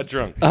probably got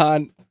drunk.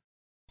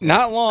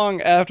 Not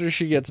long after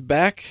she gets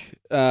back,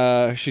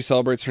 she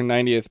celebrates her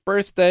 90th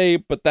birthday,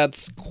 but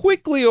that's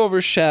quickly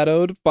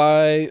overshadowed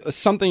by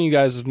something you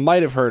guys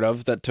might have heard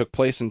of that took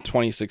place in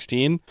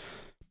 2016,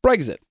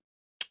 Brexit.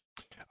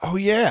 Oh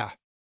yeah.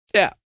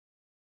 Yeah.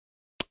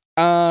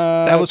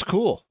 That was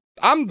cool.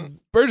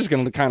 We're just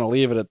going to kind of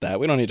leave it at that.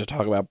 We don't need to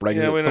talk about Brexit.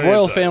 Yeah, we The don't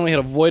royal need to. family had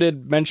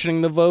avoided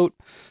mentioning the vote,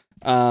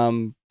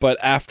 but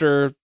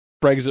after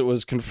Brexit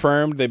was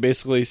confirmed, they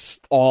basically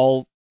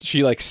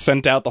she like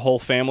sent out the whole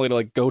family to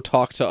like go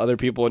talk to other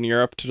people in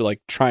Europe to like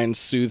try and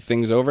soothe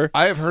things over.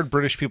 I have heard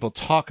British people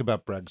talk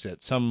about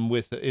Brexit, some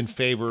in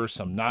favor,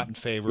 some not in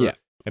favor, Yeah.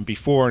 and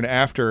before and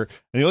after.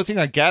 And the only thing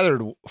I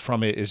gathered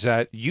from it is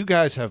that you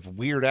guys have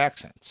weird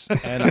accents,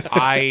 and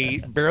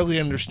I barely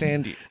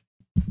understand you.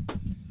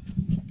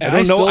 And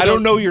I still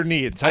don't know your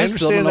needs. I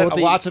still don't understand know that what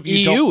the lots of you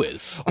EU don't.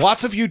 is.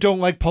 Lots of you don't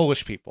like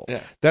Polish people.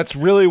 Yeah. That's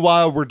really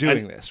why we're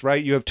doing this,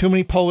 right? You have too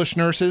many Polish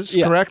nurses,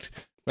 Yeah. correct?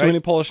 Too Right? many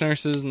Polish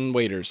nurses and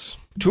waiters.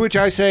 To which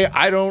I say,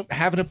 I don't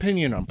have an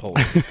opinion on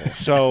Polish people.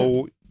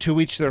 So to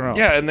each their own.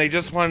 Yeah, and they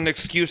just want an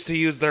excuse to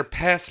use their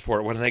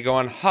passport when they go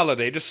on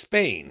holiday to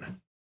Spain.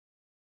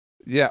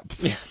 Yeah.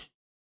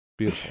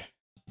 Beautiful.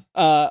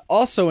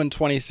 Also in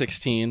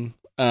 2016,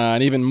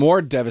 an even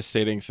more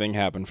devastating thing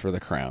happened for The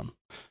Crown.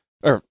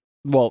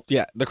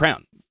 The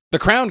Crown. The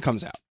Crown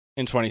comes out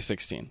in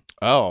 2016.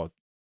 Oh,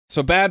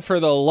 So bad for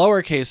the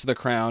lowercase of The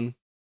Crown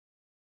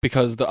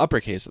because the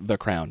uppercase of The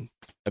Crown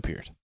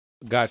appeared.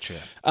 gotcha.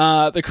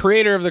 The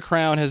creator of The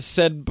Crown has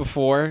said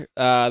before,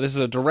 this is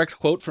a direct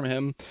quote from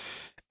him,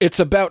 "It's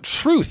about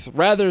truth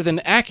rather than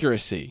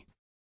accuracy."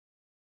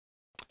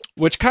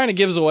 Which kind of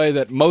gives away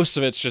that most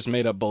of it's just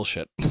made up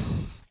bullshit.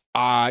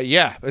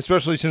 Yeah,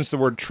 especially since the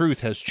word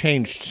truth has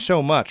changed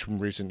so much from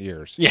recent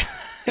years. Yeah.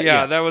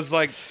 Yeah, that was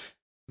like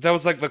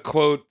the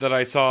quote that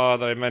I saw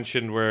that I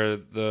mentioned where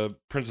the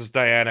Princess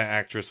Diana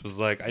actress was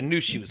like, "I knew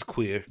she was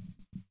queer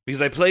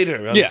because I played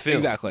her on the film."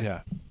 exactly.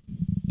 Yeah.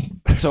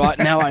 So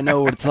now I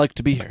know what it's like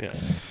to be here.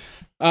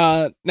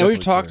 Now we've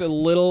talked a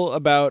little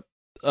about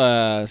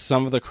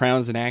some of the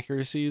Crown's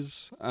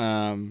inaccuracies.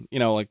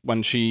 Like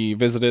when she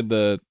visited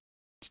the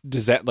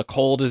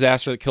coal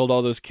disaster that killed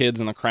all those kids,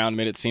 and the Crown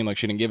made it seem like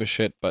she didn't give a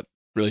shit, but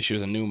really she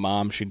was a new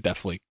mom. She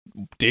definitely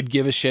did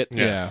give a shit.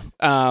 Yeah.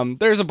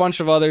 There's a bunch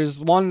of others.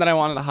 One that I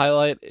wanted to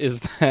highlight is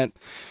that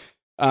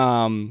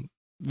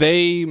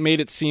they made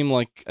it seem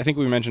like, I think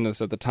we mentioned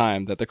this at the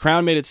time, that the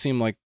Crown made it seem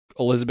like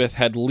Elizabeth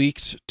had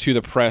leaked to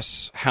the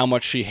press how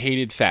much she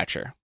hated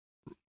Thatcher.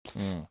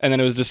 And then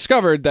it was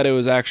discovered that it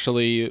was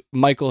actually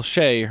Michael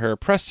Shea, her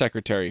press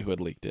secretary, who had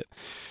leaked it.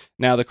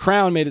 Now, the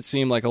Crown made it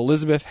seem like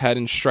Elizabeth had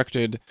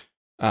instructed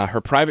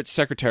her private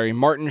secretary,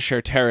 Martin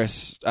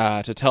Sherteris,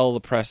 to tell the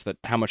press that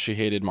how much she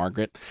hated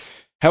Margaret.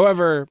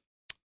 However,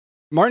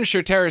 Martin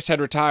Sherteris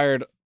had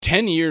retired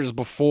 10 years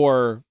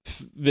before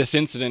this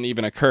incident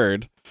even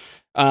occurred.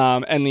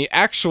 And the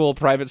actual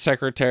private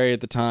secretary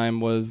at the time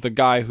was the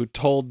guy who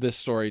told this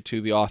story to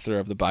the author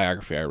of the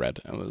biography I read.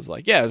 And was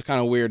like, yeah, it's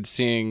kind of weird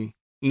seeing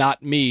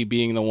not me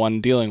being the one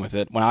dealing with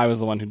it when I was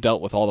the one who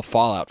dealt with all the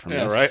fallout from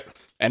this. Right.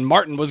 And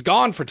Martin was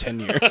gone for 10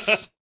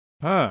 years.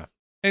 Huh.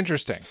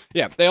 Interesting.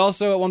 Yeah. They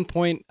also at one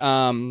point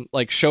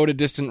showed a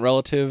distant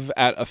relative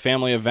at a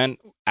family event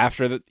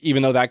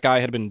even though that guy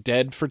had been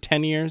dead for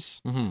 10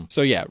 years. Mm-hmm.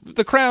 So yeah,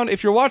 The Crown,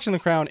 if you're watching The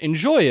Crown,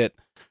 enjoy it.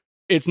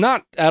 It's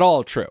not at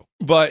all true.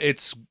 But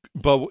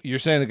you're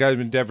saying the guy's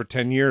been dead for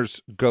 10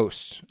 years.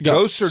 Ghosts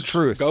or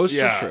truth? Ghosts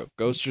Yeah. are true.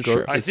 Ghosts are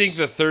true. I think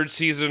the third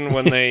season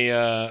when they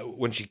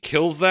when she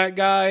kills that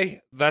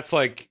guy, that's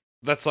like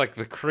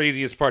the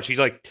craziest part. She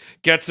like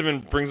gets him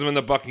and brings him in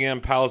the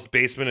Buckingham Palace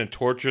basement and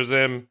tortures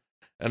him.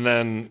 And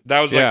then that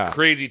was like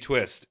crazy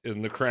twist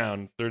in The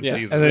Crown third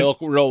season. And then-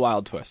 real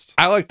wild twist.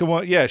 I like the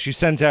one. Yeah, she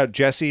sends out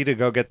Jesse to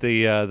go get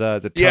the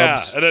tubs.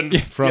 Yeah, and then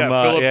from,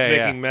 Philip's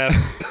yeah. making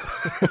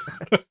meth.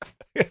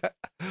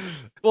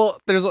 Well,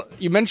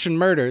 you mentioned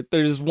murder.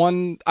 There's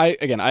one. I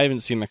haven't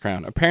seen The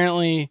Crown.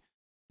 Apparently,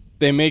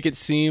 they make it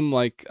seem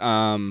like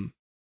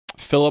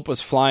Philip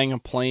was flying a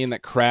plane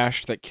that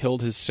crashed that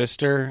killed his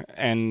sister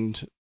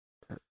and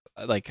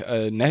like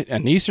a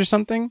niece or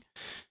something,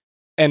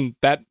 and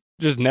that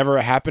just never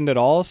happened at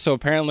all. So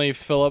apparently,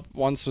 Philip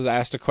once was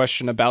asked a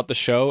question about the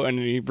show, and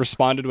he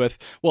responded with,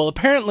 "Well,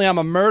 apparently, I'm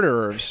a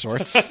murderer of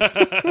sorts."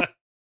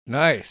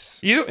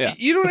 Nice. You don't,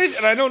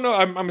 and I don't know.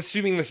 I'm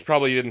assuming this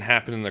probably didn't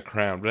happen in The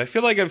Crown, but I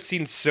feel like I've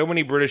seen so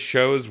many British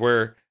shows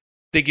where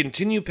they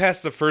continue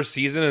past the first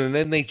season and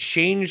then they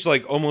change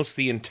like almost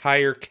the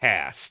entire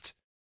cast.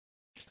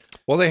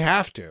 Well, they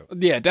have to.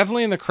 Yeah,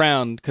 definitely in The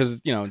Crown because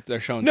they're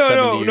showing. No,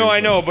 70 years I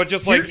of- know, but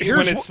just like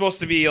Here's when it's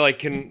supposed to be like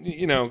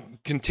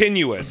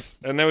continuous,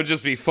 and that would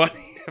just be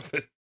funny.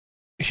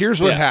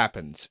 Here's what Yeah.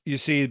 happens. You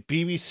see,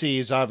 BBC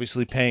is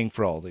obviously paying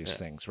for all these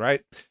things,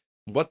 right?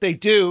 What they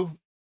do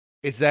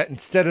is that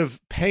instead of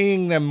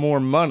paying them more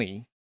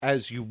money,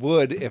 as you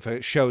would if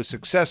a show is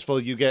successful,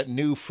 you get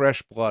new,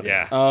 fresh blood.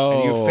 Yeah. Oh,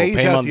 And you phase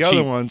pay 'em out on the other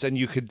cheap. ones, and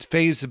you could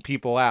phase the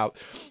people out.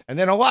 And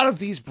then a lot of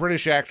these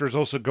British actors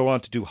also go on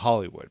to do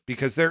Hollywood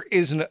because there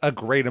isn't a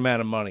great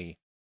amount of money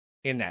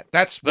in that.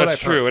 That's what That's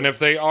I've true. heard. And if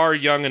they are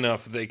young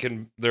enough, their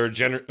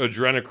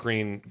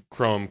adrenochrome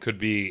chrome could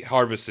be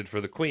harvested for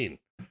the Queen.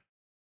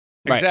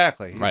 Right.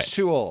 Exactly. Right. It's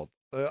too old.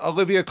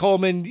 Olivia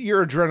Colman,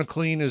 your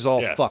adrenochrome is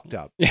all Yeah. fucked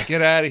up.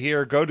 Get out of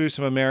here. Go do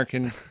some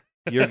American.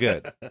 You're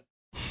good.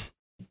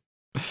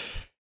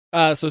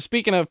 So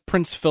speaking of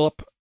Prince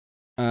Philip,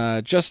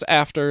 just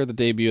after the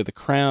debut of The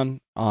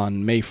Crown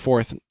on May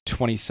 4th,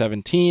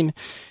 2017,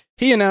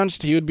 he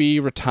announced he would be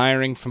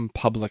retiring from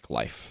public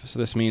life. So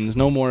this means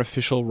no more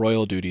official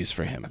royal duties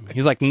for him.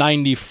 He's like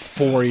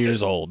 94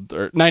 years old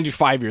or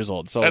 95 years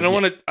old. So I don't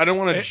want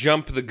to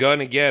jump the gun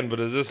again, but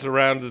is this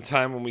around the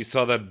time when we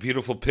saw that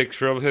beautiful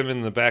picture of him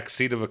in the back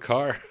seat of a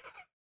car?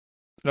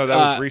 No, that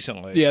was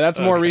recently. Yeah, that's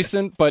more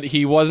recent, but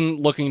he wasn't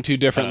looking too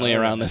differently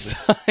around this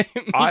time.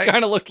 He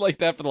kind of looked like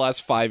that for the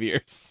last 5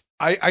 years.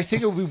 I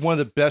think it would be one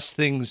of the best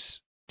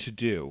things to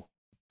do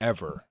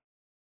ever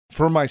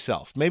for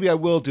myself. Maybe I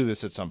will do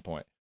this at some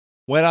point.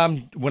 When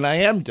I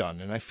am done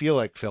and I feel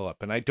like Philip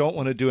and I don't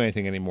want to do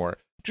anything anymore,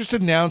 just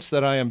announce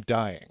that I am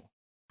dying.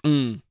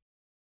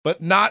 But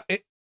not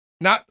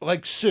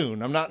like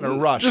soon. I'm not in a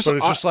rush, but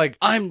it's just like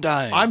I'm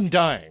dying. I'm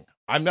dying.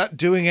 I'm not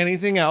doing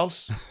anything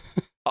else.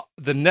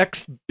 The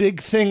next big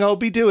thing I'll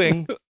be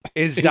doing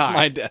is die.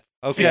 my death.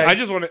 Okay. See, I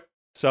just want to.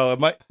 So it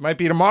might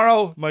be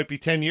tomorrow, might be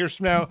 10 years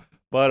from now,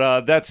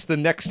 but that's the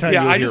next time.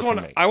 Yeah, you'll I hear just from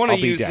want. me. I want to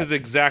I'll be use dead. his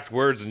exact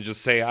words and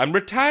just say, "I'm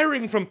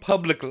retiring from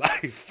public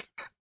life."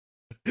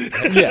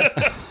 Yeah.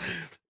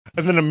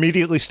 And then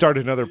immediately start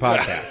another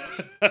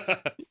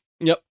podcast.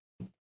 Yep.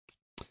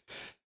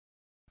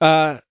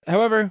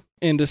 However,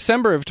 in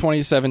December of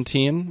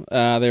 2017,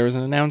 there was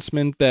an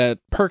announcement that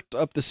perked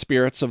up the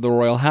spirits of the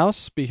royal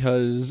house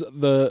because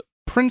the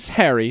Prince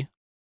Harry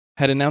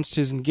had announced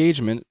his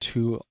engagement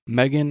to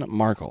Meghan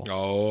Markle.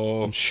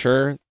 Oh, I'm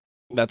sure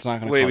that's not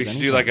going to wait, cause we should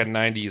any do like a trouble.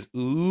 '90s.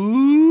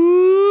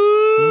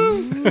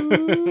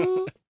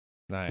 Ooh.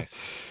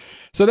 Nice.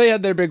 So they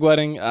had their big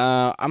wedding.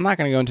 I'm not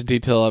going to go into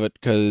detail of it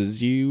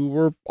because you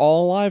were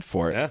all alive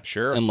for it. Yeah,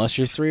 Sure. Unless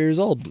you're 3 years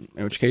old,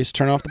 in which case,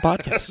 turn off the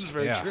podcast. this is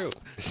very Yeah. true.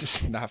 This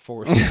is not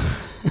for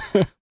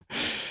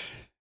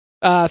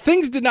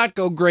Things did not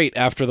go great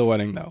after the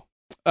wedding, though.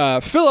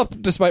 Philip,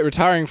 despite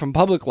retiring from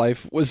public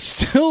life, was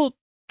still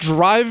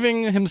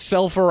driving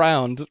himself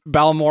around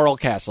Balmoral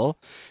Castle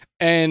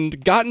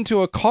and got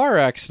into a car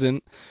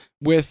accident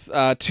with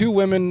 2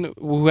 women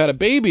who had a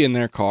baby in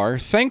their car.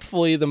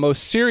 Thankfully, the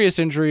most serious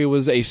injury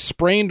was a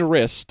sprained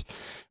wrist,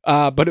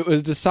 but it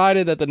was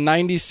decided that the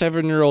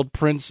 97-year-old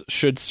prince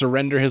should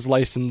surrender his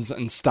license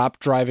and stop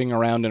driving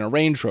around in a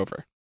Range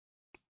Rover.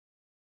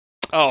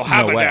 Oh,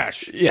 have No a way.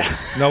 dash. Yeah.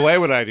 No way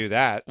would I do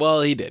that.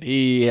 Well, he did.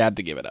 He had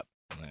to give it up.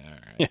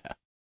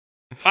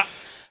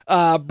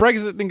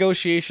 Brexit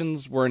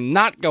negotiations were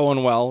not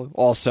going well,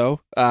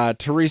 also.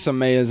 Theresa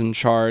May is in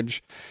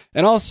charge.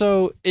 And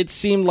also, it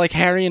seemed like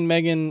Harry and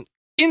Meghan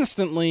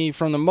instantly,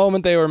 from the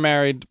moment they were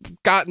married,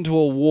 got into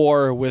a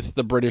war with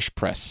the British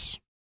press.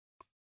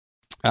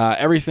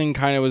 Everything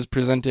kind of was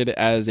presented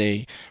as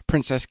a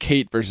Princess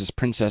Kate versus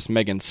Princess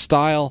Meghan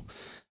style.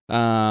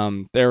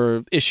 There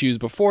were issues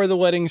before the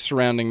wedding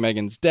surrounding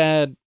Meghan's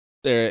dad.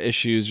 Their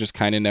issues just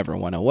kind of never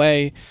went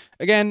away.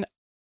 Again,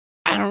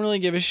 I don't really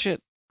give a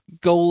shit.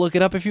 Go look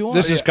it up if you want.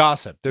 This is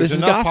gossip. There's This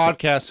is enough gossip.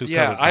 podcasts who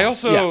Yeah, cover I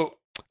gossip. also.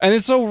 And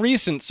it's so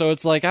recent, so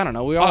it's like, I don't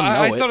know, we all know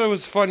I it. thought it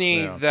was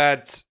funny Yeah.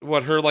 that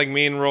her like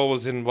main role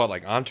was in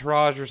like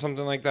Entourage or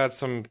something like that.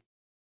 Some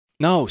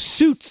No,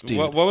 Suits, dude.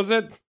 what was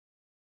it?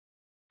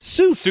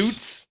 Suits.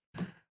 Suits.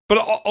 But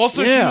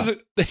also Yeah. she was.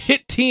 The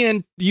hit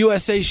TN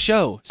USA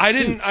show. I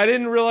Suits.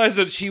 didn't realize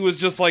that she was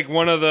just like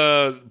one of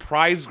the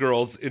prize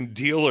girls in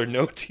Deal or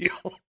No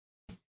Deal.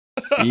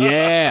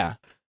 Yeah.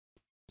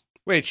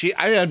 Wait,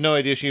 I had no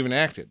idea she even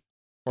acted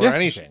or Yeah,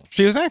 anything.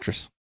 She was an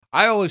actress.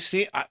 I always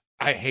see.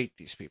 I hate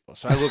these people.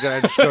 So I look at it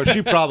and just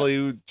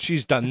go,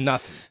 she's done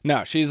nothing.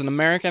 No, she's an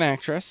American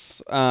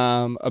actress.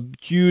 A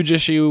huge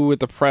issue with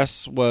the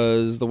press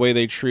was the way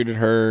they treated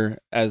her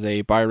as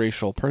a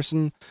biracial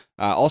person.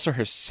 Also,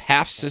 her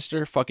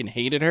half-sister fucking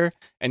hated her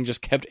and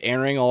just kept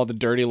airing all the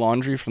dirty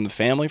laundry from the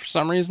family for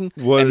some reason.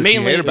 What and did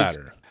she hate it was,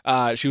 about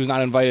her? She was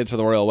not invited to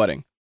the royal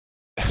wedding.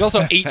 She's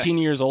also 18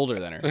 years older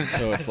than her,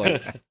 so it's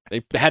like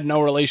they had no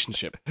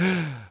relationship.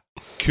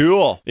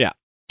 Cool.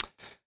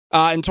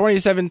 In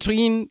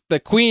 2017, the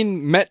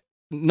Queen met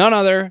none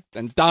other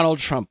than Donald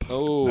Trump.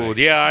 Oh, Nice.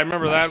 yeah, I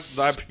remember Nice.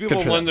 that. Good People in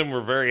for them. London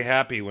were very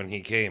happy when he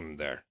came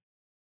there.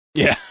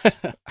 Yeah.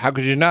 How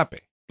could you not be?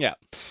 Yeah.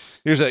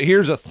 Here's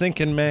a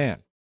thinking man.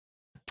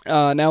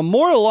 Now,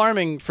 more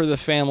alarming for the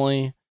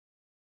family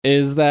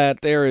is that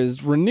there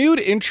is renewed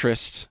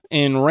interest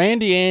in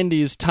Randy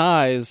Andy's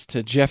ties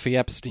to Jeffrey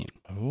Epstein.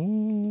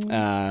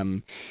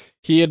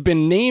 He had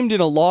been named in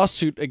a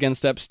lawsuit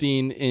against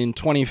Epstein in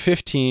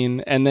 2015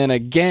 and then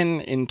again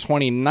in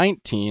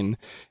 2019.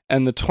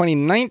 And the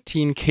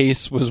 2019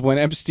 case was when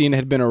Epstein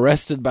had been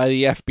arrested by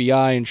the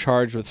FBI and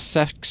charged with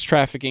sex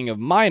trafficking of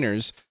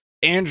minors.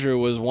 Andrew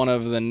was one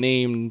of the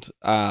named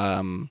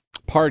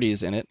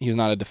parties in it. He was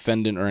not a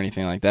defendant or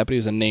anything like that, but he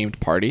was a named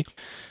party.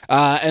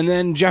 And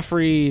then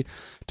Jeffrey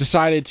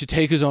decided to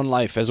take his own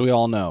life, as we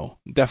all know.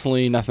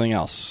 Definitely nothing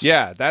else.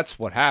 Yeah, that's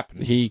what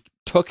happened. He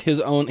took his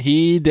own.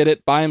 He did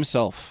it by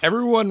himself.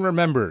 Everyone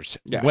remembers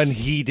Yes. when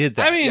he did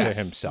that I mean, to yes.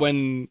 himself.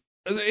 When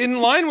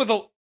In line with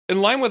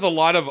a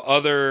lot of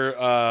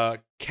other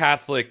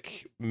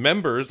Catholic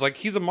members, like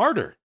he's a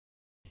martyr.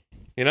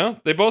 You know,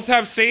 they both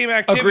have same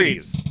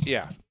activities.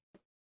 Yeah.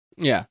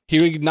 Yeah.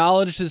 He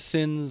acknowledged his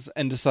sins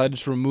and decided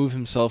to remove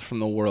himself from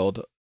the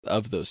world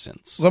of those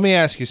sins. Let me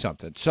ask you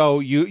something. So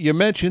you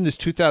mentioned this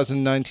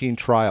 2019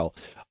 trial.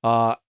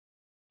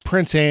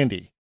 Prince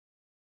Andy.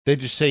 They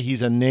just say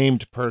he's a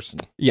named person.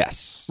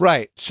 Yes.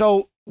 Right.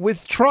 So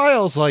with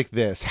trials like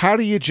this, how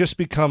do you just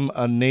become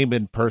a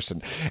named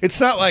person?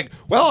 It's not like,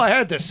 well, I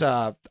had this,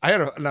 an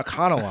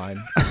Econoline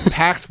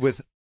packed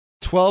with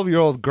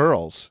 12-year-old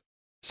girls,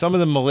 some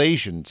of them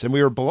Malaysians, and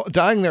we were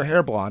dyeing their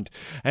hair blonde.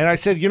 And I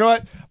said, you know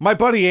what? My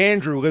buddy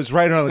Andrew lives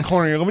right around the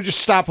corner. Let me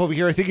just stop over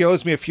here. I think he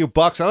owes me a few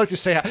bucks. I like to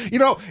say,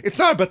 it's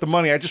not about the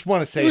money. I just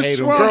want to say, hey,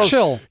 to him, girls,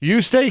 chill.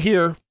 You stay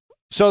here.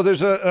 So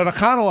there's an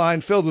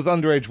Econoline filled with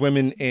underage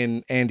women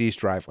in Andy's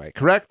driveway,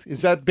 correct?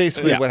 Is that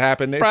basically what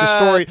happened? It's a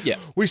story. Yeah.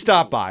 We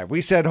stopped by.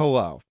 We said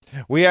hello.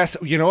 We asked,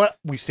 you know what?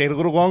 We stayed a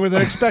little longer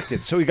than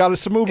expected, so we got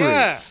us some Uber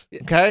Eats.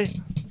 Okay?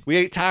 We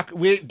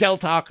ate Del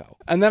Taco.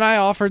 And then I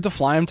offered to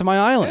fly him to my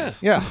island.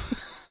 Yeah.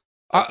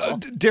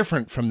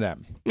 Different from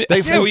them. We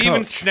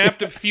even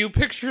snapped a few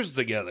pictures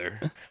together.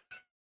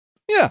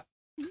 Yeah.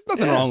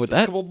 Nothing wrong with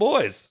that. Couple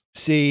boys.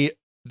 See,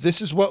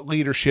 this is what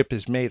leadership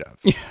is made of.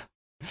 Yeah.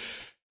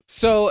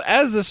 So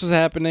as this was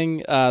happening,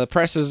 the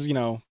press is,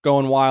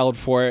 going wild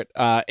for it.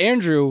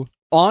 Andrew,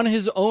 on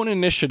his own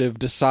initiative,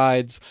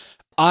 decides,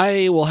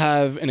 I will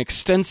have an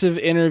extensive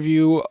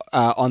interview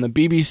on the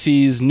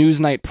BBC's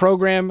Newsnight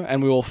program,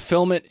 and we will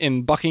film it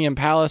in Buckingham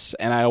Palace,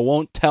 and I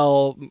won't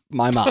tell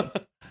my mom.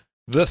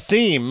 The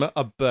theme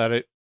about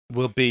it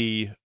will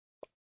be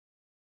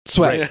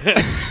sweat.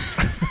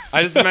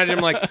 I just imagine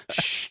him like,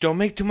 shh, don't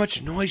make too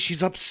much noise.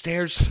 She's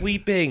upstairs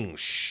sleeping.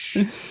 Shh.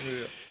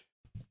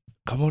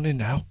 Come on in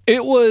now.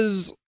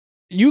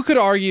 You could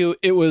argue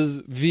it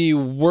was the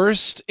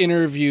worst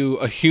interview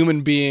a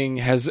human being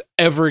has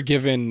ever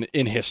given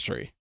in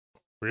history.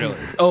 Really?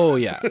 Oh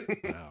yeah.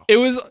 Wow. It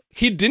was,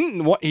 he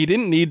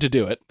didn't need to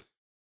do it.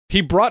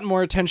 He brought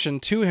more attention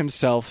to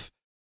himself.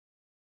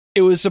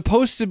 It was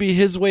supposed to be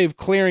his way of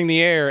clearing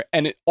the air,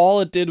 and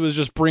all it did was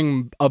just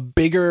bring a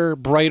bigger,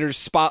 brighter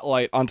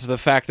spotlight onto the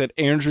fact that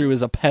Andrew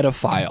is a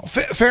pedophile.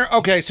 Fair.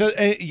 Okay, so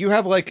you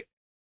have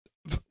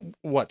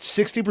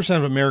 60%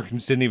 of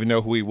Americans didn't even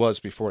know who he was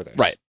before this.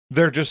 Right.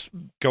 They're just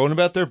going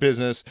about their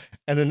business,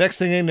 and the next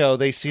thing they know,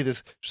 they see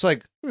this, just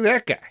like, look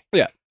at that guy.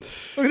 Yeah.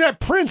 Look at that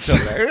Prince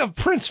over there.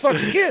 Prince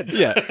fucks kids.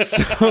 Yeah.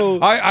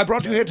 So I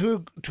brought you here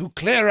to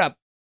clear up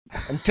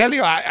and tell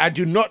you I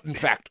do not, in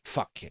fact,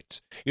 fuck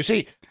kids. You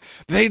see,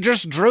 they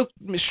just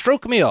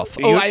stroke me off.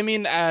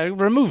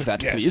 Remove that,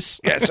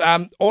 please. Yes,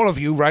 all of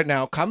you right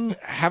now, come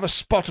have a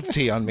spot of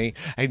tea on me,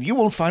 and you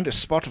won't find a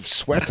spot of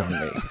sweat on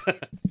me.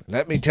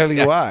 Let me tell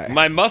you why.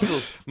 My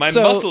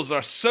muscles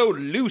are so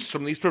loose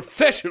from these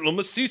professional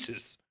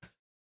masseuses.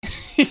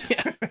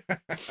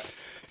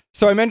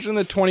 So I mentioned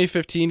the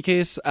 2015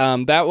 case.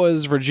 That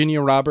was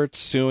Virginia Roberts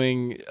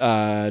suing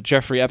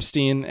Jeffrey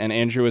Epstein, and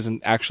Andrew was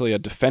actually a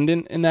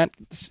defendant in that.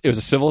 It was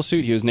a civil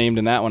suit. He was named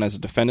in that one as a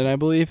defendant, I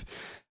believe.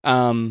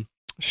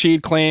 She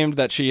claimed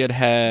that she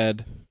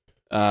had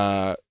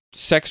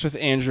sex with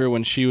Andrew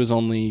when she was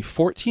only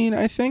 14,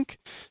 I think.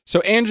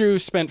 So Andrew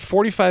spent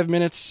 45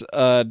 minutes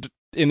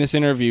in this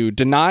interview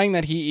denying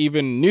that he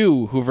even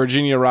knew who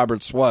Virginia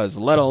Roberts was,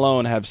 let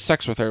alone have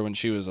sex with her when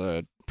she was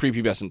a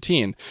prepubescent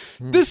teen.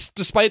 This,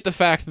 despite the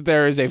fact that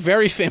there is a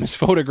very famous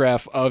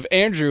photograph of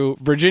Andrew,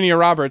 Virginia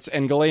Roberts,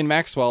 and Ghislaine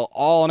Maxwell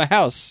all in a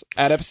house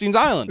at Epstein's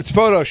Island. It's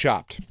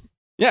photoshopped.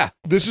 Yeah.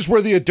 This is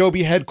where the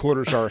Adobe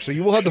headquarters are, so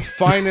you will have the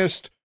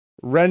finest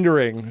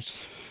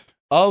renderings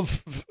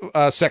of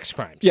sex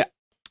crimes. Yeah.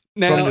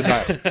 Now, from this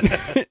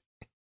island.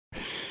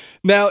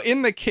 Now,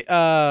 in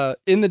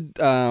the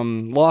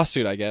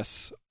lawsuit, I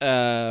guess,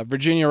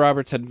 Virginia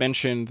Roberts had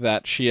mentioned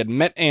that she had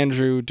met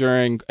Andrew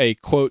during a,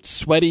 quote,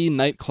 sweaty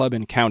nightclub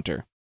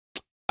encounter.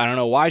 I don't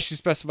know why she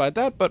specified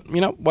that, but,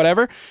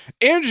 whatever.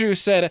 Andrew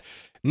said,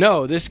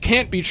 no, this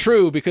can't be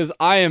true because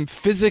I am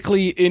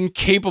physically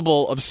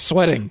incapable of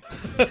sweating.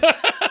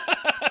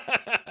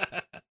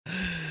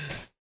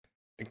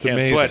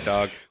 Can't sweat,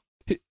 dog.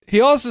 He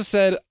also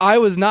said, I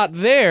was not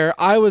there.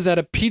 I was at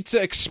a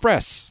Pizza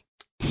Express.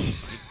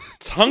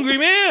 It's a hungry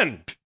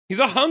man. He's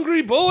a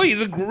hungry boy.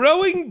 He's a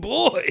growing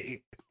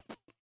boy.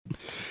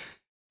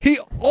 He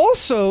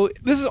also,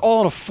 this is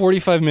all in a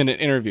 45-minute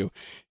interview.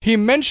 He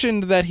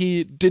mentioned that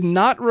he did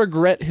not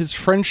regret his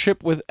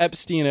friendship with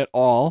Epstein at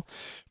all,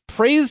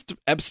 praised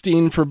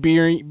Epstein for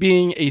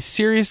being a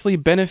seriously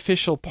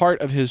beneficial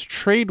part of his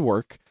trade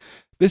work.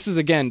 This is,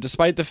 again,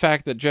 despite the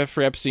fact that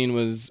Jeffrey Epstein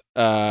was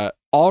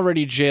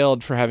already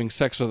jailed for having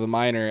sex with a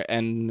minor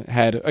and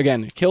had,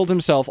 again, killed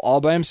himself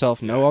all by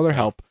himself, no other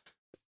help.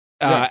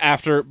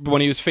 After when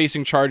he was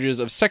facing charges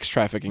of sex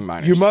trafficking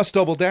minors. You must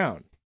double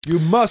down.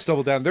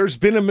 There's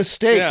been a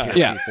mistake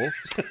here,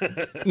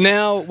 people.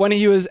 Now, when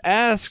he was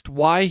asked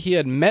why he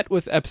had met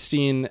with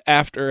Epstein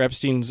after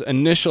Epstein's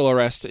initial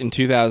arrest in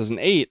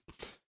 2008,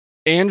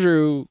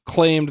 Andrew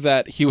claimed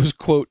that he was,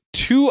 quote,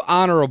 too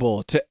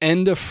honorable to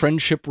end a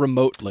friendship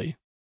remotely.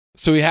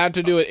 So he had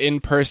to do it in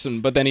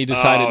person, but then he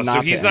decided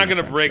not to. So he's not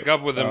going to break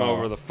up with him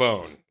over the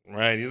phone,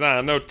 right? He's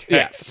not no text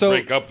Yeah, so-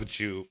 break up with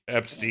you,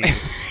 Epstein.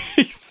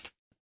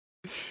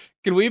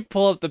 Can we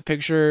pull up the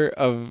picture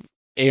of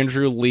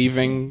Andrew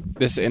leaving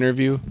this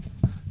interview?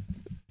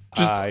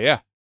 Yeah.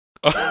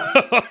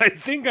 I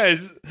think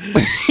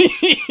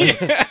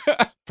Yeah.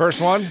 First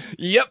one.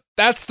 Yep,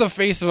 that's the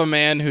face of a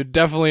man who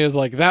definitely is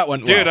like, that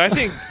went dude, well. I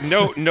think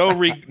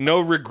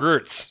no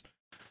regrets.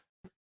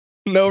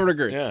 No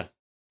regrets. Yeah.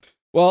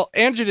 Well,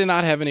 Andrew did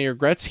not have any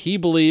regrets. He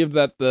believed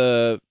that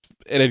it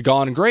had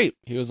gone great.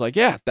 He was like,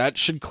 yeah, that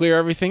should clear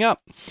everything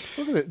up.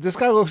 Look at it. This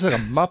guy looks like a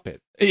Muppet.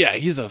 Yeah,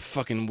 he's a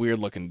fucking weird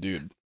looking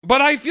dude. But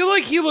I feel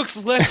like he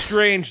looks less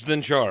strange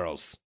than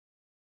Charles.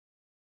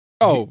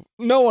 Oh,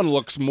 no one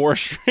looks more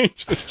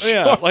strange than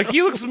Yeah, Charles. like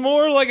he looks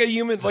more like a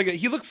human.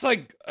 He looks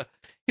like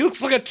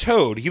a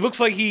Toad. He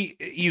looks like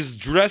he's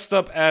dressed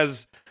up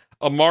as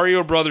a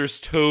Mario Brothers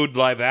Toad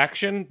live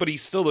action, but he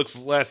still looks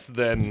less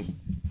than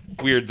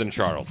weird than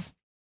Charles.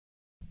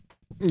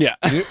 Yeah.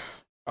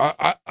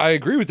 I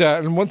agree with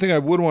that. And one thing I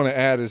would want to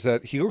add is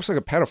that he looks like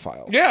a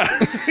pedophile. Yeah,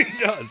 he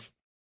does.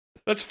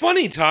 That's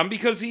funny, Tom,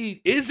 because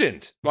he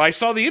isn't. I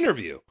saw the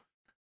interview.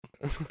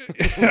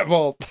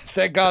 Well,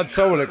 thank God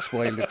someone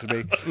explained it to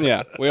me.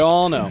 Yeah, we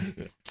all know.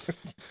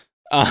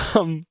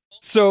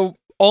 So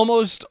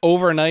almost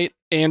overnight,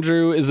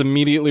 Andrew is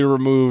immediately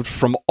removed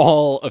from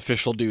all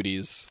official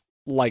duties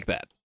like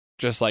that.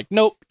 Just like,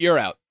 nope, you're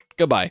out.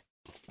 Goodbye.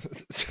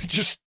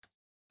 just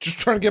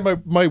trying to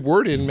get my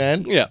word in,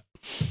 man. Yeah.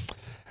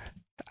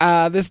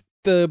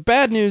 The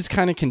bad news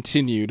kind of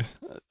continued,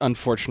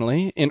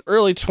 unfortunately. In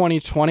early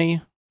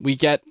 2020, we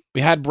had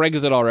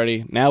Brexit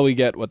already. Now we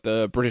get what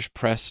the British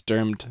press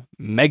termed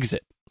Megxit.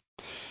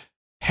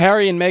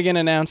 Harry and Meghan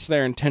announced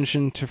their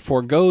intention to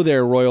forego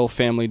their royal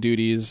family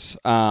duties,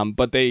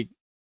 but they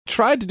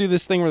tried to do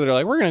this thing where they're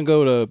like, we're going to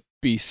go to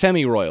be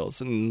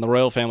semi-royals. And the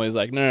royal family is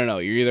like, no,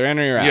 you're either in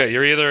or you're out. Yeah,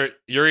 you're either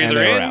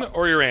in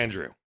or you're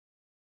Andrew.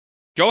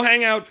 Go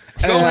hang out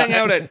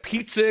at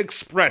Pizza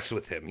Express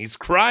with him. He's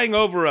crying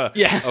over a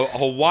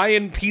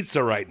Hawaiian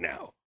pizza right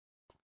now.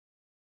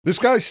 This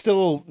guy's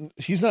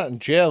he's not in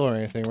jail or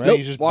anything, right? Nope,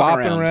 He's just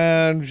walking bopping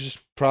around.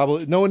 Just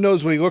probably, no one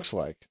knows what he looks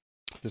like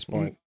at this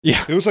point.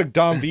 Yeah. He looks like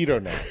Don Vito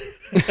now.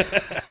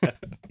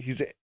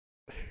 He's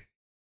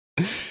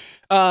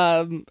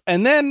and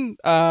then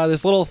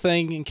this little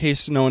thing, in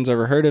case no one's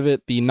ever heard of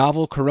it, the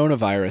novel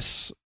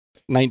coronavirus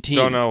 19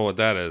 Don't know what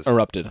that is.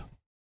 erupted.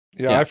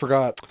 yeah, I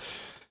forgot.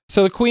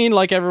 So the Queen,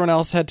 like everyone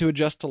else, had to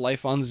adjust to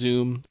life on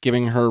Zoom,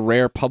 giving her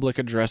rare public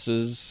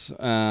addresses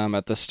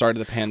at the start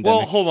of the pandemic.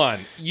 Well, hold on.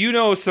 You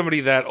know somebody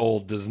that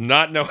old does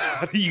not know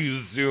how to use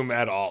Zoom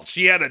at all.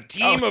 She had a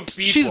team of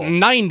people. She's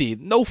 90.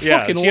 No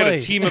fucking she way. had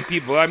a team of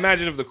people. I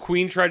imagine if the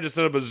Queen tried to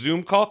set up a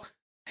Zoom call.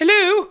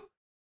 Hello?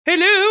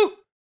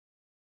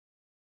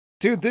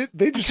 Dude,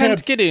 they just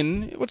Can't get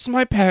in. What's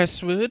my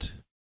password?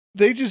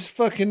 they just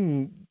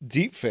fucking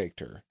deep faked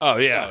her. Oh,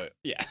 yeah.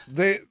 Yeah.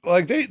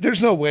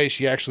 There's no way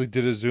she actually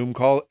did a Zoom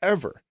call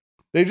ever.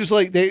 They just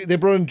they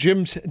brought in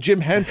Jim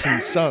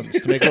Henson's sons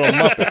to make little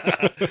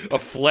Muppets A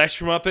flesh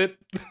Muppet?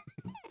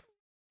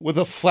 with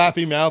a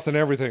flappy mouth and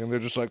everything, and they're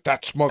just like,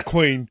 "That's my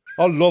queen.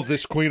 I love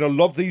this queen. I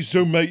love these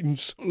Zoom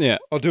meetings. Yeah.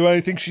 I'll do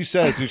anything she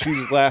says." And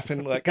she's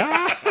laughing like,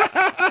 "Everyone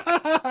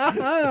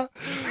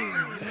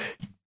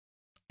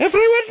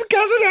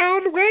gather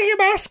down, wear your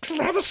masks,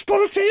 and have a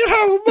spot of tea at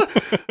home."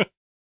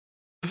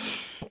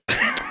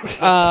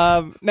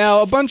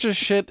 Now, a bunch of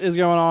shit is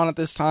going on at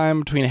this time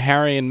between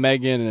Harry and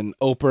Meghan and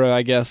Oprah,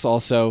 I guess,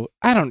 also.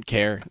 I don't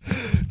care.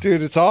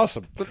 Dude, it's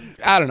awesome.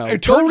 I don't know.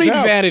 It Go turns read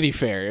out- Vanity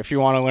Fair if you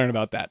want to learn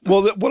about that.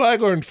 Well, what I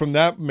learned from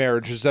that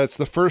marriage is that's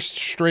the first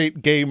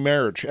straight gay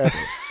marriage ever.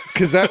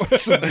 Because that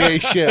was some gay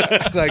shit.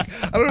 Like,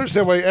 I don't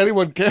understand why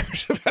anyone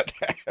cares about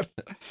that.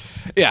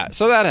 Yeah,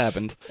 so that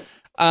happened.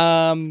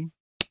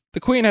 The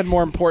Queen had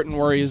more important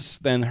worries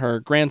than her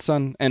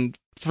grandson, and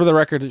for the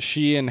record,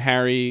 she and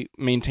Harry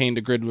maintained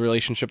a good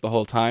relationship the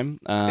whole time.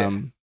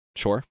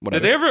 Sure,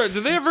 whatever.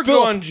 Did they ever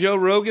go on Joe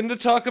Rogan to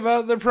talk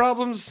about their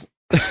problems?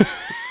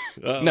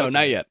 No,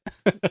 not yet.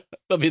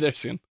 They'll be there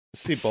soon.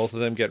 See both of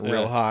them getting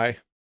real high.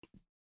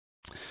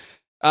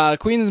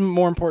 Queen's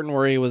more important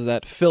worry was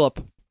that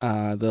Philip,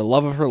 the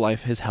love of her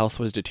life, his health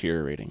was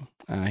deteriorating.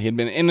 He had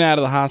been in and out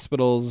of the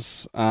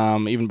hospitals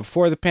even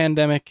before the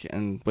pandemic,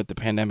 and with the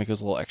pandemic, it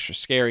was a little extra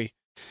scary.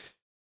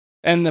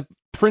 And the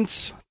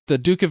Prince, the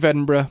Duke of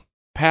Edinburgh,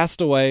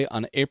 passed away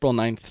on April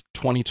 9th,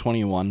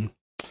 2021.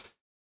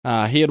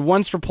 He had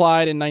once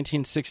replied in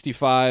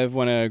 1965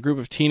 when a group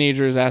of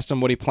teenagers asked him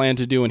what he planned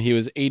to do when he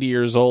was 80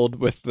 years old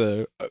with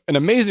an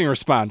amazing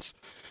response.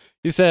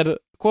 He said,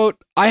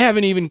 quote, "I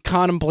haven't even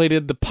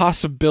contemplated the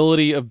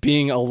possibility of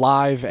being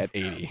alive at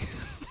 80.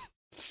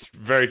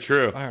 Very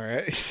true. All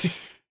right.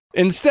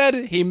 Instead,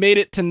 he made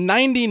it to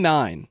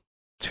 99,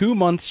 2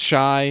 months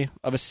shy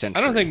of a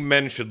century. I don't think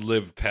men should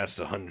live past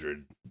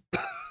 100.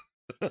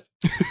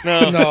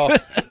 No. No.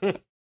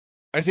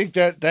 I think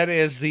that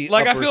is the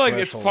Like, I upper feel like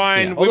it's threshold.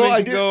 fine. Yeah. Women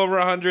Although can go over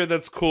 100.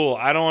 That's cool.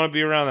 I don't want to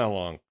be around that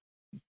long.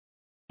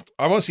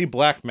 I want to see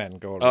black men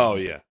go around. Oh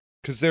yeah.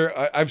 Because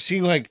I've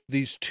seen like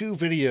these two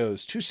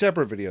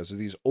separate videos of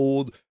these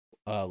old,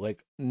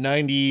 like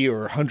 90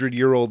 or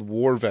 100-year-old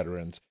war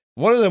veterans.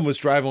 One of them was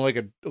driving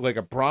like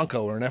a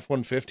Bronco or an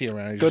F-150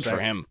 around. He's Good just for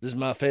like, him. This is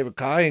my favorite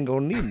car. I ain't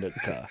gonna need another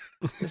car.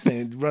 This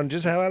thing run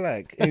just how I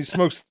like. And he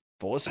smokes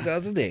 4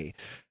 cigars a day.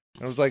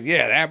 And I was like,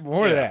 yeah,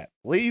 more of that.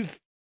 Leave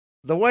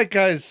the white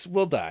guys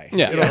will die.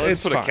 Yeah. Let's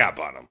it's put fine. a cap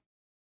on them.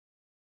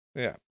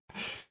 Yeah.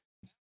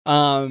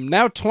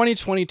 Now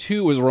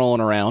 2022 was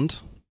rolling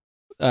around.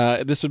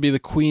 This would be the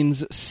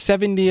Queen's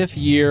 70th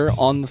year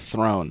on the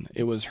throne.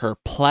 It was her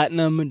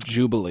Platinum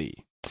Jubilee.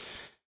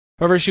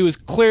 However, she was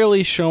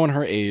clearly showing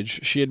her age.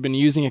 She had been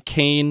using a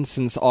cane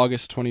since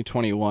August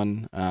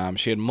 2021.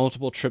 She had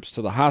multiple trips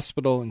to the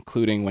hospital,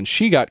 including when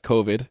she got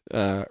COVID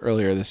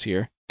earlier this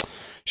year.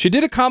 She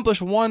did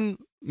accomplish one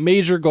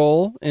major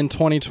goal in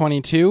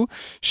 2022.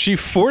 She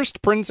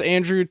forced Prince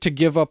Andrew to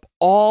give up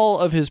all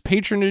of his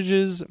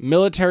patronages,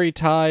 military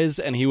ties,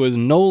 and he was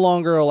no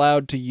longer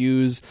allowed to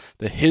use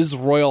the His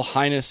Royal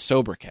Highness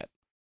sobriquet.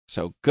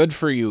 So good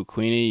for you,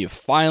 Queenie. You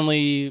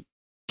finally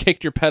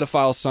kicked your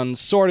pedophile son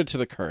sorted to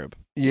the curb.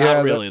 Yeah,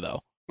 Not really,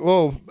 though.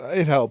 Well,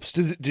 it helps.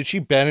 Did she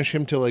banish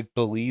him to like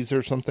Belize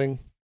or something?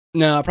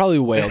 No, probably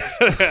Wales.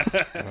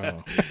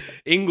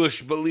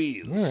 English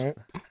Belize. All right.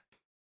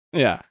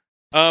 Yeah.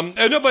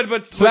 No,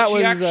 but So that she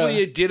was,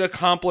 actually did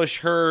accomplish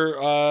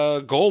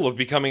her goal of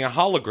becoming a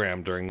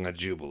hologram during that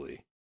Jubilee.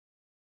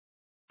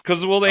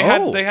 Because they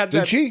had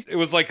did that. she? It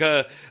was like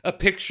a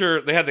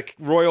picture. They had the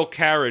royal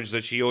carriage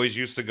that she always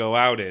used to go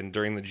out in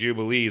during the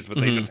Jubilees, but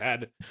they just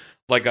had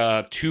like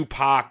a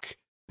Tupac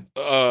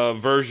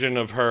version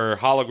of her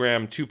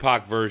hologram,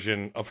 Tupac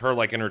version of her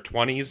like in her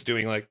 20s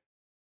doing like,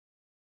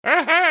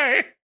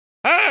 hey,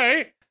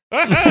 hey,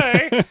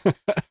 hey.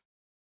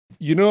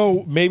 You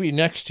know, maybe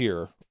next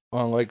year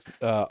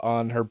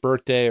on her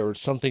birthday or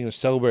something to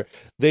celebrate,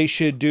 they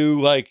should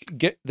do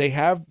they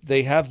have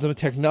the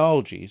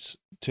technologies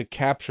to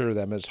capture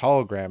them as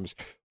holograms,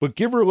 but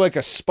give her like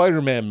a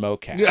Spider-Man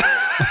mocap,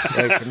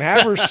 and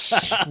have her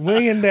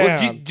swinging down.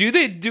 Well,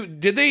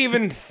 did they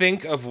even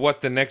think of what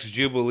the next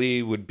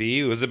Jubilee would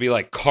be? Was it be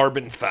like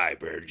carbon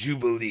fiber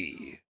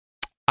Jubilee?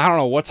 I don't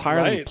know what's higher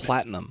than Right.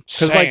 platinum.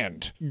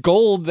 Sand. Like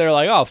gold, they're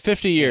like, oh,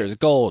 50 years,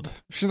 gold.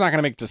 She's not going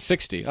to make it to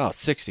 60. Oh,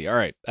 60. All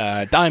right.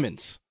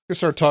 Diamonds. They're gonna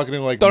start talking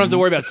like Don't have to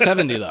worry about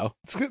 70, though.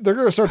 They're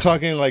gonna start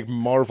talking like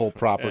Marvel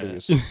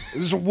properties. This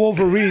is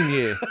Wolverine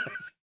here.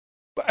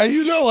 But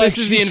you know, like This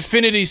is the she's-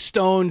 Infinity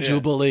Stone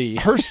Jubilee.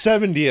 her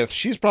 70th.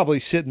 She's probably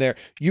sitting there.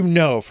 You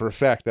know for a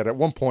fact that at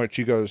one point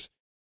she goes,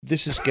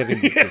 "This is getting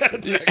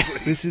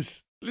ridiculous. This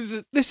is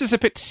This is a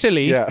bit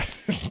silly. yeah."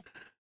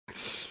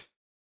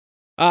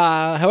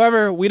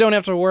 However, we don't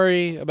have to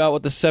worry about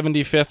what the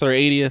 75th or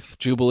 80th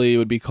Jubilee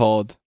would be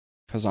called,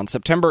 because on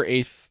September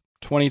 8th,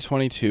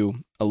 2022,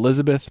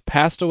 Elizabeth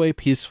passed away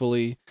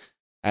peacefully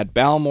at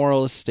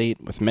Balmoral Estate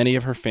with many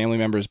of her family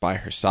members by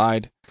her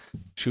side.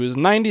 She was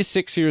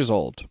 96 years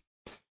old.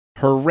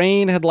 Her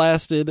reign had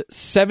lasted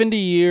 70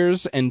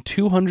 years and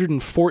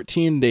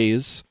 214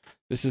 days.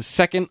 This is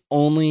second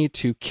only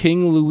to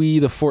King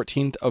Louis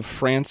XIV of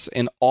France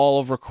in all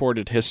of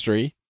recorded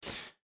history.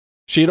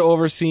 She had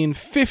overseen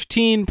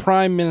 15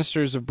 prime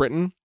ministers of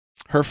Britain.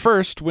 Her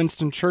first,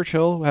 Winston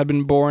Churchill, had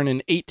been born in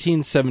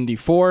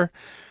 1874.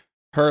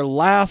 Her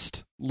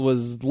last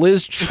was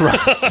Liz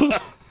Truss,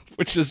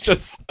 which is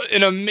just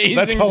an amazing...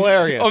 That's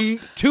hilarious.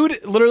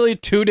 Literally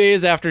 2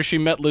 days after she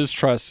met Liz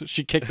Truss,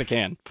 she kicked the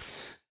can.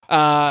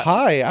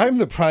 Hi, I'm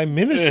the Prime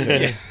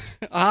Minister.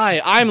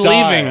 Hi, I'm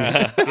Dies.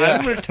 leaving.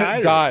 I'm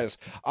retired. Dies.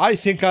 I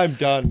think I'm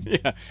done.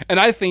 Yeah, and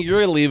I think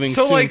you're leaving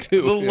So soon, like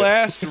too. the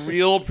last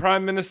real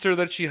prime minister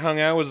that she hung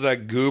out was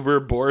that goober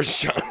Boris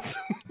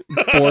Johnson.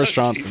 Boris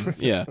Johnson.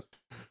 Yeah.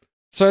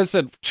 So as I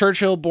said,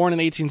 Churchill born in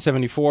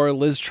 1874,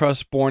 Liz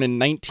Truss born in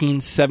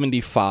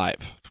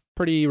 1975.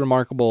 Pretty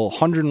remarkable,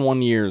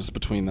 101 years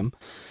between them.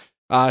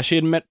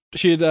 She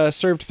had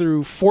served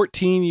through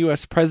 14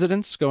 U.S.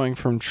 presidents, going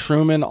from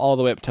Truman all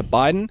the way up to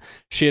Biden.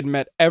 She had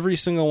met every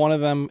single one of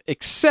them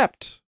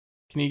except,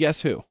 can you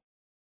guess who?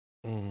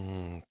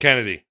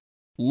 Kennedy.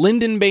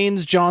 Lyndon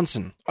Baines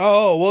Johnson.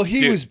 Oh, well, he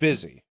Dude. was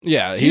busy.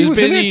 Yeah, He was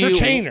an busy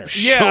entertainer.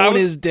 showing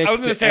his dick I was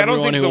gonna to say, I don't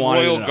everyone think who the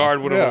wanted royal to know. guard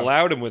would have Yeah.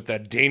 allowed him with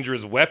that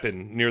dangerous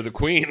weapon near the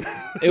queen.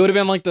 It would have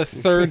been like the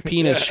third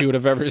penis she would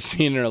have ever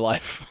seen in her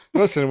life.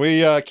 Listen,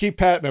 we keep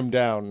patting him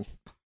down,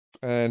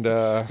 and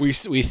We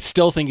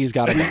still think he's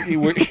got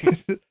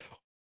it.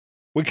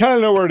 we kind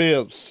of know where it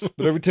is,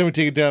 but every time we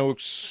take it down, it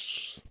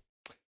looks,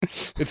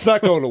 it's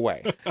not going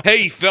away.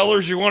 Hey,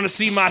 fellers, you want to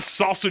see my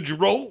sausage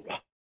roll?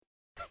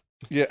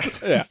 Yeah,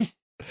 Yeah.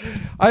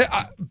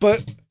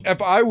 But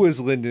if I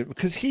was Lyndon,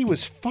 because he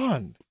was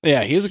fun,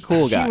 Yeah, he's a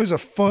cool guy. he was a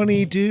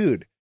funny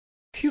dude.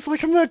 He's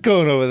like, I'm not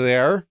going over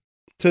there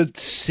to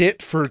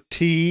sit for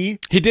tea.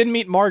 He did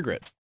meet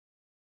Margaret.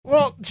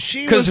 Well,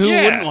 she Because was. who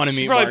Yeah, wouldn't want to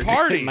she's meet probably Margaret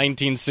party. in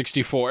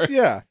 1964?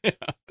 Yeah.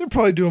 They're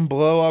probably doing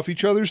blow off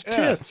each other's Yeah.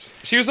 tits.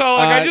 She was all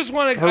like, I Uh, just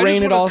want her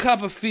reign a had also-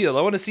 cup of feel.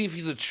 I want to see if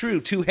he's a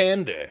true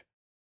two-hander.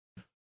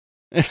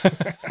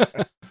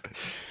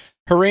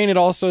 Her reign had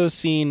also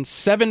seen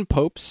 7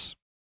 popes.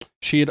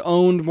 She had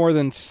owned more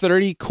than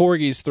 30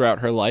 corgis throughout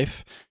her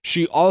life.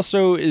 She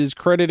also is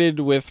credited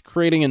with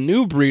creating a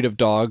new breed of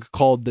dog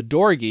called the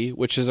Dorgie,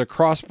 which is a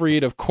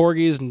crossbreed of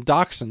corgis and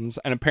dachshunds,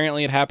 and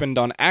apparently it happened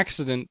on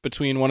accident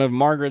between one of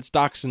Margaret's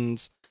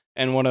dachshunds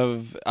and one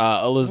of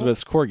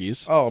Elizabeth's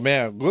corgis. Oh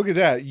man, look at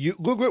that! You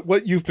look at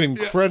what you've been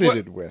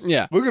credited with.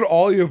 Yeah. Look at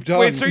all you've done.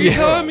 Wait, so you're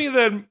telling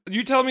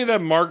me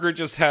that Margaret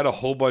just had a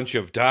whole bunch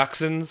of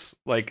dachshunds?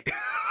 Like,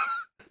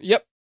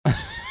 Yep.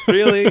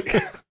 really?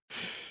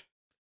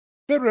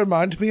 They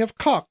remind me of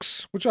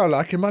cocks, which I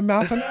like in my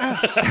mouth and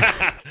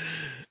ass.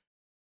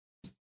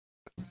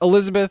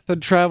 Elizabeth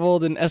had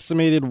traveled an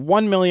estimated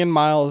 1 million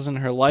miles in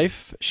her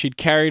life. She'd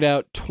carried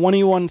out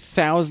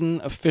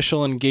 21,000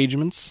 official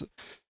engagements.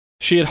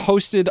 She had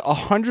hosted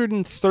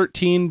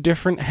 113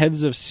 different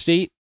heads of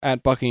state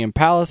at Buckingham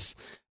Palace,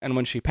 and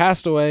when she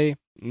passed away,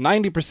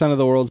 90% of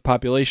the world's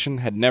population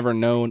had never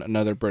known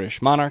another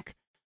British monarch.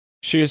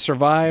 She is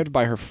survived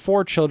by her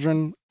 4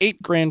 children,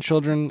 8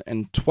 grandchildren,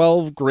 and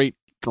 12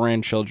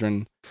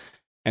 great-grandchildren,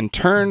 and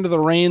turned the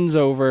reins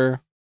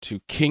over to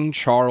King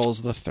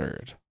Charles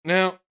III.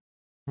 Now,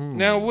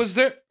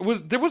 wasn't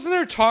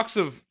there talks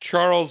of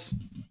Charles,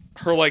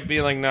 her like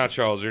being like, "Nah,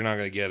 Charles, you're not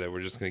gonna get it.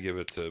 We're just gonna give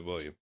it to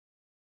William."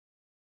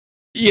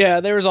 Yeah,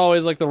 there was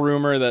always like the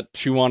rumor that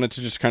she wanted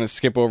to just kind of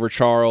skip over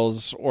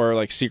Charles, or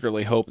like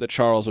secretly hope that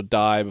Charles would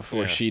die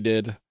before she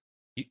did.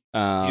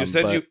 You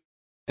said you.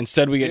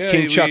 Instead, we get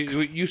King Chuck.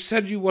 You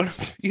said you wanted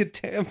to be a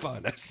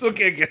tampon. I still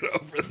can't get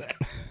over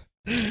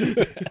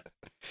that.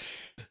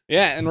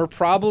 Yeah, and we're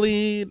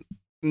probably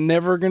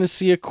never going to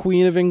see a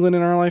Queen of England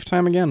in our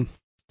lifetime again.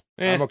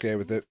 I'm okay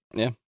with it.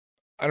 Yeah.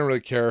 I don't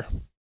really care.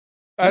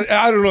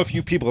 I don't know if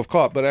you people have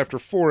caught, but after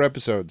 4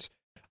 episodes,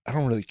 I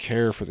don't really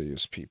care for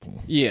these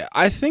people. Yeah,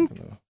 I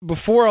think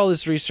before all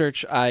this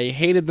research, I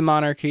hated the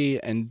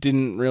monarchy and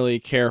didn't really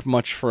care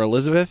much for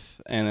Elizabeth.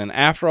 And then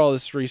after all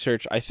this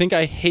research, I think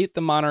I hate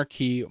the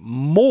monarchy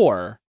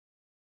more,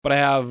 but I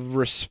have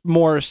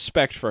more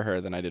respect for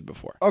her than I did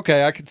before.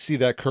 Okay, I could see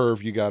that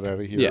curve you got out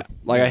of here. Yeah,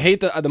 like I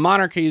hate the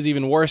monarchy is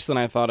even worse than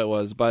I thought it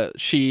was, but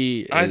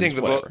I think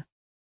whatever.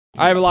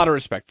 I have a lot of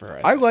respect for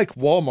her. I like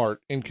Walmart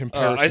in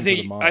comparison to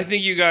the monarch. I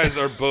think you guys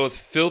are both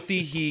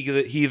filthy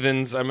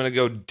heathens. I'm going to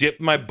go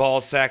dip my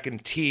ball sack in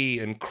tea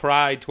and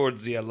cry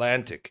towards the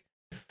Atlantic.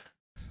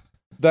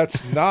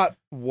 That's not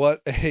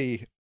what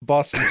a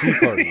Boston Tea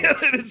Party is.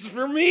 It's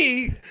for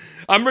me.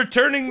 I'm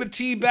returning the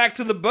tea back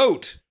to the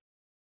boat.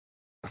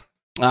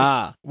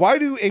 Why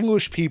do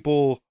English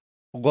people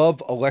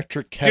love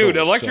electric kettles? Dude,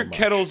 electric so much?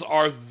 kettles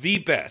are the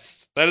best.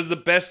 That is the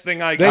best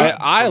thing I got.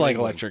 I like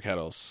electric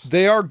kettles.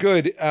 They are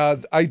good.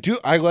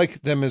 I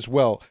like them as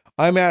well.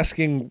 I'm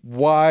asking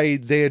why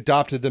they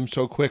adopted them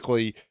so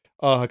quickly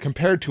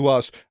compared to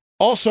us.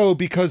 Also,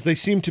 because they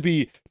seem to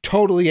be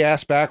totally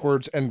ass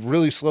backwards and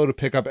really slow to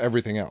pick up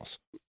everything else.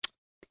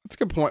 That's a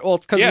good point. Well,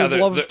 it's because of the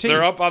love of tea.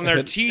 They're up on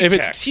their tea. If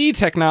it's tea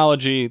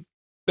technology,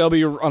 they'll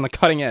be on the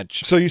cutting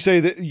edge. So you say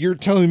that you're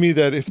telling me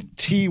that if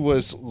tea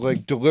was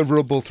like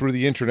deliverable through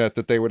the internet,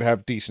 that they would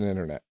have decent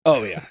internet.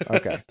 Oh yeah.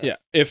 Okay. Yeah.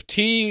 If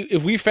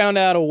we found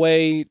out a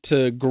way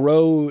to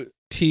grow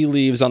tea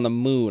leaves on the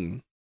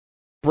moon,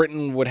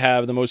 Britain would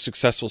have the most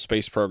successful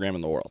space program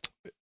in the world.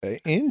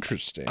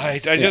 Interesting. I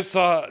just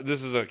saw,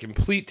 this is a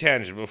complete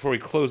tangent before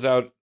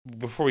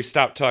we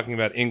stop talking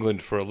about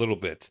England for a little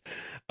bit.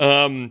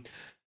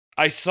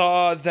 I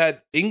saw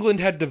that England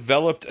had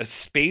developed a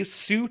space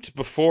suit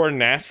before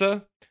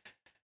NASA,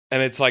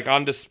 and it's like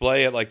on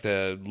display at like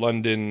the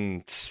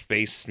London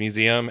Space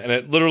Museum, and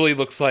it literally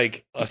looks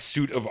like a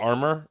suit of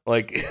armor.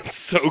 Like, it's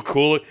so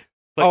cool.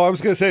 Like, I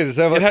was gonna say, does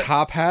it have a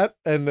top hat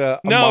and a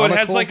no? monocle? It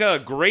has like a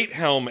great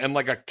helm and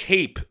like a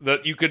cape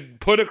that you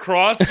could put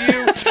across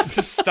you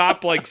to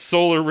stop like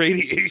solar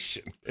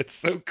radiation. It's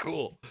so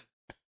cool.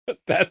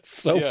 That's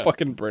so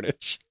fucking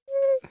British.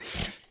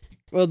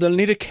 Well, they'll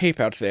need a cape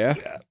out there.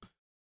 Yeah.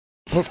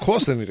 Well, of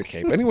course they need a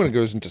cape. Anyone who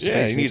goes into space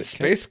Yeah, you need a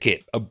space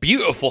cape. A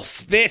beautiful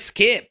space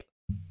cape.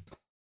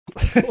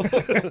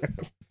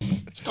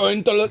 It's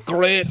going to look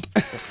great.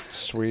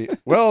 Sweet.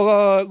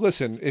 Well,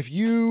 listen, if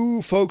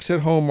you folks at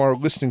home are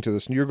listening to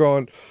this and you're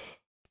going,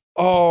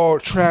 oh,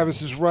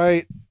 Travis is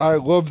right. I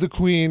love the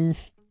Queen.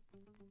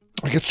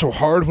 I get so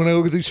hard when I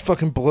look at these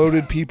fucking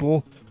bloated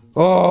people.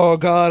 Oh,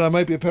 God, I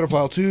might be a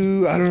pedophile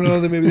too. I don't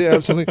know. Maybe they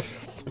have something.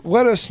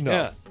 Let us know.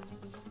 Yeah.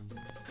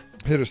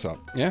 Hit us up.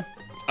 Yeah.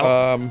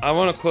 I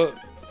want to close.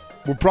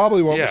 We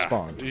probably won't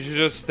respond. You should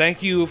just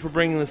thank you for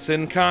bringing this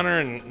in, Connor,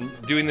 and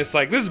doing this.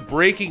 Like, this is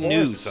breaking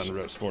news on the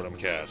Roast Mortem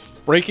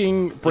Cast.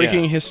 Breaking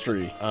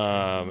history.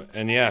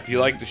 And yeah, if you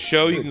like the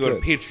show, you can go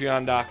to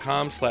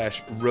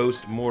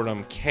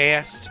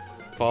patreon.com/roastmortemcast.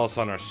 Follow us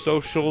on our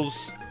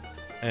socials.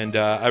 And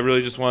I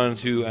really just wanted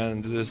to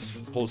end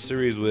this whole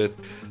series with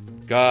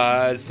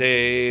God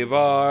save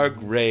our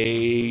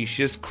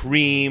gracious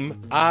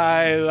cream.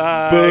 I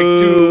like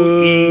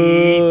to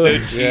eat the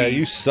cheese. Yeah,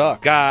 you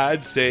suck.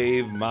 God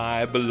save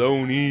my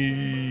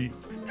baloney.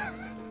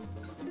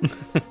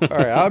 All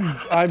right,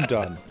 I'm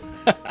done.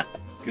 Good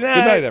Good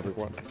night,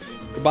 everyone.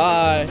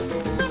 Goodbye.